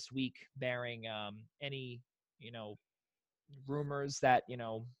had this week, bearing any, rumors that,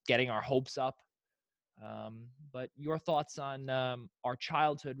 getting our hopes up. But your thoughts on our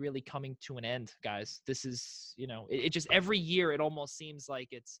childhood really coming to an end, guys? This is, it just, every year it almost seems like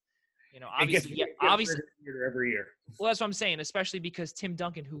it's, obviously, obviously every year. Well, that's what I'm saying, especially because Tim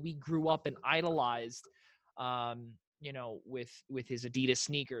Duncan, who we grew up and idolized, with his Adidas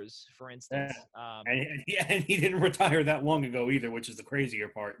sneakers, for instance. And he didn't retire that long ago either, which is the crazier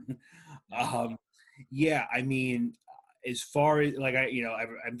part. I mean, as far as, like,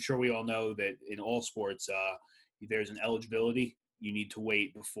 I'm sure we all know that in all sports, there's an eligibility. You need to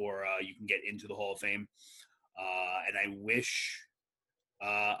wait before you can get into the Hall of Fame. And I wish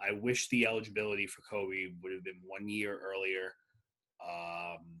the eligibility for Kobe would have been 1 year earlier.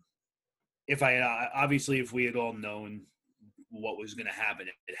 If we had all known what was going to happen,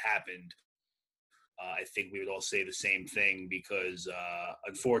 it happened. I think we would all say the same thing, because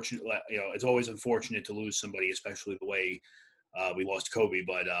unfortunately, it's always unfortunate to lose somebody, especially the way we lost Kobe.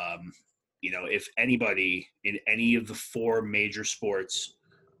 But if anybody in any of the four major sports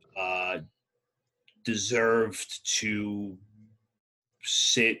deserved to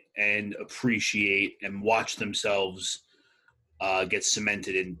sit and appreciate and watch themselves get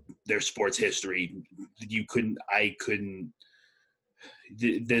cemented in their sports history,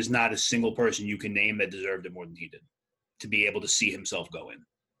 there's not a single person you can name that deserved it more than he did, to be able to see himself go in.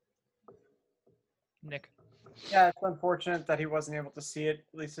 Nick? Yeah, it's unfortunate that he wasn't able to see it.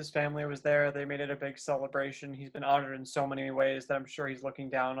 At least his family was there. They made it a big celebration. He's been honored in so many ways that I'm sure he's looking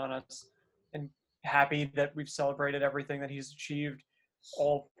down on us and happy that we've celebrated everything that he's achieved,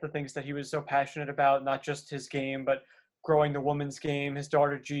 all the things that he was so passionate about, not just his game, but growing the women's game, his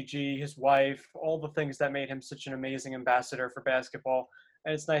daughter Gigi, his wife, all the things that made him such an amazing ambassador for basketball.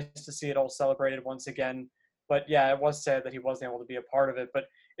 And it's nice to see it all celebrated once again. But yeah, it was sad that he wasn't able to be a part of it. But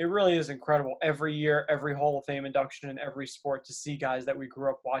it really is incredible. Every year, every Hall of Fame induction in every sport, to see guys that we grew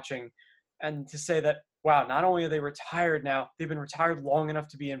up watching, and to say that, wow, not only are they retired now, they've been retired long enough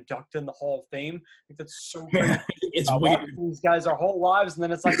to be inducted in the Hall of Fame. I think that's so great. It's weird. These guys our whole lives, and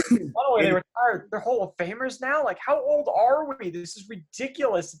then it's like, not only are they retired, they're Hall of Famers now? Like, how old are we? This is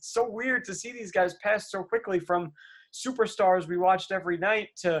ridiculous. It's so weird to see these guys pass so quickly from superstars we watched every night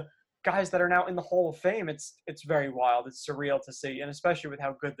to guys that are now in the Hall of Fame. It's very wild. It's surreal to see, and especially with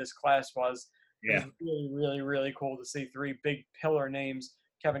how good this class was. Yeah. It was really, really, really cool to see three big pillar names,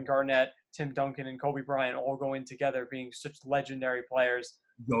 Kevin Garnett, Tim Duncan and Kobe Bryant all going together, being such legendary players.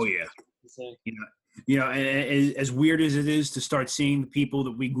 Oh yeah. And as weird as it is to start seeing the people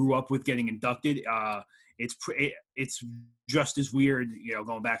that we grew up with getting inducted, it's just as weird,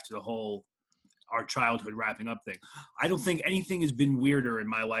 going back to the whole our childhood wrapping up thing. I don't think anything has been weirder in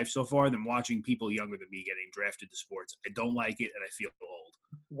my life so far than watching people younger than me getting drafted to sports. I don't like it, and I feel old.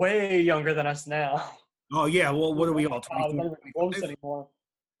 Way younger than us now. Oh yeah, well, what are we all? Not even close anymore.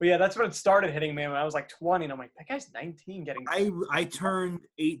 But yeah, that's when it started hitting me when I was like 20, and I'm like, that guy's 19 getting. I turned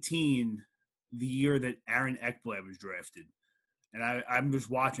 18 the year that Aaron Ekblad was drafted, and I'm just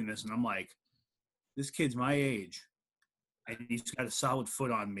watching this, and I'm like, this kid's my age. And he's got a solid foot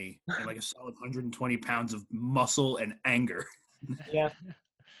on me and like a solid 120 pounds of muscle and anger. Yeah.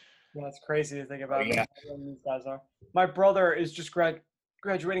 It's crazy to think about how young these guys are. My brother is just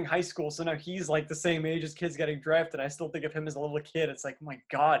graduating high school, so now he's like the same age as kids getting drafted. I still think of him as a little kid. It's like, oh my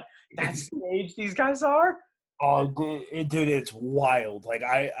God, that's the age these guys are? Oh, dude, it's wild. Like,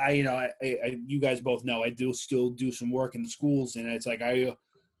 you guys both know, I do still do some work in the schools, and it's like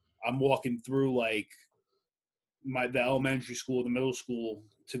I'm walking through, like, the elementary school, the middle school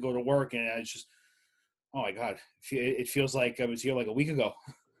to go to work, and it's just, oh my God, it feels like I was here like a week ago.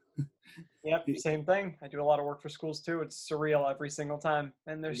 Yep, same thing. I do a lot of work for schools too. It's surreal every single time,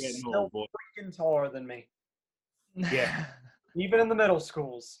 and they're still freaking taller than me. Yeah, even in the middle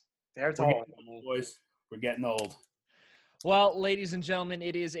schools, they're taller than me. Boys, we're getting old. Well, ladies and gentlemen,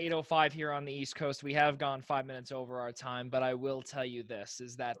 it is 8:05 here on the East Coast. We have gone 5 minutes over our time, but I will tell you this,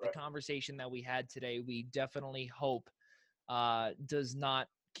 is that the conversation that we had today, we definitely hope does not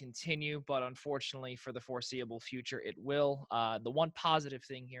continue, but unfortunately for the foreseeable future, it will. The one positive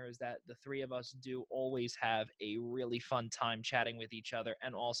thing here is that the three of us do always have a really fun time chatting with each other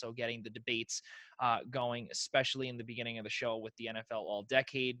and also getting the debates going, especially in the beginning of the show with the NFL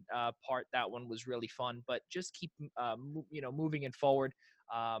All-Decade part. That one was really fun, but just keep moving it forward.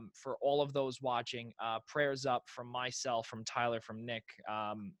 For all of those watching, prayers up from myself, from Tyler, from Nick,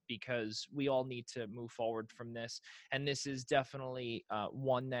 because we all need to move forward from this. And this is definitely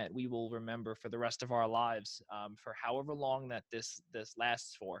one that we will remember for the rest of our lives, for however long that this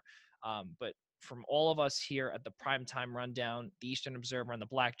lasts for. But from all of us here at the Primetime Rundown, the Eastern Observer, and the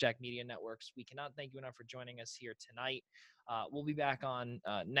Blackjack Media Networks, we cannot thank you enough for joining us here tonight. We'll be back on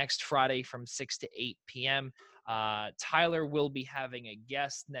next Friday from 6 to 8 p.m. Tyler will be having a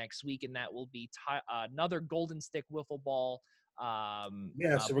guest next week, and that will be another Golden Stick Wiffle Ball so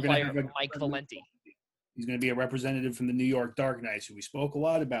we're player, going to have Mike Valenti. He's going to be a representative from the New York Dark Knights, who we spoke a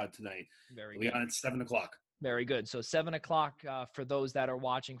lot about tonight. Very We'll good. be on at 7 o'clock. Very good. So 7 o'clock for those that are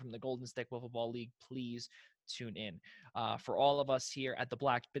watching from the Golden Stick Wiffle Ball League, please tune in. For all of us here at the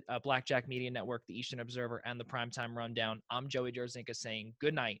Blackjack Media Network, the Eastern Observer, and the Primetime Rundown, I'm Joey Jarzynka saying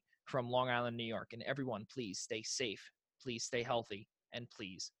good night from Long Island, New York. And everyone, please stay safe, please stay healthy, and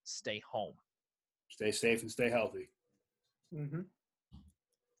please stay home. Stay safe and stay healthy. Mm-hmm.